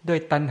ลด้วย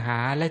ตัณหา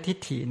และทิฏ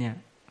ฐิเนี่ย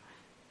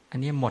อัน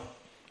นี้หมด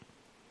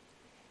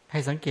ให้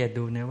สังเกต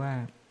ดูนะว่า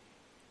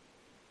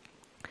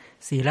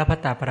ศีลพัต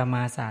ตปรม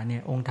าสะเนี่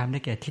ยองค์ธรรมได้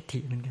แก่ทิฏฐิ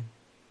เหมือนกัน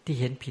ที่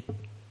เห็นผิด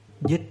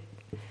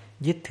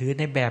ยึดถือ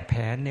ในแบบแผ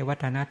นในวั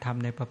ฒนธรรม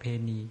ในประเพ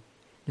ณี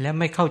และ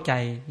ไม่เข้าใจ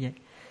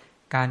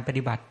การป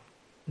ฏิบัติ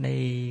ใน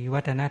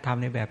วัฒนธรรม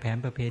ในแบบแผน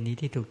ประเพณี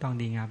ที่ถูกต้อง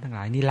ดีงามทั้งหล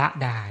ายนี่ละ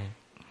ได้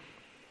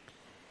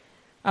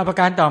ประ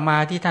การต่อมา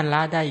ที่ท่านล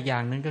ะได้อีกอย่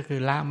างนึงก็คือ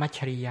ละมัช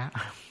ริยะ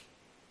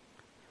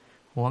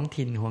หวง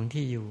ถิ่นหวง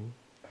ที่อยู่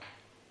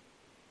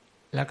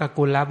แล้วก็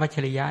กุลมัช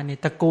ริยะนี่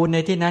ตระกูลใน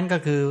ที่นั้นก็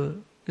คือ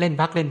เล่น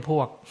พักเล่นพ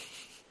วก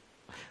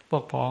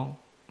พ้อง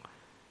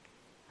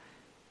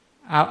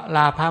ล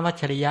าภมั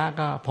ชริยะ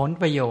ก็ผล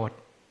ประโยชน์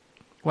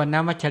วันน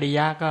มัชริย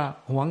ะก็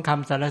หวงค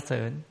ำสรรเส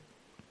ริญ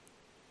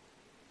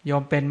ยอ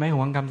มเป็นไหมห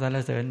วงคำสรร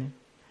เสริญ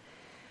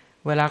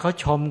เวลาเขา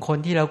ชมคน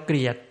ที่เราเก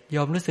ลียดย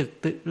อมรู้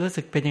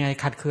สึกเป็นยังไง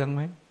ขัดเคืองไห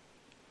ม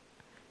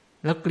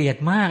แล้วเกลียด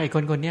มากไอ้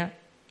คนเนี้ย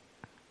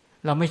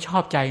เราไม่ชอ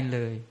บใจเล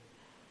ย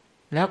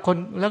แล้ว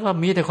ก็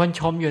มีแต่คน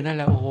ชมอยู่นั่นแ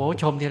หละโอ้โห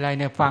ชมทีไร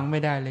เนี่ยฟังไม่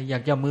ได้เลยอยา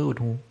กจะมืออุด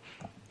หู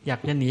อยาก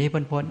จะหนีให้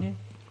พ้นเนี่ย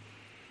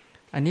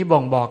อันนี้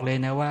บ่งบอกเลย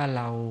นะว่าเ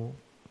รา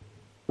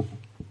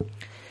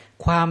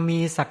ความมี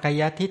สักกา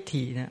ยทิฏ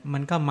ฐิเนี่ยมั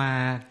นก็มา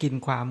กิน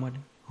ความหมด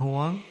ห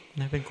วง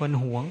นะเป็นคน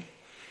หวง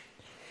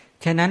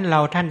ฉะนั้นเร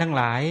าท่านทั้ง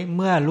หลายเ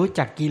มื่อรู้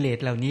จักกิเลส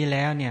เหล่านี้แ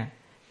ล้วเนี่ย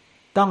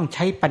ต้องใ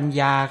ช้ปัญ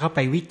ญาเข้าไป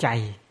วิจัย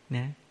น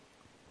ะ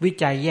วิ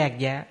จัยแยก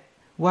แยะ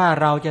ว่า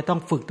เราจะต้อง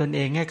ฝึกตนเอ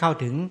งให้เข้า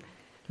ถึง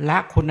ละ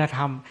คุณธ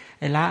รรม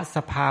ละส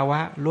ภาวะ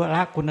ล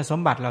ะคุณสม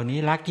บัติเหล่านี้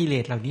ละกิเล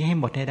สเหล่านี้ให้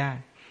หมดให้ได้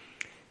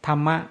ธร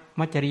รมะ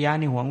มัจจริยะ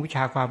ในห่วงวิช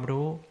าความ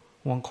รู้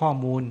ห่วงข้อ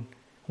มูล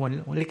ห่วง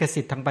ลิข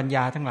สิทธิ์ทางปัญญ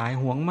าทั้งหลาย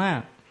ห่วงมา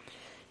ก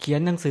เขียน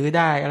หนังสือไ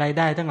ด้อะไร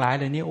ได้ทั้งหลายเ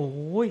หล่านี้โอ้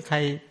ยใคร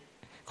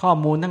ข้อ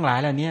มูลทั้งหลาย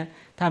เหล่านี้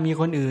ถ้ามี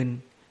คนอื่น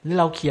หรือ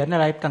เราเขียนอะ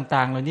ไรต่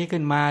างๆเหล่านี้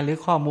ขึ้นมาหรือ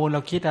ข้อมูลเร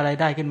าคิดอะไร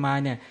ได้ขึ้นมา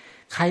เนี่ย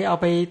ใครเอา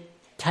ไป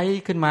ใช้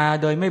ขึ้นมา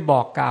โดยไม่บ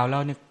อกกล่าวเรา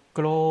เนี่ยโก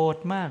รธ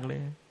มากเลย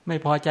ไม่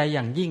พอใจอ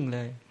ย่างยิ่งเล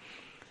ย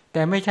แ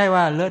ต่ไม่ใช่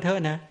ว่าเลอะเทอ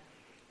ะนะ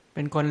เ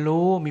ป็นคน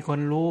รู้มีคน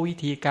รู้วิ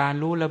ธีการ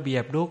รู้ระเบีย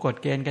บรู้กฎ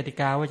เกณฑ์กติ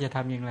กาว่าจะท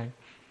ำอย่างไร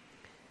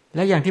แล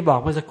ะอย่างที่บอก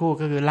เมื่อสักครู่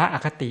ก็คือละอ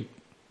คติ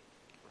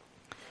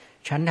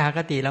ฉันทาค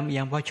ติลำเอี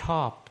ยงเพราะช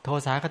อบโท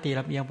สาคติ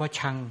ลำเอียงเพราะ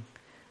ชัง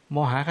โม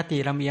หคติ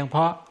ลำเอียงเพ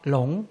ราะหล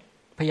ง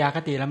พยาค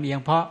ติลำเอียง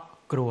เพราะ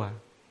กลัว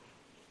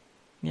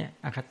เนี่ย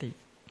อคติ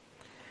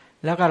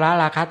แล้วก็ละ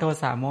ราคะโท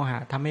สะโมหะ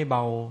ทำให้เบ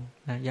า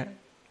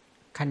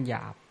ขั้นหย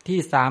าบที่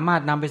สามาร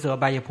ถนำไปสู่อ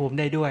บายภูมิ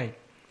ได้ด้วย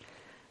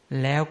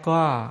แล้วก็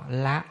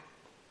ละ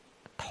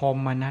โท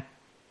มนัส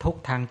ทุก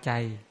ทางใจ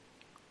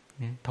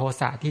โท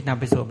สะที่นำ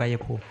ไปสู่อบาย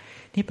ภูมิ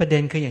ที่ประเด็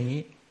นคืออย่าง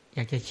นี้อย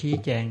ากจะชี้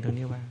แจงตรง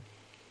นี้ว่า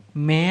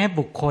แม้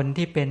บุคคล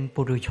ที่เป็น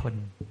ปุถุชน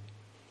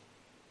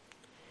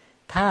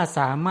ถ้าส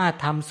ามารถ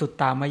ทำสุต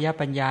ตามย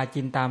ปัญญา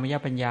จินตามย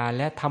ปัญญาแ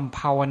ละทำภ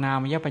าวนา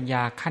มยปัญญ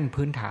าขั้น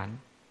พื้นฐาน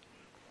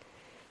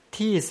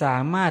ที่สา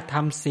มารถท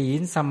ำศี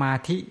ลสมา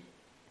ธิ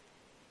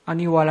อ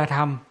นิวรธร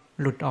รม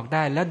หลุดออกไ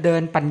ด้แล้วเดิ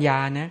นปัญญา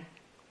นะ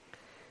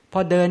พอ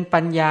เดินปั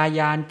ญญา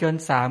ญาณจน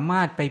สาม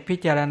ารถไปพิ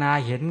จารณา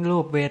เห็นรู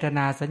ปเวทน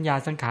าสัญญา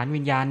สังขารวิ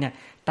ญญาณเนี่ย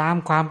ตาม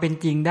ความเป็น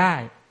จริงได้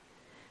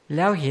แ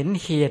ล้วเห็น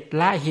เหตุ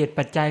ละเหตุ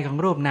ปัจจัยของ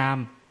รูปนาม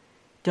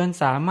จน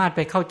สามารถไป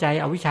เข้าใจ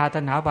อวิชชาตั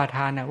ณหาอุปาท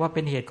านน่ะว่าเ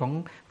ป็นเหตุของ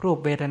รูป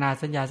เวทนา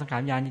สัญญาสังขาร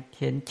วิญญาณ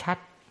เห็นชัด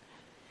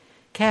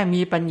แค่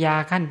มีปัญญา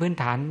ขั้นพื้น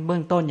ฐานเบื้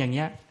องต้นอย่างเ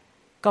งี้ย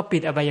ก็ปิ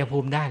ดอบายภู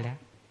มิได้แล้ว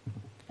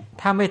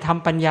ถ้าไม่ท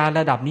ำปัญญาร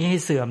ะดับนี้ให้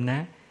เสื่อมน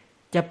ะ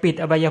จะปิด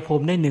อบายภู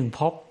มิได้1ภ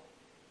พ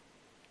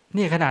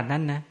นี่ขนาดนั้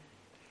นนะ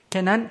ฉ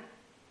ะนั้น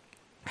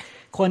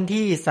คน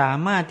ที่สา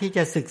มารถที่จ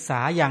ะศึกษา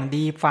อย่าง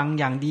ดีฟัง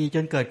อย่างดีจ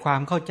นเกิดควา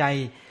มเข้าใจ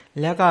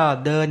แล้วก็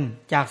เดิน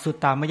จากสุต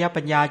ตามย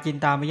ปัญญาจิน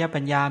ตามย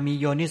ปัญญามี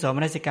โยนิโสม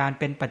นสิการ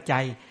เป็นปัจจั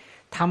ย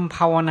ทำภ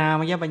าวนา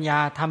มยปัญญา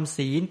ทำ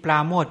ศีลปรา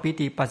โมทย์ปิ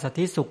ติปัสสัท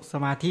ธิสุขส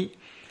มาธิ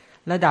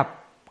ระดับ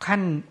ขั้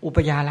นอุป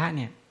ยาระเ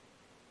นี่ย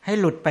ให้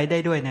หลุดไปได้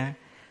ด้วยนะ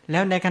แล้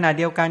วในขณะเ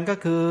ดียวกันก็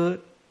คือ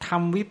ท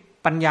ำวิ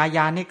ปัญญาญ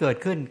าณให้เกิด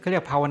ขึ้นเขาเรีย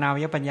กภาวนาม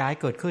ยปัญญาให้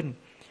เกิดขึ้น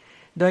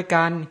โดยก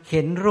ารเ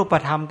ห็นรูป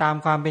ธรรมตาม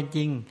ความเป็นจ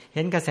ริงเ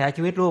ห็นกระแส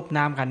ชีวิตรูปน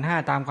ามขันธ์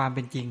5ตามความเ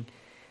ป็นจริง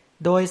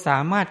โดยสา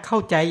มารถเข้า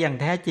ใจอย่าง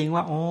แท้จริง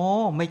ว่าโอ้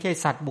ไม่ใช่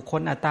สัตว์บุคค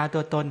ลอัตตาตั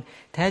วตน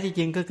แท้จ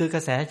ริงก็คือกร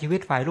ะแสชีวิต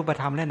ฝ่ายรูป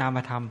ธรรมและนาม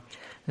ธรรม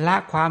ละ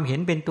ความเห็น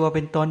เป็นตัวเ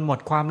ป็นตนหมด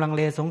ความลังเ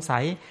ลสงสั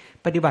ย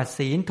ปฏิบัติ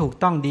ศีลถูก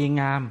ต้องดี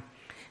งาม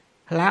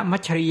ละมั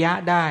จฉริยะ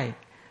ได้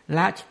ล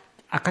ะ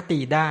อคติ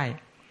ได้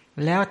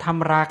แล้วท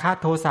ำราคะ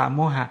โทสะโม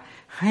หะ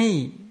ให้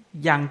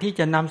อย่างที่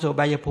จะนำสู่อ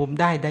บายภูมิ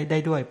ได้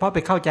ด้วยเพราะไป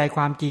เข้าใจค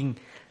วามจริง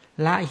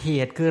ละเห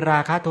ตุคือรา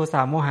คะโทส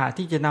ะโมหะ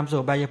ที่จะนำสู่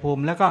อบายภู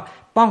มิแล้วก็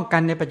ป้องกั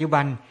นในปัจจุ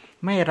บัน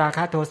ไม่ราค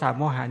ะโทสะ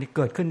โมหะนี่เ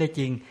กิดขึ้นได้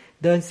จริง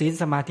เดินศีล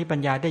สมาธิปัญ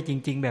ญาได้จ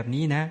ริงๆแบบ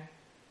นี้นะ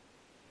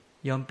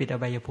ยอมปิดอ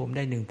บายภูมิไ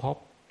ด้1ภพ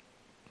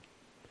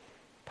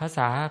ภาษ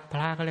าพ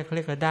ระเขาเรียก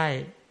ว่าได้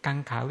กัง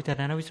ขาวิจาร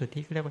ณวิสุทธิ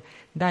เขาเรียกว่า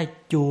ได้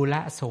จูล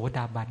โสด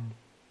าบัน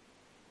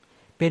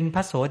เป็นพ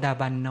ระโสดา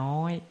บันน้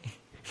อย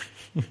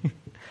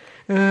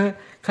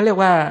เขาเรียก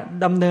ว่า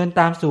ดำเนิน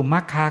ตามสู่มร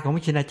รคาของพร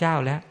ะชินเจ้า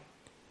แล้ว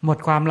หมด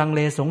ความลังเ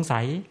ลสงสั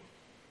ย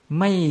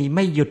ไ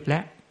ม่หยุดแล้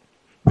ว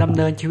ดำเ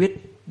นินชีวิต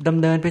ดำ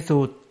เนินไป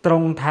สู่ตร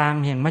งทาง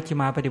แห่งมัชฌิ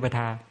มาปฏิปท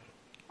า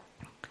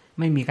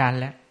ไม่มีการ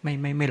แล้ว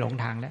ไม่หลง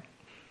ทางแล้ว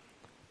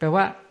แปล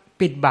ว่า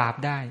ปิดบาป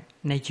ได้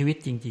ในชีวิต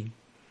จริง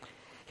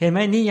ๆเห็นไหม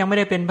นี่ยังไม่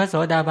ได้เป็นพระโส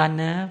ดาบัน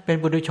นะเป็น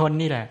ปุถุชน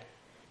นี่แหละ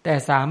แต่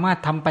สามารถ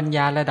ทำปัญญ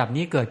าระดับ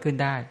นี้เกิดขึ้น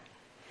ได้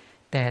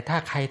แต่ถ้า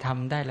ใครท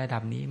ำได้ระดั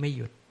บนี้ไม่ห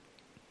ยุด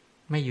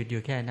อ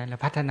ยู่แค่นั้นแล้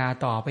วพัฒนา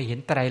ต่อไปเห็น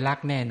ไตรลัก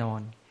ษณ์แน่นอ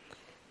น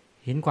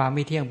เห็นความไ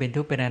ม่เที่ยงเป็น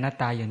ทุกข์เป็นอนัต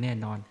ตาอย่างแน่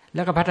นอนแ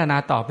ล้วก็พัฒนา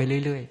ต่อไป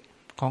เรื่อย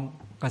ๆของ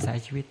กระแส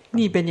ชีวิต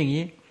นี่เป็นอย่าง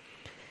นี้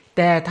แ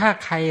ต่ถ้า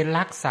ใคร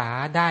รักษา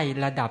ได้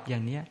ระดับอย่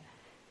างนี้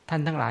ท่า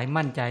นทั้งหลาย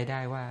มั่นใจได้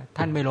ว่า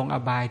ท่านไม่ลงอ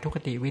บายทุกข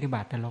ติวินิบ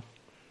าตนรก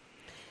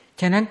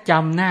ฉะนั้นจ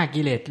ำหน้า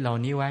กิเลสเหล่า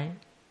นี้ไว้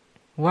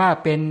ว่า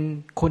เป็น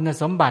คุณ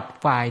สมบัติ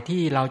ฝ่าย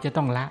ที่เราจะ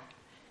ต้องละ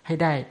ให้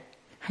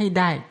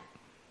ได้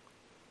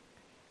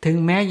ถึง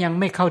แม้ยัง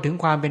ไม่เข้าถึง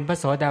ความเป็นพระ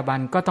โสดาบั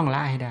นก็ต้องล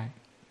ะให้ได้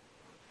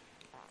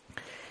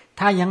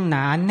ถ้ายังหน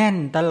าแน่น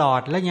ตลอ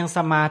ดและยังส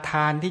มาท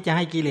านที่จะใ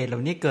ห้กิเลสเหล่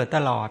านี้เกิดต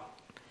ลอด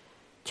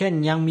เช่น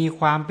ยังมี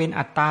ความเป็น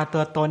อัตตาตั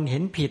วตนเห็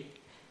นผิด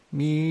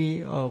มี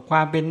คว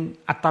ามเป็น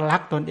อัตลั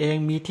กษณ์ตนเอง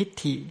มีทิฏ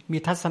ฐิมี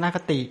ทัศนค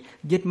ติ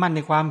ยึดมั่นใน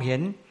ความเห็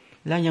น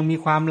แล้วยังมี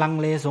ความลัง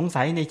เลสง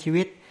สัยในชี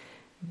วิต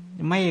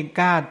ไม่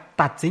กล้า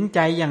ตัดสินใจ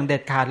อย่างเด็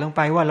ดขาดลงไ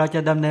ปว่าเราจ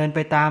ะดำเนินไป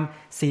ตาม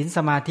ศีลส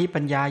มาธิ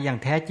ปัญญาอย่าง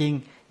แท้จริง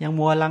ยัง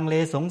มัวลังเล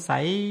สงสั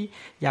ย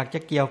อยากจะ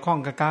เกี่ยวข้อง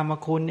กับกาม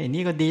คุณไอ้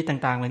นี้ก็ดี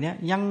ต่างๆเหล่านี้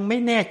ยังไม่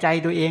แน่ใจ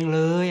ตัวเองเล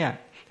ยอ่ะ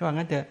ว่า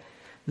งั้นเถอะ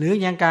หรือ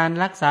ยังการ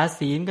รักษา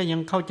ศีลก็ยัง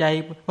เข้าใจ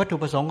วัตถุ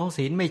ประสงค์ของ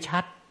ศีลไม่ชั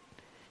ด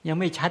ยัง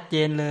ไม่ชัดเจ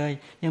นเลย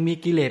ยังมี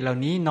กิเลสเหล่า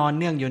นี้นอน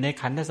เนื่องอยู่ใน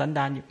ขันธสันด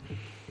านอยู่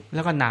แ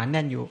ล้วก็หนาแ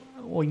น่นอยู่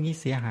โอ้ยงี้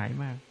เสียหาย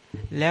มาก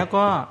แล้ว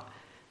ก็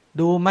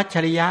ดูมัจฉ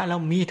ริยะแล้ว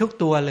มีทุก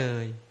ตัวเล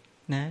ย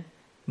นะ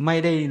ไม่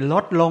ได้ล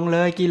ดลงเล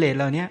ยกิเลส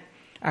เหล่านี้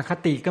อค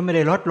ติก็ไม่ไ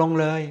ด้ลดลง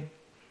เลย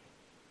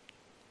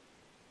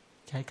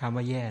ใช้คำ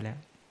ว่าแย่แล้ว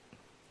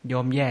ยอ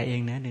มแย่เอ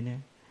งนะเดี๋ยวนี้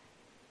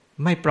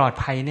ไม่ปลอด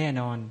ภัยแน่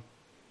นอน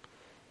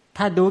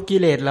ถ้าดูกิ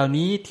เลสเหล่า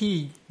นี้ที่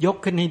ยก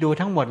ขึ้นให้ดู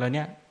ทั้งหมดเหล่า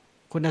นี้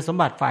คุณสม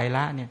บัติฝ่ายล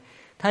ะเนี่ย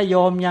ถ้าโย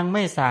มยังไ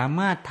ม่สา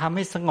มารถทำใ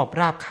ห้สงบ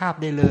ราบคาบ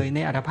ได้เลยใน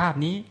อัตภาพ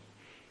นี้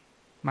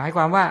หมายค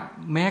วามว่า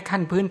แม้ขั้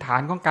นพื้นฐา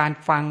นของการ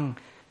ฟัง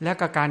แล้ว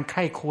ก็การใค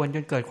ร่ควรจ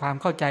นเกิดความ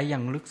เข้าใจอย่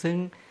างลึกซึ้ง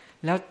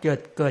แล้ว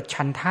เกิด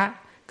ฉันทะ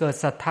เกิด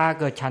ศรัทธา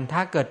เกิดฉันทะ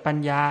เกิดปัญ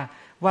ญา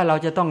ว่าเรา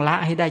จะต้องละ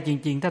ให้ได้จ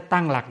ริงๆถ้า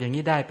ตั้งหลักอย่าง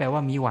นี้ได้แปลว่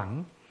ามีหวัง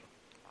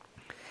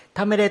ถ้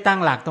าไม่ได้ตั้ง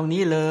หลักตรง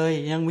นี้เลย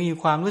ยังมี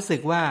ความรู้สึ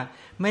กว่า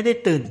ไม่ได้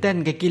ตื่นเต้น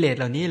กับกิเลส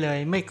เหล่านี้เลย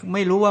ไ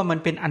ม่รู้ว่ามัน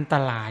เป็นอันต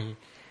ราย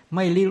ไ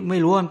ม่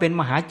รู้ว่ามันเป็น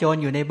มหาโจร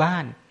อยู่ในบ้า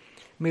น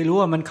ไม่รู้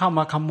ว่ามันเข้าม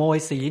าขโมย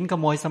ศีลข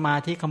โมยสมา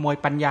ธิขโมย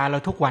ปัญญาเรา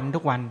ทุกวั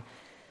น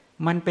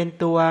มันเป็น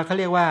ตัวเขา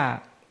เรียกว่า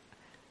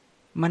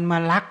มันมา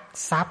ลัก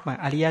ทรัพย์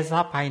อริยทรั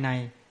พย์ภายใน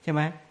ใช่ไห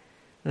ม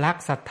ลัก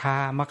ศรัทธา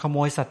มาขโม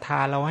ยศรัทธา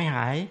เราให้ห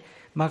าย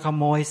มาข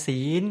โมย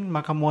ศีลม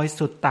าขโมย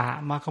สุตตะ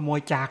มาขโมย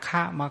จาค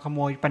ะมาขโม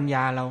ยปัญญ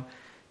าเรา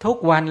ทุก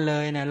วันเล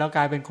ยเนี่ยเราก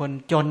ลายเป็นคน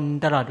จน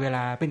ตลอดเวล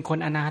าเป็นคน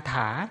อนาถ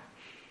า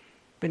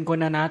เป็นคน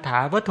อนาถา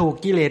เพราะถูก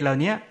กิเลสเหล่า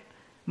นี้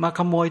มา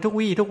ขโมยทุก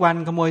วี่ทุกวัน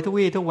ขโมยทุก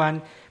วี่ทุกวัน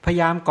พยา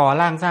ยามก่อ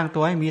ร่างสร้างตั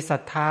วให้มีศรั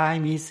ทธาให้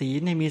มีศี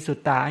ลให้มีสุต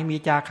ตะให้มี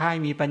จาคะใ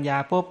ห้มีปัญญา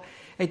ปุ๊บ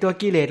ไอ้ตัว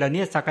กิเลสเหล่า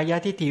นี้สักกาย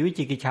ทิฏฐิวิ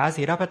จิกิจฉา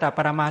สีรพัตตป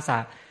รมาสะ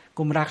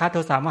กุมราคะโท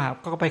สะโมหะ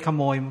ก็ไปข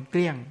โมยเก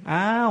ลี้ยง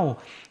อ้าว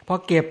พอ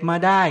เก็บมา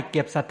ได้เ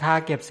ก็บศรัทธา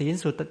เก็บศีล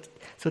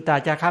สุตตะ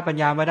จาคะปัญ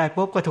ญามาได้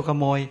ปุ๊บก็ถูกข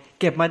โมย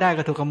เก็บมาได้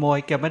ก็ถูกขโมย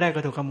เก็บมาได้ก็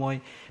ถูกขโมย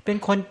เป็น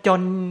คนจ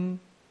น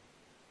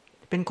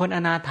เป็นคนอ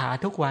นาถา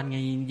ทุกวันไง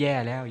แย่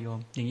แล้วโยม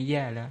อย่างนี้แ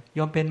ย่แล้วโย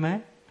มเป็นไหม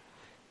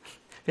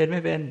เป็นไ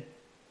ม่เป็น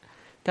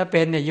ถ้าเ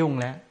ป็นเนี่ยยุ่ง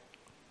แล้ว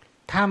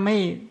ถ้าไม่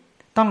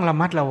ต้องระ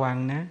มัดระวัง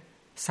นะ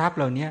ทรัพย์เ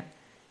หล่านี้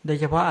โดย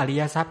เฉพาะอริ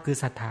ยทรัพย์คือ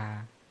ศรัทธา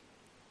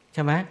ใ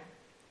ช่ไหม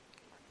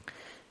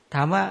ถ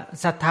ามว่า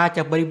ศรัทธาจ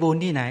ะบริบูร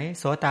ณ์ที่ไหน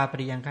โสตาป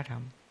ริยังฆธรร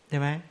มใช่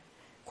ไหม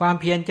ความ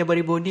เพียรจะบ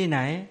ริบูรณ์ที่ไหน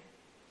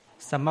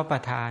สัมมาปร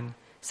ะธาน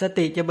ส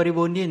ติจะบริ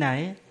บูรณ์ที่ไหน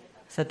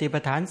สติปั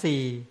ฏฐาน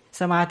4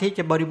สมาธิจ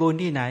ะบริบูรณ์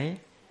ที่ไหน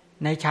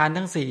ในฌาน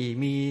ทั้ง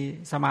4มี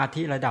สมา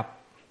ธิระดับ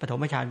ปฐ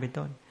มฌานเป็น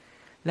ต้น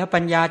แล้วปั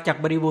ญญาจัก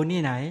บริบูรณ์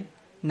ที่ไหน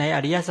ในอ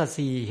ริยสัจ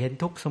สี่เห็น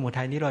ทุกข์สมุ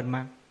ทัยนิโรธม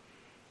รรค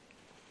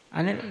อั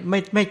นนี้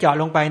ไม่เจาะ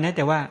ลงไปนะแ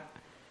ต่ว่า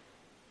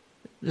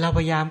เราพ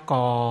ยายาม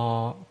ก่อ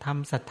ท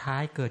ำศรัทธา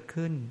ให้เกิด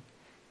ขึ้น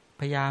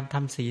พยายามท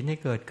ำศีลให้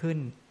เกิดขึ้น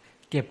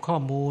เก็บข้อ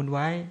มูลไ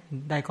ว้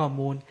ได้ข้อ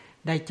มูล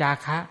ได้จา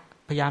คะ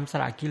พยายามส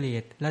ละกิเล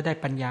สแล้วได้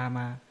ปัญญาม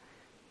า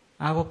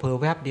เอาเผลอ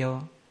แวบเดียว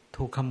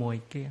ถูกขโมย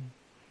เกลี้ยง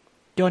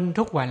จน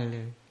ทุกวันเล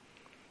ย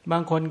บา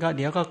งคนก็เ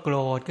ดี๋ยวก็โกร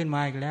ธขึ้นม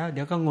าอีกแล้วเ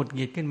ดี๋ยวก็หงุดห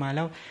งิดขึ้นมาแ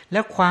ล้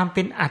วความเ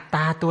ป็นอัตต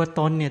าตัวต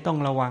นเนี่ยต้อง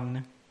ระวังน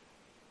ะ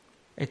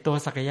ไอ้ตัว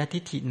สักยทิ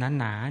ฏฐิ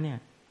หนาๆเนี่ย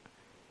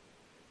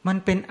มัน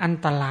เป็นอัน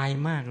ตราย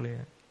มากเลย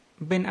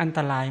เป็นอันต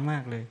รายมา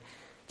กเลย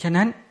ฉะ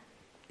นั้น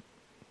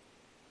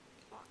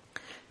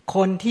ค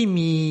นที่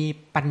มี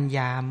ปัญญ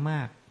าม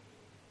าก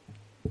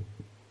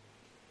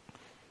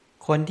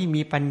คนที่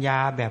มีปัญญา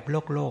แบบ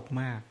โลก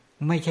มาก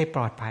ไม่ใช่ป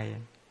ลอดภัย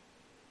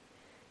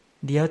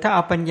เดี๋ยวถ้าเอ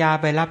าปัญญา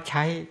ไปรับใ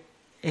ช้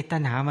เอตั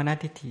ณหามานะ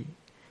ทิฏฐิ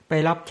ไป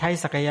รับใช้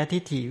สักยทิ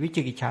ฏฐิวิ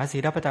จิกิจฉาสี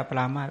รพัตตปร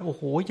ามาสโอ้โ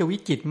หจะวิ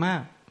จิตรมา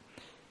ก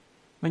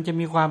มันจะ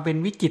มีความเป็น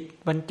วิจิตร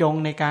บรรจง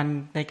ใน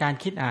การ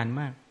คิดอ่าน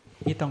มาก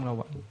นี่ต้องระ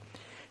วัง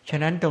ฉะ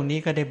นั้นตรงนี้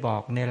ก็ได้บอ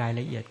กในราย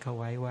ละเอียดเข้า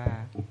ไว้ว่า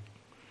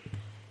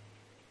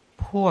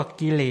พวก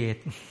กิเลส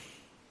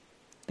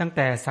ตั้งแ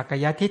ต่สัก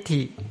ยทิฏ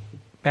ฐิ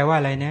แปลว่า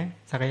อะไรนะ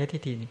สักยทิ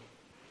ฏฐิ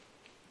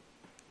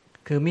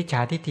คือมิจฉ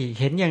าทิฏฐิ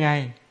เห็นยังไง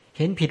เ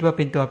ห็นผิดว่าเ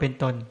ป็นตัวเป็น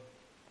ตน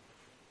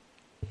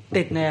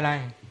ติดในอะไร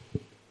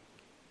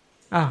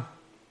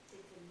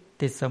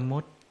ติดสมมุ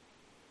ติ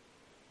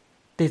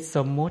ติดส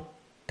มมุติ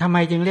ทำไม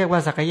จึงเรียกว่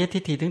าสักยทิ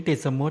ฏฐิถึงติด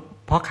สมมุติ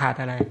เพราะขาด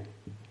อะไร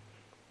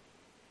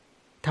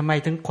ทำไม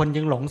ถึงคน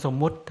จึงหลงสม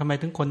มุติทำไม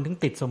ถึงคนถึง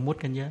ติดสมมุติ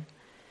กันเยอะ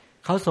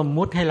เขาสม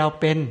มุติให้เรา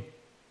เป็น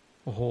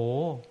โอ้โห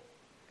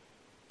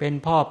เป็น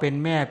พ่อเป็น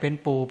แม่เป็น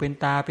ปู่เป็น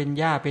ตาเป็น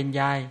ย่าเป็น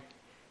ยาย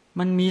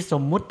มันมีส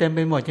มมุติเต็มไป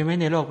หมดใช่ไหม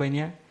ในโลกใบ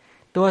นี้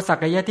ตัวสั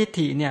กยทิฏ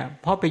ฐิเนี่ย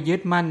พอไปยึ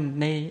ดมั่น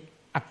ใน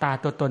อัตตา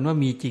ตัวตนว่า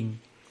มีจริง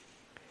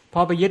พอ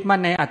ไปยึดมั่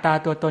นในอัตตา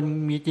ตัวตน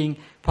มีจริง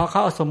พอเข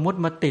าเอาสมมุติ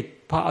มาติด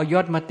พอเอาย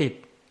ศมาติด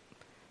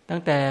ตั้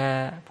งแต่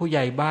ผู้ให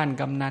ญ่บ้าน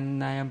กำนัน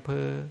นายอำเภ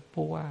อ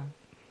ผู้ว่า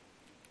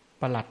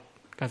ปลัด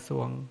กระทร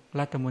วง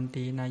รัฐมนต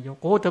รีนายก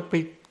โอ้จะไป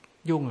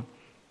ยุ่ง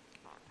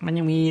มัน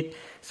ยังมี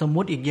สม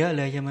มุติอีกเยอะเ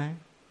ลยใช่ไหม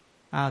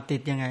ติ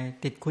ดยังไง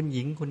ติดคุณห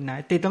ญิงคุณนาย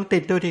ติดต้องติ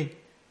ดด้วยที่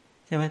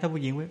ใช่ไหมถ้า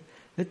ผู้หญิง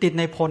หรือติดใ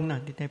นพล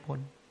ติดในพล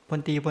พล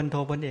ตรีพลโท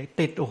พลเอก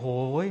ติดโอ้โห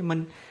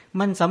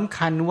มันสำ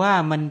คัญว่า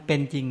มันเป็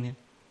นจริงเนี่ย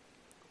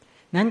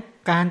นั้น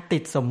การติ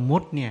ดสมมุ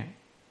ติเนี่ย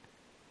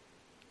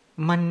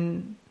มัน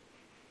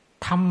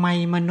ทำไม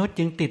มนุษย์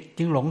จึงติด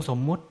จึงหลงสม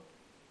มุติ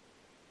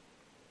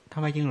ทำ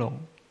ไมจึงหลง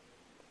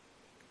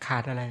ขา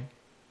ดอะไร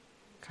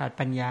ขาด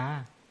ปัญญา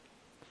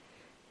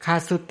ขา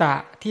ดสุตตะ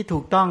ที่ถู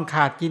กต้องข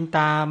าดจินต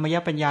ามย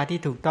ปัญญาที่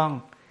ถูกต้อง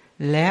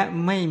และ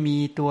ไม่มี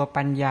ตัว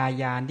ปัญญา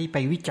ญาณที่ไป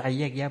วิจัย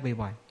แยกแยะ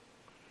บ่อย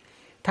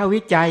ๆถ้าวิ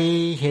จัย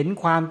เห็น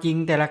ความจริง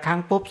แต่ละครั้ง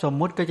ปุ๊บสม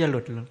มุติก็จะหลุ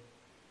ดเลย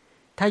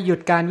ถ้าหยุด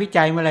การวิ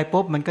จัยเมื่อไร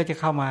ปุ๊บมันก็จะ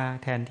เข้ามา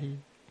แทนที่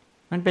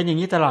มันเป็นอย่าง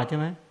นี้ตลอดใช่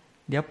ไหม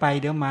เดี๋ยวไป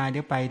เดี๋ยวมาเดี๋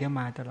ยวไปเดี๋ยว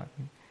มาตลอด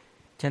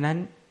ฉะนั้น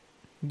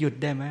หยุด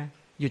ได้ไหม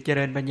หยุดเจ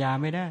ริญปัญญา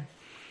ไม่ได้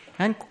ฉ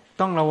ะนั้น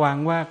ต้องระวัง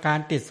ว่าการ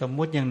ติดสม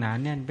มุติอย่างหนา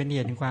แน่นเป็นเห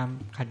ตุแห่งความ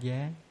ขัดแย้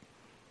ง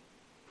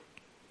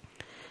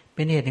เ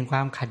ป็นเหตุแห่งคว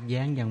ามขัดแ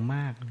ย้งอย่างม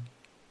าก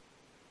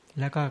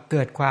แล้วก็เ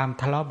กิดความ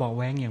ทะเลาะเบาะแ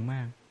ว้งอย่างม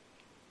าก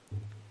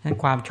ฉะนั้น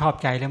ความชอบ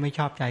ใจและไม่ช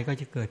อบใจก็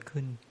จะเกิด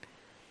ขึ้น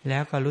แล้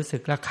วก็รู้สึ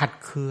กว่าขัด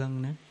เคือง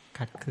นะ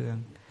ขัดเคือง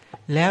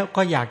แล้ว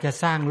ก็อยากจะ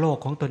สร้างโลก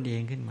ของตนเอ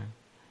งขึ้นมา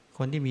ค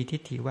นที่มีทิ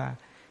ฏฐิว่า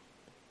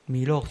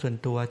มีโลกส่วน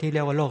ตัวที่เรี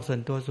ยกว่าโลกส่ว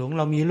นตัวสูงเ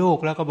รามีลูก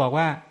แล้วก็บอก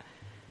ว่า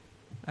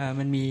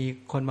มันมี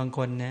คนบางค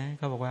นนะเ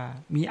ขาบอกว่า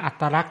มีอั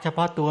ตลักษณ์เฉพ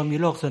าะตัวมี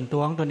โลกส่วนตั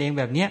วของตนเอง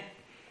แบบเนี้ย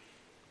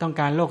ต้อง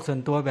การโลกส่วน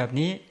ตัวแบบ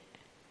นี้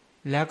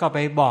แล้วก็ไป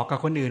บอกกับ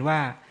คนอื่นว่า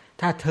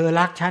ถ้าเธอ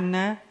รักฉันน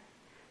ะ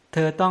เธ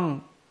อต้อง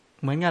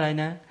เหมือนอะไร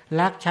นะ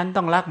รักฉัน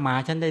ต้องรักหมา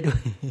ฉันได้ด้ว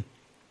ย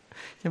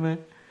ใช่ไหม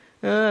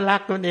รั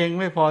กตนเอง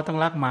ไม่พอต้อง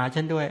รักหมา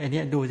ฉันด้วยไอ้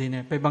นี่ดูสิเ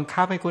นี่ยไปบัง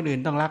คับให้คนอื่น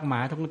ต้องรักหมา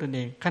ทั้งตนเอ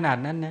งขนาด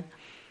นั้นนะ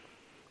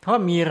เพราะ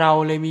มีเรา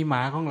เลยมีหม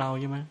าของเรา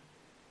ใช่ไหม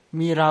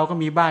มีเราก็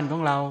มีบ้านขอ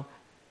งเรา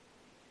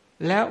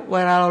แล้วเว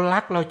ลาเรารั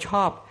กเราช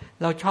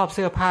อบเ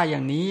สื้อผ้าอย่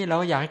างนี้เรา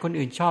อยากให้คน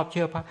อื่นชอบเ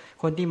สื้อผ้า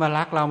คนที่มา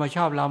รักเรามาช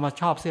อบเรามา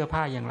ชอบเสื้อผ้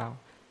าอย่างเรา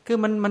คือ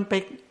มัน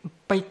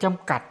ไปจ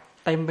ำกัด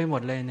เต็มไปหม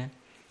ดเลยนะ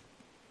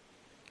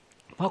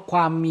เพราะคว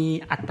ามมี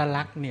อัต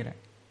ลักษณ์นี่แหละ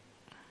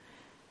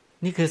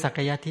นี่คือสักก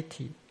ายทิฏ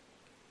ฐิ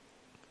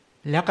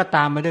แล้วก็ต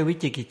ามมาด้วยวิ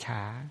จิกิจฉ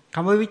าค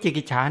ำว่าวิจิ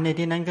กิจฉาใน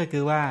ที่นั้นก็คื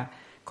อว่า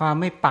ความ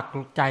ไม่ปัก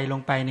ใจลง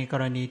ไปในก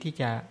รณีที่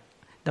จะ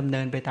ดำเนิ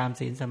นไปตาม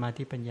ศีลสมา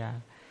ธิปัญญา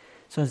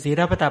ส่วนศี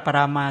ลปตปร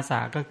ามาสะ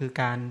ก็คือ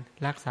การ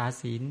รักษา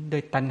ศีลด้ว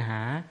ยตัณห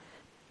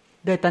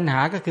า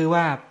ก็คือ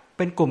ว่าเ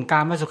ป็นกลุ่มกา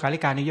มสุขาริ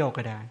การุโยค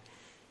ก็ได้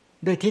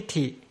ด้วยทิฏ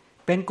ฐิ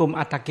เป็นกลุ่ม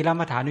อัตตกิล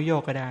มัฏฐานุโย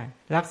คก็ได้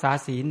รักษา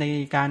ศีลใน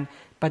การ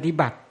ปฏิ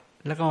บัติ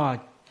แล้วก็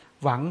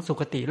หวังสุ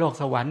คติโลก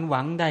สวรรค์ห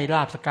วังได้ล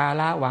าภสกา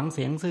ระหวังเ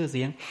สียงชื่อเ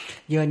สียง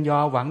เยินยอ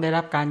หวังได้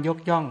รับการยก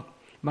ย่อง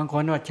บางค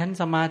นว่าฉัน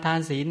สมาทาน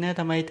ศีลนะ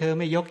ทำไมเธอ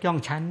ไม่ยกย่อง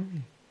ฉัน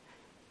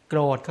โกร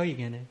ธเขาอีก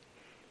ไงเนี่ย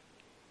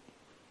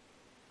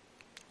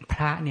พ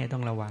ระเนี่ยต้อ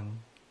งระวัง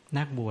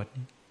นักบวช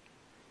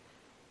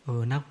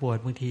นักบวช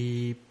บางที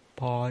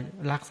พอ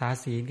รักษา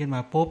ศีลขึ้นม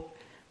าปุ๊บ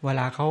เว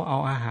ลาเขาเอา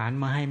อาหาร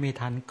มาให้ไม่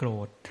ทันโกร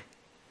ธ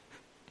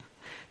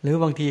หรือ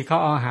บางทีเขา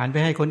เอาอาหารไป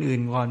ให้คนอื่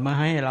นก่อนมา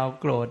ให้เรา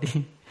โกรธ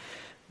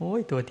โอ้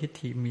ยตัวทิฏ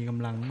ฐิมีก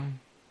ำลังมาก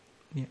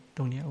เนี่ยต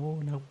รงนี้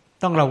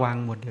ต้องระวัง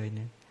หมดเลยเ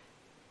นี่ย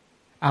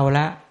เอาล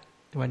ะ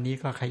วันนี้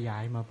ก็ขยา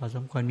ยมาพอส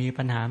มควรมี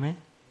ปัญหาไหม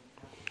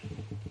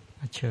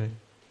เชิญ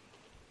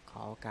ขอ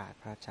โอกาส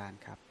พระอาจารย์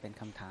ครับเป็น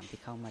คำถามที่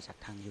เข้ามาจาก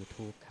ทาง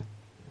YouTube ครับ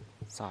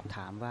สอบถ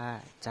ามว่า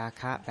จา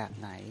คะแบบ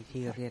ไหน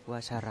ที่เรียกว่า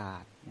ฉลา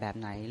ดแบบ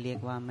ไหนเรียก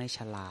ว่าไม่ฉ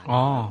ลาด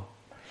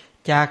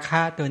จาค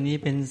ะตัวนี้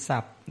เป็นศั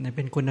พท์เ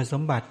ป็นคุณส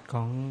มบัติข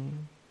อง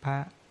พระ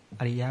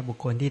อริยบุค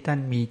คลที่ท่าน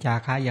มีจา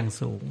คะอย่าง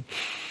สูง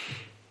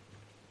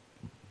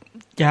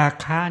จา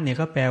คะเนี่ย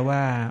ก็แปลว่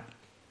า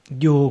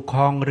อยู่ค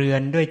รองเรือ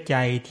นด้วยใจ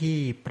ที่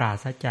ปรา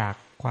ศจาก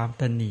ความ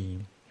ตนี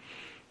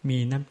มี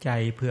น้ำใจ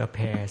เผื่อแ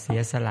ผ่เสี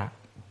ยสละ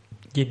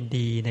ยิน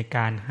ดีในก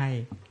ารให้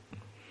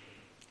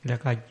แล้ว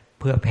ก็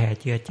เพื่อแผ่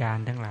เจือจาน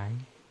ทั้งหลาย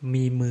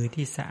มีมือ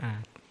ที่สะอา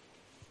ด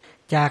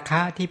จาค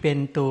ะที่เป็น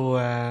ตัว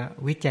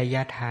วิจัย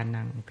ทา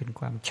นังเป็น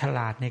ความฉล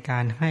าดในกา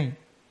รให้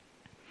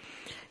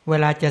เว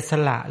ลาจะส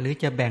ละหรือ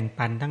จะแบ่ง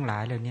ปันทั้งหลา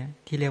ยเหล่านี้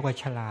ที่เรียกว่า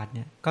ฉลาดเ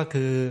นี่ยก็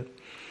คือ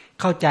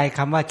เข้าใจค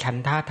ำว่าฉัน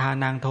ทะทา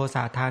นังโทส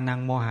ะทานัง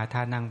โมหะท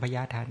านังพย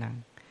าทานัง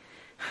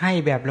ให้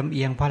แบบลำเ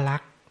อียงเพราะรั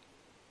ก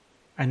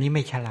อันนี้ไ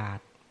ม่ฉลาด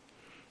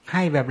ใ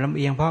ห้แบบลำเ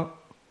อียงเพราะ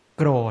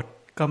โกรธ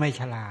ก็ไม่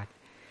ฉลาด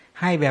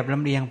ให้แบบล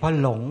ำเอียงเพราะ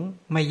หลง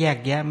ไม่แยก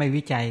แยะไม่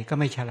วิจัยก็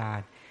ไม่ฉลา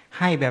ด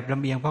ให้แบบล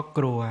ำเอียงเพราะก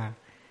ลัว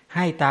ใ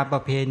ห้ตามปร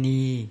ะเพ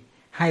ณี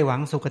ให้หวั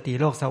งสุคติ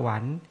โลกสวร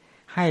รค์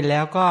ให้แล้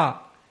วก็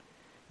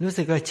รู้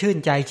สึกว่าชื่น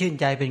ใ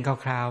จเป็นค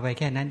ราวๆไป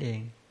แค่นั้นเอง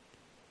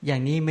อย่า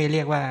งนี้ไม่เรี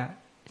ยกว่า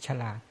ฉ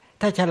ลาด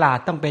ถ้าฉลาด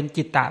ต้องเป็น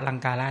จิตตะลัง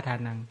การทา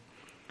นัง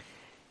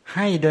ใ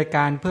ห้โดยก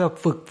ารเพื่อ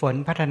ฝึกฝน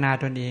พัฒนา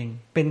ตนเอง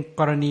เป็น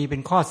กรณีเป็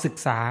นข้อศึก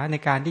ษาใน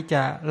การที่จ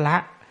ะละ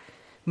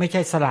ไม่ใ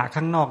ช่สละ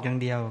ข้างนอกอย่าง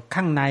เดียว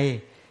ข้างใน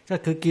ก็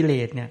คือกิเล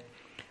สเนี่ย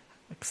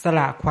สล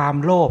ะความ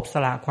โลภส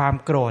ละความ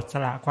โกรธส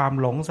ละความ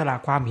หลงสละ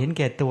ความเห็นแ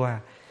ก่ตัว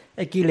ไ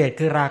อ้กิเลส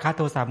คือราคะโ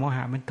ทสะโมห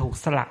ะมันถูก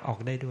สละออก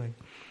ได้ด้วย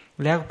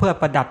แล้วเพื่อ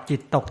ประดับจิ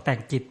ตตกแต่ง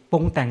จิตปรุ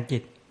งแต่งจิ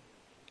ต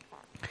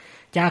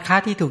จาคะ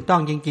ที่ถูกต้อ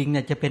งจริงๆเ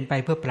นี่ยจะเป็นไป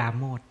เพื่อปรา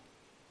โมทย์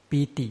ปี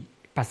ติ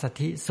ปัสสัท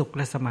ธิสุขแ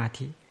ละสมา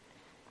ธิ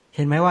เ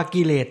ห็นไหมว่า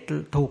กิเลส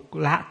ถูก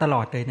ละตล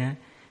อดเลยนะ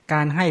ก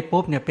ารให้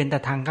ปุ๊บเนี่ยเป็นต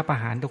ะทังกับประ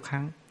หารทุกค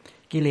รั้ง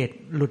กิเลส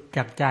หลุดจ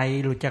ากใจ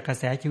หลุดจากกระ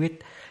แสชีวิต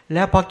แ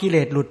ล้วพอกิเล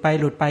สหลุดไป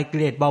กิ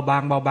เลสเบาบ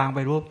างไป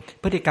รู้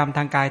พฤติกรรมท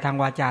างกายทาง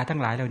วาจาทั้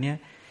งหลายเหล่านี้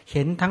เ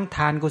ห็นทั้งท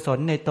านกุศล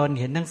ในตน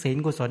เห็นทั้งศีล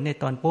กุศลใน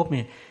ตนปุ๊บเ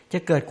นี่ยจะ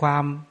เกิดควา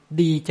ม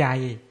ดีใจ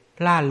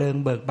ล่าเริง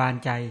เบิกบาน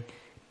ใจ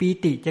ปี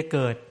ติจะเ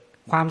กิด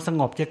ความส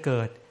งบจะเ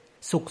กิด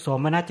สุขโส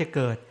มนัสจะเ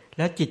กิดแ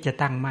ล้วจิตจะ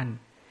ตั้งมั่น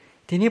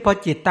ทีนี้พอ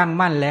จิตตั้ง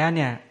มั่นแล้วเ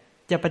นี่ย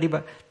จะปฏิบั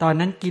ติตอน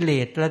นั้นกิเล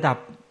สระดับ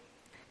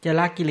จะ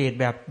ละกิเลส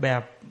แ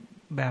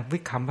บบวิ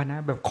คัมภนะ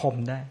แบบข่ม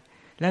ได้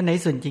แล้วใน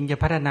ส่วนจริงจะ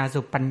พัฒนา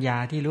สู่ปัญญา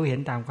ที่รู้เห็น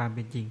ตามความเ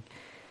ป็นจริง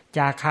จ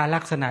าคะลั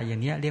กษณะอย่า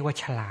งนี้เรียกว่า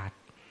ฉลาด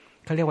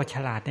เขาเรียกว่าฉ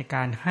ลาดในก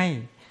ารให้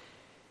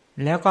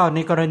แล้วก็ใน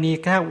กรณี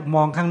แค่ม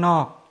องข้างนอ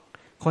ก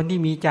คนที่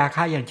มีจาค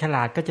ะอย่างฉล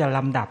าดก็จะล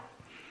ำดับ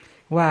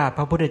ว่าพ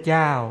ระพุทธเ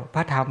จ้าพ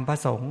ระธรรมพระ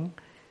สงฆ์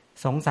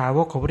สงฆ์สาว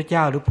กของพระพุทธเ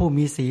จ้าหรือผู้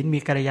มีศีลมี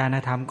กัลยาณ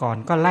ธรรมก่อน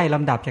ก็ไล่ล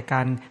ำดับจากก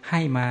ารใ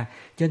ห้มา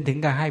จนถึง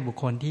การให้บุค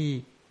คลที่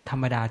ธร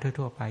รมดา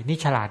ทั่วๆไปนี่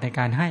ฉลาดใน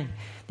การให้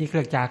นี่เ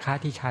รียกจาคะ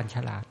ที่ชาญฉ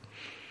ลาด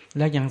แ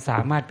ล้วยังสา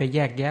มารถไปแย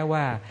กแยะ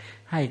ว่า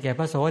ให้แก่พ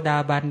ระโสดา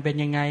บันเป็น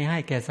ยังไงให้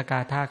แก่สก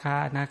ทาคา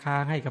อนาคา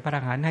ให้กับพระอร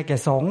หันต์ให้แก่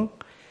สงฆ์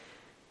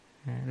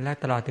และ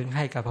ตลอดถึงใ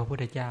ห้กับพระพุท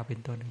ธเจ้าเป็น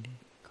ต้นนี้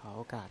ขอโ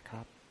อกาสค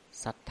รับ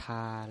ศรัทธ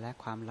าและ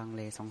ความลังเ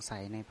ลสงสั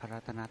ยในพระรั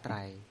ตนต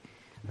รัย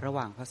ระห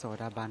ว่างพระโส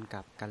ดาบัน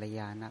กับกัลย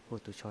าณปุ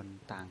ถุชน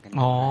ต่างกัน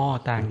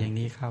ต่างอย่าง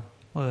นี้ครับ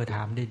ถ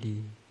ามได้ดี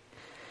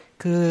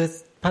คือ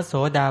พระโส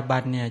ดาบั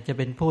นเนี่ยจะเ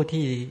ป็นผู้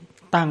ที่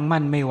ตั้ง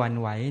มั่นไม่หวั่น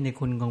ไหวใน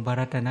คุณของพระ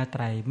รัตนต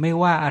รัยไม่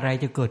ว่าอะไร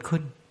จะเกิดขึ้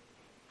น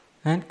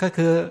นั้นก็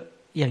คือ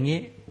อย่างนี้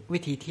วิ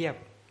ธีเทียบ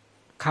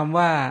คำ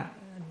ว่า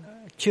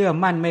เชื่อ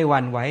มั่นไม่ห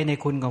วั่นไหวใน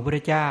คุณของพร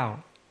ะเจ้า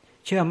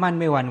เชื่อมั่น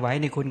ไม่หวั่นไหว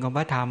ในคุณของพ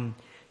ระธรรม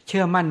เ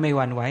ชื่อมั่นไม่ห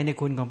วั่นไหวใน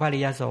คุณของพระอริ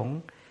ยสงฆ์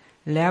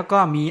แล้วก็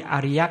มีอ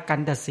ริยกั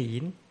นตศี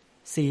ล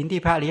ศีลที่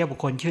พระอริยบุค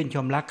คลชื่นช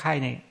มรักใคร่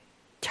เนี่ย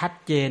ชัด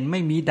เจนไม่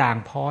มีด่าง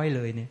พร้อยเ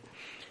ลยเนี่ย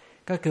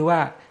ก็คือว่า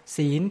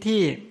ศีล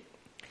ที่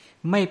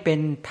ไม่เป็น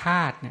ธ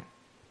าตุเนี่ย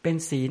เป็น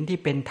ศีลที่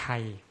เป็นไท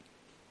ย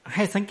ใ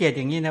ห้สังเกตอ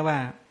ย่างนี้นะว่า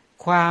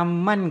ความ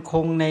มั่นค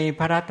งใน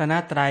พระรัตน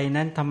ตรัย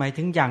นั้นทำไม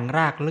ถึงอย่างร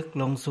ากลึก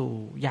ลงสู่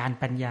ญาณ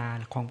ปัญญา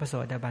ของพระโส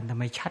ดาบันทำ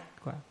ไมชัด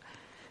กว่า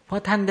เพรา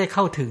ะท่านได้เ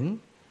ข้าถึง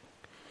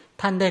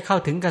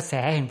กระแส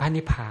แห่งพระ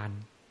นิพพาน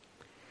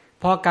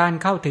พอการ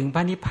เข้าถึงพ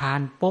ระนิพพาน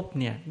ปุ๊บ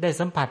เนี่ยได้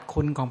สัมผัส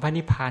คุณของพระ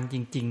นิพพานจ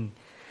ริง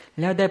ๆ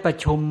แล้วได้ประ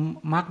ชุม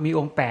มรรคมีอ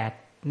งค์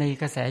8ใน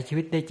กระแสชี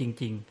วิตได้จ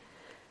ริงๆ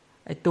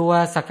ไอ้ตัว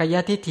สักกาย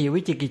ทิฏฐิ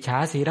วิจิกิจฉา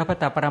สีรพัต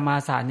ตปรมา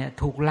สาเนี่ย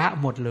ถูกละ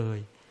หมดเลย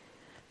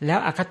แล้ว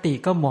อคติ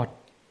ก็หมด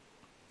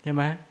ใช่ไ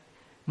หม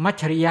มัจ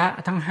ฉริยะ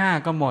ทั้ง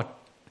5ก็หมด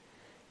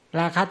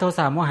ราคะโทส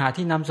ะโมหะ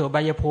ที่นำสู่อบ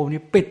ายภูมิ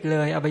นี่ปิดเล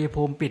ยอบาย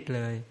ภูมิปิดเ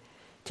ลย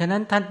ฉะนั้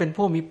นท่านเป็น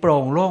ผู้มีโป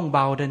ร่งโล่งเบ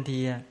าทันที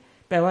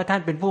แปลว่าท่า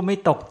นเป็นผู้ไม่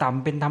ตกต่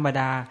ำเป็นธรรม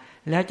ดา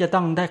แล้วจะต้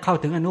องได้เข้า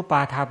ถึงอนุปา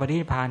ทาปริ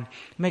นิพพาน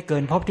ไม่เกิ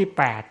นภพที่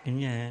8อย่าง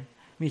เงี้ย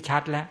มีชั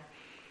ดแล้ว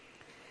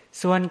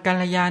ส่วนกั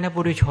ลยาณ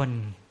บุรุชน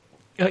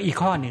อีก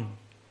ข้อหนึ่ง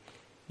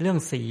เรื่อง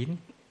ศีล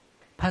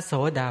พระโส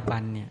ดาบั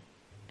นเนี่ย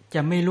จ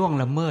ะไม่ล่วง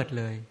ละเมิด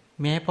เลย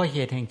แม้เพราะเห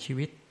ตุแห่งชี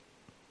วิต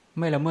ไ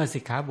ม่ละเมิดสิ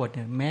กขาบทเ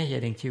นี่ยแม้เห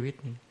ตุแห่งชีวิต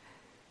นี่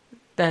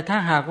แต่ถ้า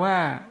หากว่า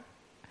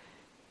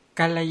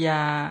กัลยา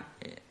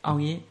เอา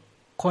งี้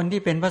คน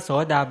ที่เป็นพระโส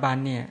ดาบัน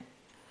เนี่ย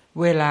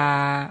เวลา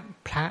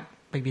พระ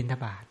ไปบิณฑ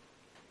บาต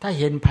ถ้า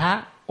เห็นพระ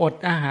อด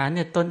อาหารเ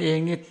นี่ยตนเอง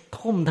เนี่ย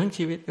ทุ่มทั้ง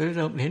ชีวิตเ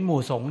ราเห็นหมู่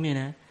สงฆ์เนี่ย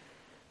นะ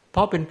เพร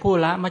าะเป็นผู้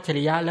ละมัจฉ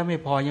ริยะแล้วไม่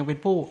พอยังเป็น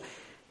ผู้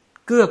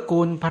เกื้อ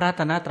กูลพระรั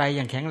ตนตรัยอ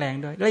ย่างแข็งแรง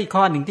ด้วยแล้วอีก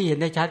ข้อหนึ่งที่เห็น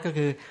ได้ชัดก็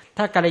คือ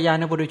ถ้ากัลยา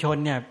ณบุรุชน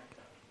เนี่ย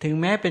ถึง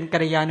แม้เป็นกั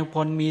ลยาณุพ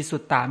ลมีสุ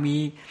ตตะ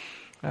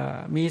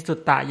มีสุต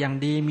ตะอย่าง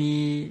ดีมี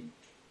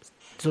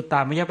สุตตา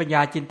มยปัญญ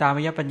าจินตาม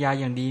ยปัญญา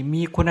อย่างดี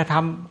มีคุณธร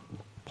รม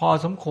พอ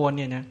สมควรเ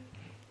นี่ยนะ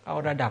เอา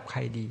ระดับใคร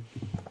ดี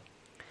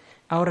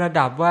เอาระ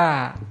ดับว่า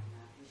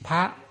พร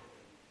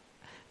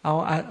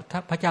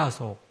ะเจ้าโ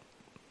ศก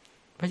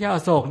พระเจ้า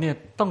โศกเนี่ย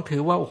ต้องถื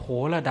อว่าโอ้โห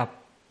ระดับ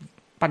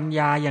ปัญญ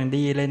าอย่าง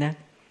ดีเลยนะ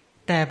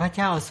แต่พระเ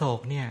จ้าโศ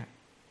กเนี่ย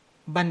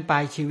บั้นปลา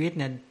ยชีวิต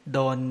เนี่ยโด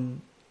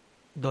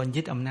น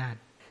ยึดอำนาจ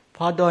พ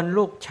อโดน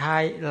ลูกชา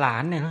ยหลา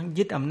นเนี่ย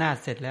ยึดอำนาจ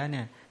เสร็จแล้วเ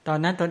นี่ยตอน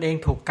นั้นตนเอง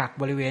ถูกกัก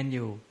บริเวณอ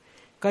ยู่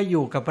ก็อ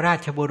ยู่กับรา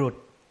ชบุรุษ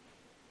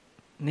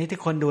นี่ที่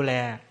คนดูแล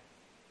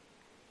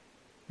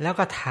แล้ว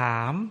ก็ถา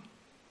ม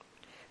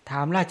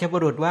ราชบุ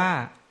รุษว่า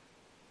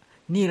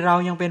นี่เรา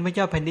ยังเป็นพระเ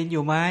จ้าแผ่นดินอ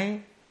ยู่ไหม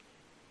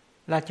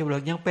ราชบุรุ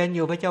ษยังเป็นอ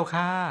ยู่พระเจ้า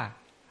ข้า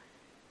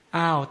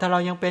อ้าวถ้าเรา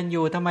ยังเป็นอ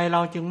ยู่ทำไมเร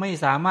าจึงไม่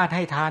สามารถใ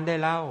ห้ทานได้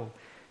เล่า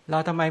เรา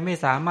ทำไมไม่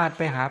สามารถไ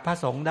ปหาพระ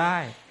สงฆ์ได้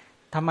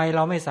ทำไมเร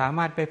าไม่สาม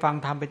ารถไปฟัง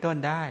ธรรมเป็นต้น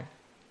ได้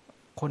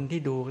คนที่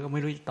ดูก็ไ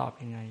ม่รู้จะตอบ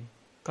ยังไง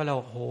ก็เรา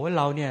โห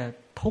เราเนี่ย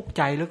ทุกข์ใ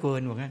จเหลือเกิ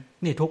นเหมือนกัน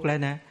นี่ทุกข์แล้ว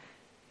นะ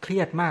เครี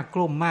ยดมากก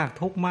ลุ้มมาก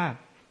ทุกข์มาก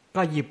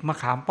ก็หยิบมะ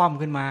ขามป้อม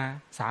ขึ้นมา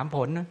3ผ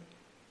ลนะ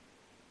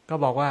ก็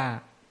บอกว่า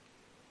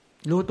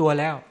รู้ตัว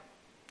แล้ว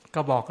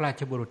ก็บอกรา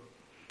ชบุรุษ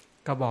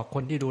ก็บอกค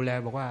นที่ดูแล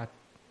บอกว่า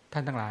ท่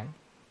านทั้งหลาย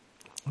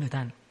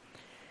ท่าน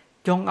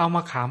จงเอาม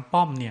ะขาม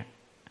ป้อมเนี่ย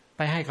ไ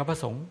ปให้กับพระ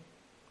สงฆ์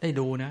ได้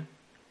ดูนะ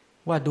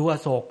ว่าดูอ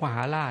โศกมห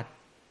าราช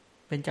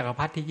เป็นจักร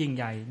พรรดิที่ยิ่งใ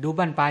หญ่ดู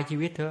บั้นปลายชี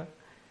วิตเถอะ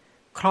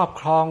ครอบ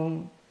ครอง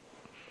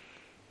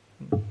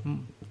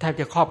แทบ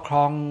จะครอบคร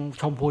อง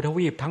ชมพูท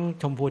วีปทั้ง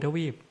ชมพูท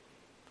วีป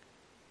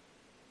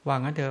ว่า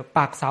งั้นเถอะ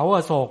ปักเสาอ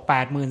โศก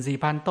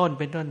 84,000 ต้น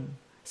เป็นต้น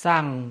สร้า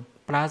ง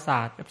ปราสา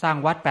ทสร้าง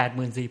วัด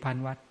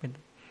 84,000 วัดเป็น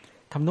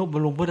ทำนุบ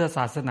ำรุงพุทธศ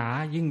าสนา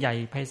ยิ่งใหญ่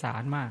ไพศา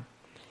ลมาก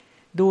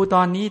ดูต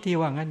อนนี้ที่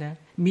ว่างั้นนะ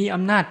มีอ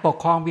ำนาจปก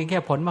ครองเพียงแค่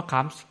ผลมะขา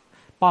ม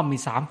ป้อมมี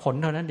3ผล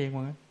เท่านั้นเองว่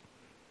างั้น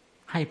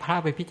ให้พระ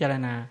ไปพิจาร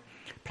ณา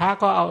พระ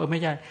ก็เอาไม่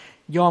ใช่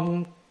ยอม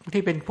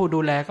ที่เป็นผู้ดู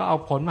แลก็เอา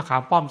ผลมะขา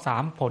มป้อม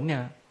3ผลเนี่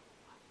ย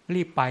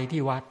รีบไป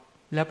ที่วัด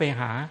แล้วไป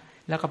หา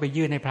แล้วก็ไป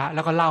ยื่นให้พระแ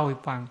ล้วก็เล่าให้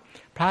ฟัง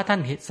พระท่าน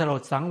เห็นสล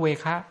ดสังเว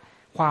คะ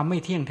ความไม่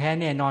เที่ยงแท้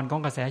แน่นอนขอ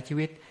งกระแสชี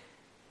วิต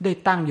ได้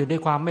ตั้งอยู่ด้ว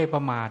ยความไม่ปร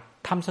ะมาท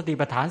ทำสติ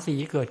ปัฏฐาน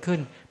4เกิดขึ้น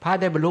พระ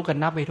ได้บรรลุกัน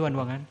นับไม่ถ้วน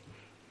ว่างั้น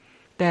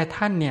แต่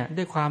ท่านเนี่ย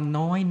ด้วยความ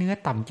น้อยเนื้อ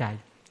ต่ำใจ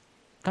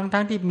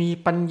ทั้งที่มี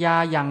ปัญญา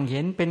อย่างเห็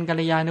นเป็นกั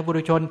ลยาณบุ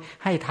รุชน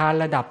ให้ทาน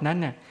ระดับนั้น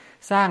เนี่ย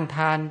สร้างท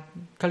าน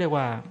เขาเรียก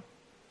ว่า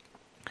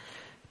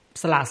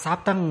สละทรัพ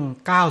ย์ตั้ง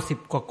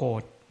90กว่าโก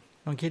ฏ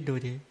ลองคิดดู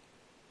ที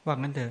ว่า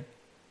งั้นเถอะ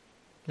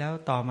แล้ว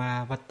ต่อมา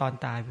วัดตอน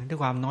ตายด้วย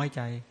ความน้อยใ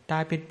จตา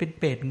ยเป็น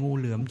เปรตงู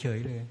เหลือมเฉย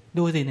เลย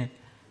ดูสิเนี่ย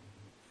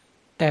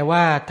แต่ว่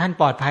าท่าน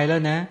ปลอดภัยแล้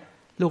วนะ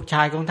ลูกช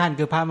ายของท่าน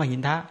คือพระมหิ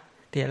นทะ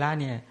เถระ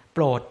เนี่ยโป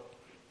รด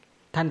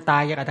ท่านตา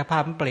ยจากอัตภา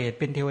พเป็นเปรต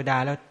เป็นเทวดา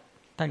แล้ว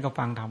ท่านก็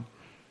ฟังธรรม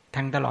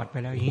ทั้งตลอดไป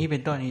แล้วอย่างนี้เป็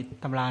นต้นอีก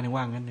ตำราหนึ่ง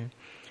ว่างั้นเนี่ย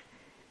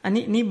อัน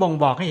นี้บ่ง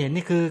บอกให้เห็น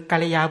นี่คือกั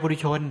ลยาณบุรุ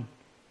ชน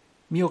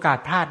มีโอกาส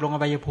พลาดลงอ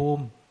บายภู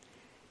มิ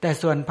แต่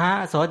ส่วนพระ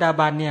โสดา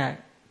บันเนี่ย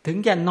ถึง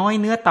จะน้อย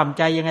เนื้อต่ำใ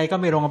จยังไงก็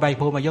ไม่ลงอบาย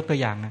ภูมิมายกตัว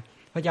อย่างนะ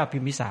พระเจ้าพิ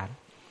มพิสาร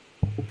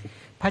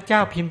พระเจ้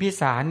าพิมพิ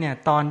สารเนี่ย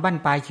ตอนบั้น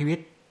ปลายชีวิต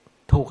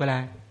ถูกอะไร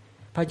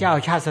พระเจ้า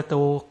ชาติศัต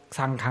รู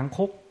สั่งขัง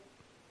คุก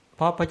เพ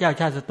ราะพระเจ้า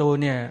ชาติศัตรู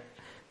เนี่ย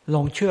ล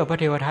งเชื่อพระ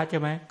เทวทัตใช่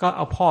ไหมก็เอ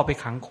าพ่อไป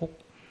ขังคุก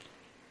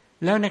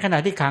แล้วในขณะ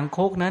ที่ขัง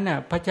คุกนั้นน่ะ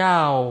พระเจ้า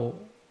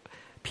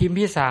พิม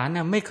พิสาร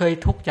น่ะไม่เคย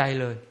ทุกข์ใจ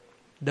เลย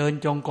เดิน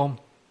จงกรม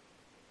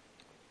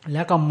แ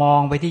ล้วก็มอ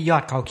งไปที่ยอ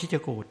ดเขาคิจ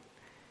กูฏ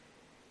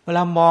เวล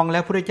ามองแล้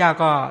วพระเจ้า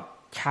ก็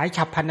ฉาย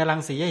ฉับพรรณรั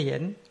งสีให้เห็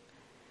น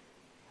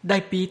ได้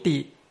ปีติ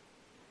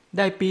ไ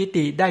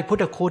ด้พุท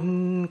ธคุณ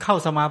เข้า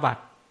สมาบั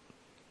ติ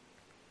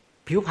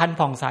ผิวพรรณ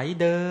ผ่องใส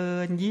เดิ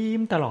นยิ้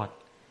มตลอด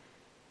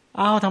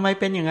อ้าวทำไม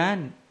เป็นอย่างนั้น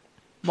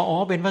บอกอ๋อ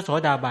เป็นพระโส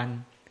ดาบัน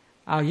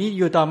เอาอ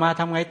ยู่ต่อมา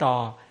ทำไงต่อ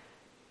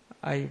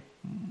ไ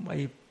อ้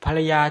ภรร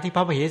ยาที่พร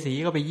ะมเหสี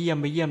ก็ไปเยี่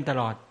ยมต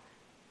ลอด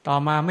ต่อ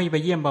มาไม่ไป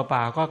เยี่ยมเป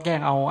ล่าๆก็แกล้ง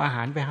เอาอาห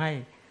ารไปให้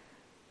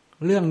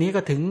เรื่องนี้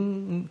ก็ถึง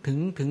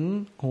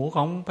หูข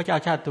องพระเจ้า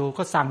ชาติตู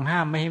ก็สั่งห้า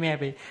มไม่ให้แม่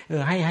ไป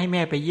ให้แ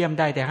ม่ไปเยี่ยม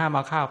ได้แต่ห้ามเอ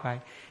าข้าวไป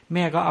แ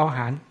ม่ก็เอาอา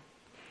หาร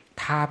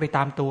ทาไปต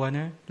ามตัว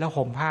นะแล้ว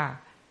ห่มผ้า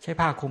ใช้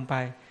ผ้าคลุมไป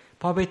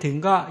พอไปถึง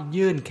ก็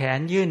ยื่นแขน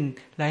ยื่น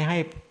อะไรให้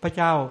พระเ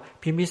จ้า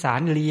พิมพิสาร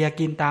เลีย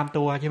กินตาม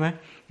ตัวใช่ไหม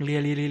เ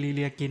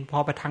ลียกินพอ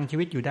ประทังชี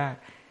วิตอยู่ได้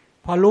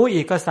พอรู้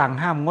อีกก็สั่ง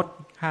ห้ามงด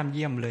ห้ามเ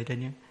ยี่ยมเลยที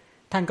นี้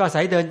ท่านก็ใ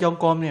ส่เดินจง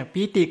กรมเนี่ย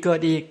ปีติเกิด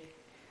อีก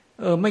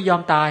ไม่ยอ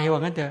มตายว่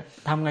างั้นเถอะ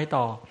ทำไง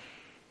ต่อ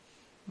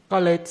ก็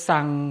เลย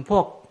สั่งพว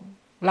ก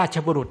ราช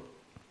บุรุษ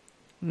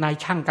นาย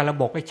ช่างกระ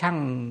บกไอ้ช่าง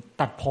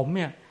ตัดผมเ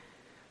นี่ย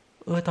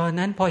ตอน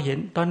นั้นพอเห็น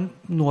ตอน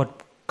หนวด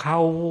เขา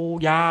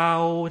ยา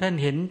วท่าน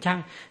เห็น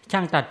ช่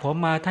างตัดผม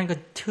มาท่านก็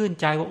ชื่น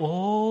ใจว่าโอ้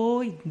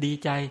ยดี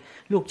ใจ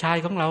ลูกชาย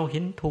ของเราเห็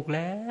นถูกแ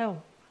ล้ว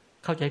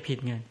เข้าใจผิด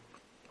ไง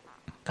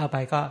เข้าไป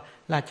ก็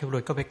ราชบุรุ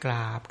ษก็ไปกร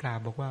าบ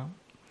บอกว่า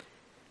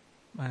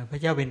พระ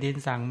เจ้าแผ่นดิน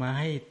สั่งมา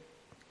ให้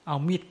เอา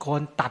มีดโก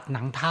นตัดห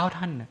นังเท้า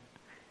ท่าน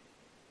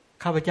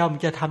ข้าพเจ้ามั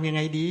นจะทำยังไ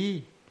งดี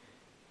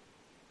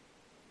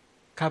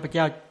ข้าพเ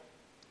จ้า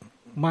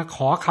มาข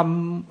อ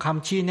ค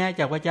ำชี้แนะ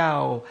จากพระเจ้า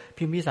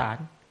พิมพิสาร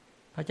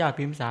พระเจ้า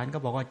พิมพิสารก็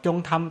บอกว่าจง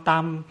ทำต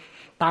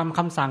ามค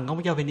ำสั่งของพ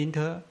ระเจ้าแผ่นดินเ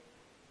ถอะ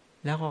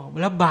แ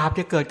ล้วบาป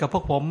จะเกิดกับพ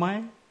วกผมไหม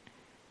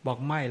บอก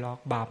ไม่หรอก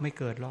บาปไม่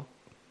เกิดหรอก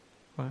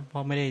เพรา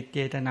ะไม่ได้เจ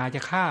ตนาจะ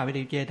ฆ่าไม่ไ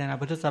ด้เจตนา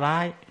ประทุษร้า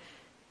ย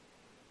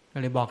ก็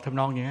เลยบอกทำ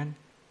นองอย่างนั้น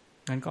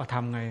งั้นก็ท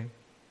ำไง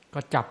ก็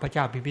จับพระเ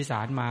จ้าพิมพิสา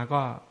รมา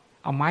ก็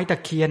เอาไม้ตะ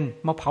เคียน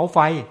มาเผาไฟ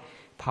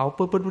เผา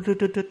ปึ๊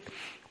ด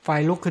ไฟ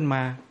ลุกขึ้นม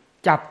า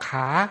จับข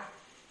า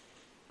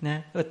นะ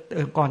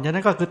ก่อนจาก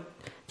นั้นก็คือ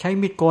ใช้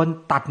มีดโกน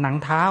ตัดหนัง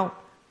เท้า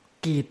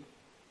กรี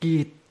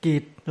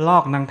ดลอ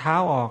กหนังเท้า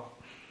ออก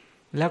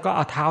แล้วก็เอ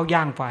าเท้าย่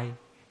างไฟ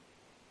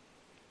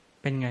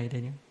เป็นไงที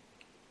นี้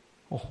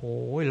โอ้โห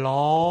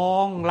ร้อ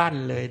งลั่น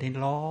เลยที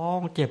ร้อง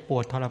เจ็บป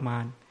วดทรมา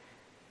น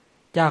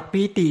จาก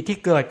ปีติที่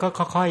เกิดก็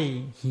ค่อย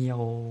ๆเหี่ย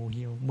ว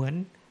เหมื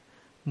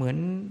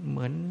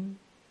อน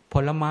ผ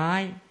ลไม้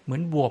เหมือ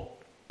นบวบ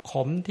ข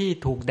มที่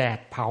ถูกแดด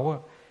เผา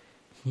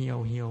เหี่ยว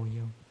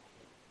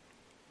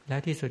แล้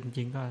วที่สุดจ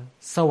ริงๆก็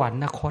สวรร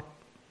คต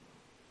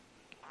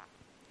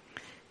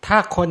ถ้า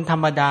คนธร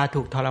รมดา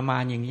ถูกทรมา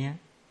นอย่างเงี้ย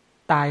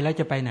ตายแล้ว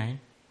จะไปไหน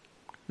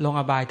ลง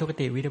อบายทุก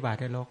ติวินิบาต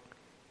นรก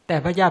แต่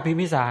พระเจ้าพิม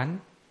พิสาร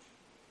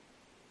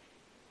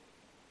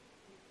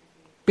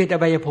ปิดอ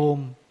บายภู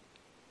มิ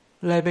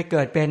เลยไปเ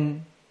กิดเป็น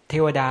เท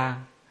วดา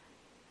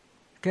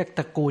เรียกต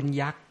ระกูล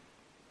ยักษ์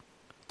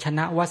ชน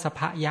ะวัสภ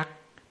ะยักษ์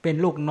เป็น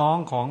ลูกน้อง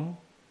ของ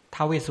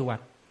ท้าวเวสสุวรร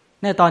ณ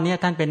ในตอนนี้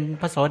ท่านเป็น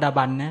พระโสดา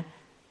บันนะ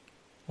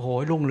โอ้โห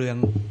รุ่งเรือง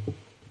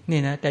นี่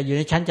นะแต่อยู่ใ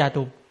นชั้นจา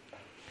ตุ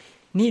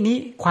นี่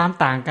ความ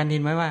ต่างกันเห็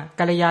นไหมว่า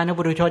กัลยาณ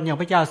บุรุชนอย่าง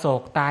พระเจ้าโศ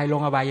กตายล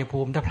งอบายภู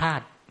มิถ้าพลา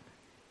ด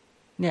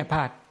เนี่ยพล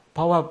าดเพ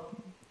ราะว่า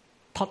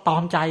ตอ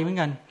มใจเหมือน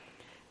กัน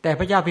แต่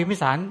พระเจ้าพิมพิ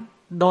สาร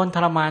โดนท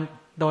รมาน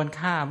โดน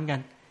ฆ่าเหมือนกั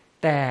น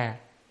แต่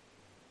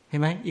เห็น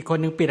ไหมอีกคน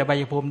นึงปิดอบา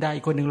ยภูมิได้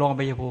อีกคนนึงลงอ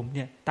บายภูมิเ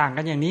นี่ยต่าง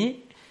กันอย่างนี้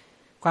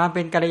ความเ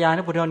ป็นกัลยาณ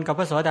บุรุชนกับ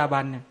พระโสดาบั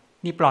นเนี่ย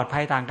นี่ปลอดภั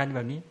ยต่างกันแบ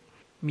บนี้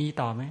มี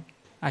ต่อไหม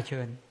เชิ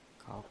ญ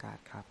ขอโอกาส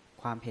ครับ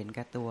ความเห็นแ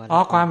ก่ตัว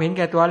ความเห็นแ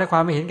ก่ตัวและควา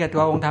มไม่เห็นแก่ตั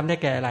วองค์ธรรมได้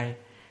แก่อะไร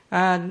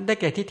ได้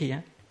แก่ทิฏ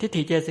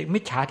ฐิเจสิกมิ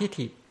จฉาทิฏ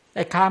ฐิไ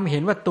อ้ความเห็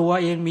นว่าตัว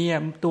เองมี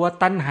ตัว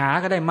ตัณหา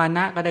ก็ได้มาน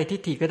ะก็ได้ทิฏ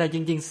ฐิก็ได้จ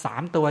ริงๆ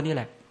3ตัวนี่แ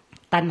หละ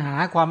ตัณหา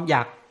ความอย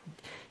าก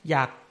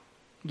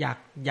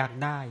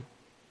ได้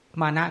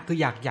มานะคือ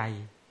อยากใหญ่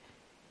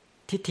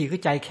ทิฏฐิคื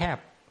อใจแคบ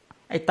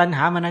ไอ้ตัณห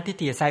ามานะทิฏ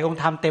ฐิใส่องค์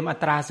ธรรมเต็มอั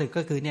ตราศึก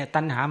ก็คือเนี่ย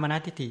ตัณหามานะ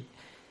ทิฏฐิ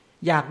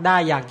อยากได้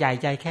อยากใหญ่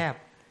ใจแคบ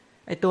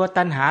ไอ้ตัว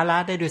ตัณหาละ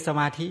ได้ด้วยส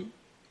มาธิ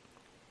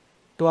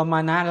ตัวมา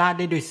นะละไ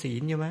ด้ด้วยศี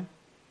ลใช่ไหม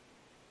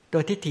ตั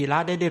วทิฏฐิละ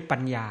ได้ด้วยปั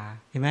ญญา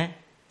เห็นไหม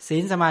ศี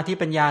ลสมาธิ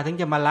ปัญญาถึง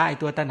จะมาละไอ้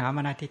ตัวตัณหาม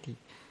านะทิฏฐิ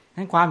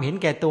นั้นความเห็น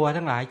แก่ตัว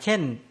ทั้งหลายเช่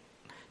น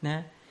นะ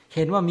เ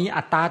ห็นว่ามี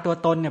อัตตาตัว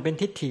ตนเนี่ยเป็น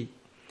ทิฏฐิ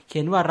เ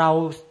ห็นว่าเรา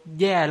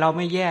แย่เราไ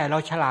ม่แย่เรา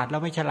ฉลาดเรา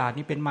ไม่ฉลาด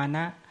นี่เป็นมาน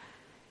ะ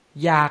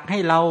อยากให้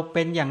เราเ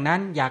ป็นอย่างนั้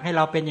นอยากให้เ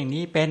ราเป็นอย่าง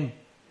นี้เป็น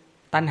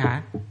ตัณหา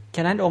ฉ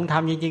ะนั้นองค์ธร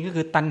รมจริงๆก็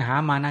คือตัณหา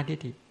มานะทิฏ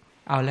ฐิ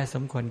เอาและส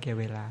มควรแก่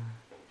เวลา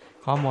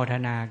ขอโมท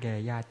นาแก่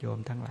ญาติโยม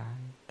ทั้งหลาย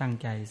ตั้ง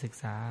ใจศึก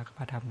ษาพ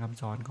ระธรรมค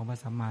ำสอนของพระ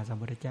สัมมาสัม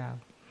พุทธเจ้า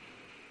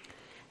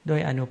โดย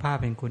อนุภาพ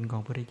แห่งคุณขอ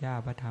งพระพุทธเจ้า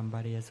พระธรรมบา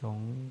ริยสง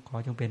ฆ์ขอ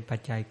จงเป็นปัจ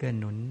จัยเกื้อ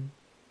หนุน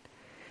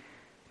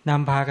น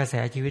ำพากระแส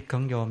ชีวิตขอ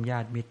งโยมญา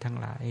ติมิตรทั้ง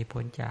หลาย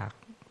พ้นจาก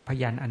พ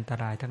ยันอันต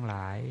รายทั้งหล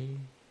าย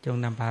จง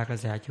นำพากระ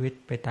แสชีวิต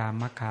ไปตาม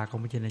มรรคาของพ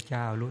ระพุทธเ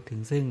จ้ารู้ถึ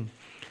งซึ่ง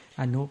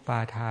อนุปา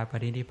ทาป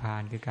รินิพพา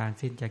นคือการ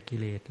สิ้นจากกิ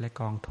เลสและ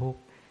กองทุก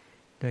ข์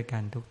ด้วยกั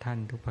นทุกท่าน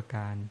ทุกประก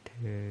ารเท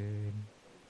อญ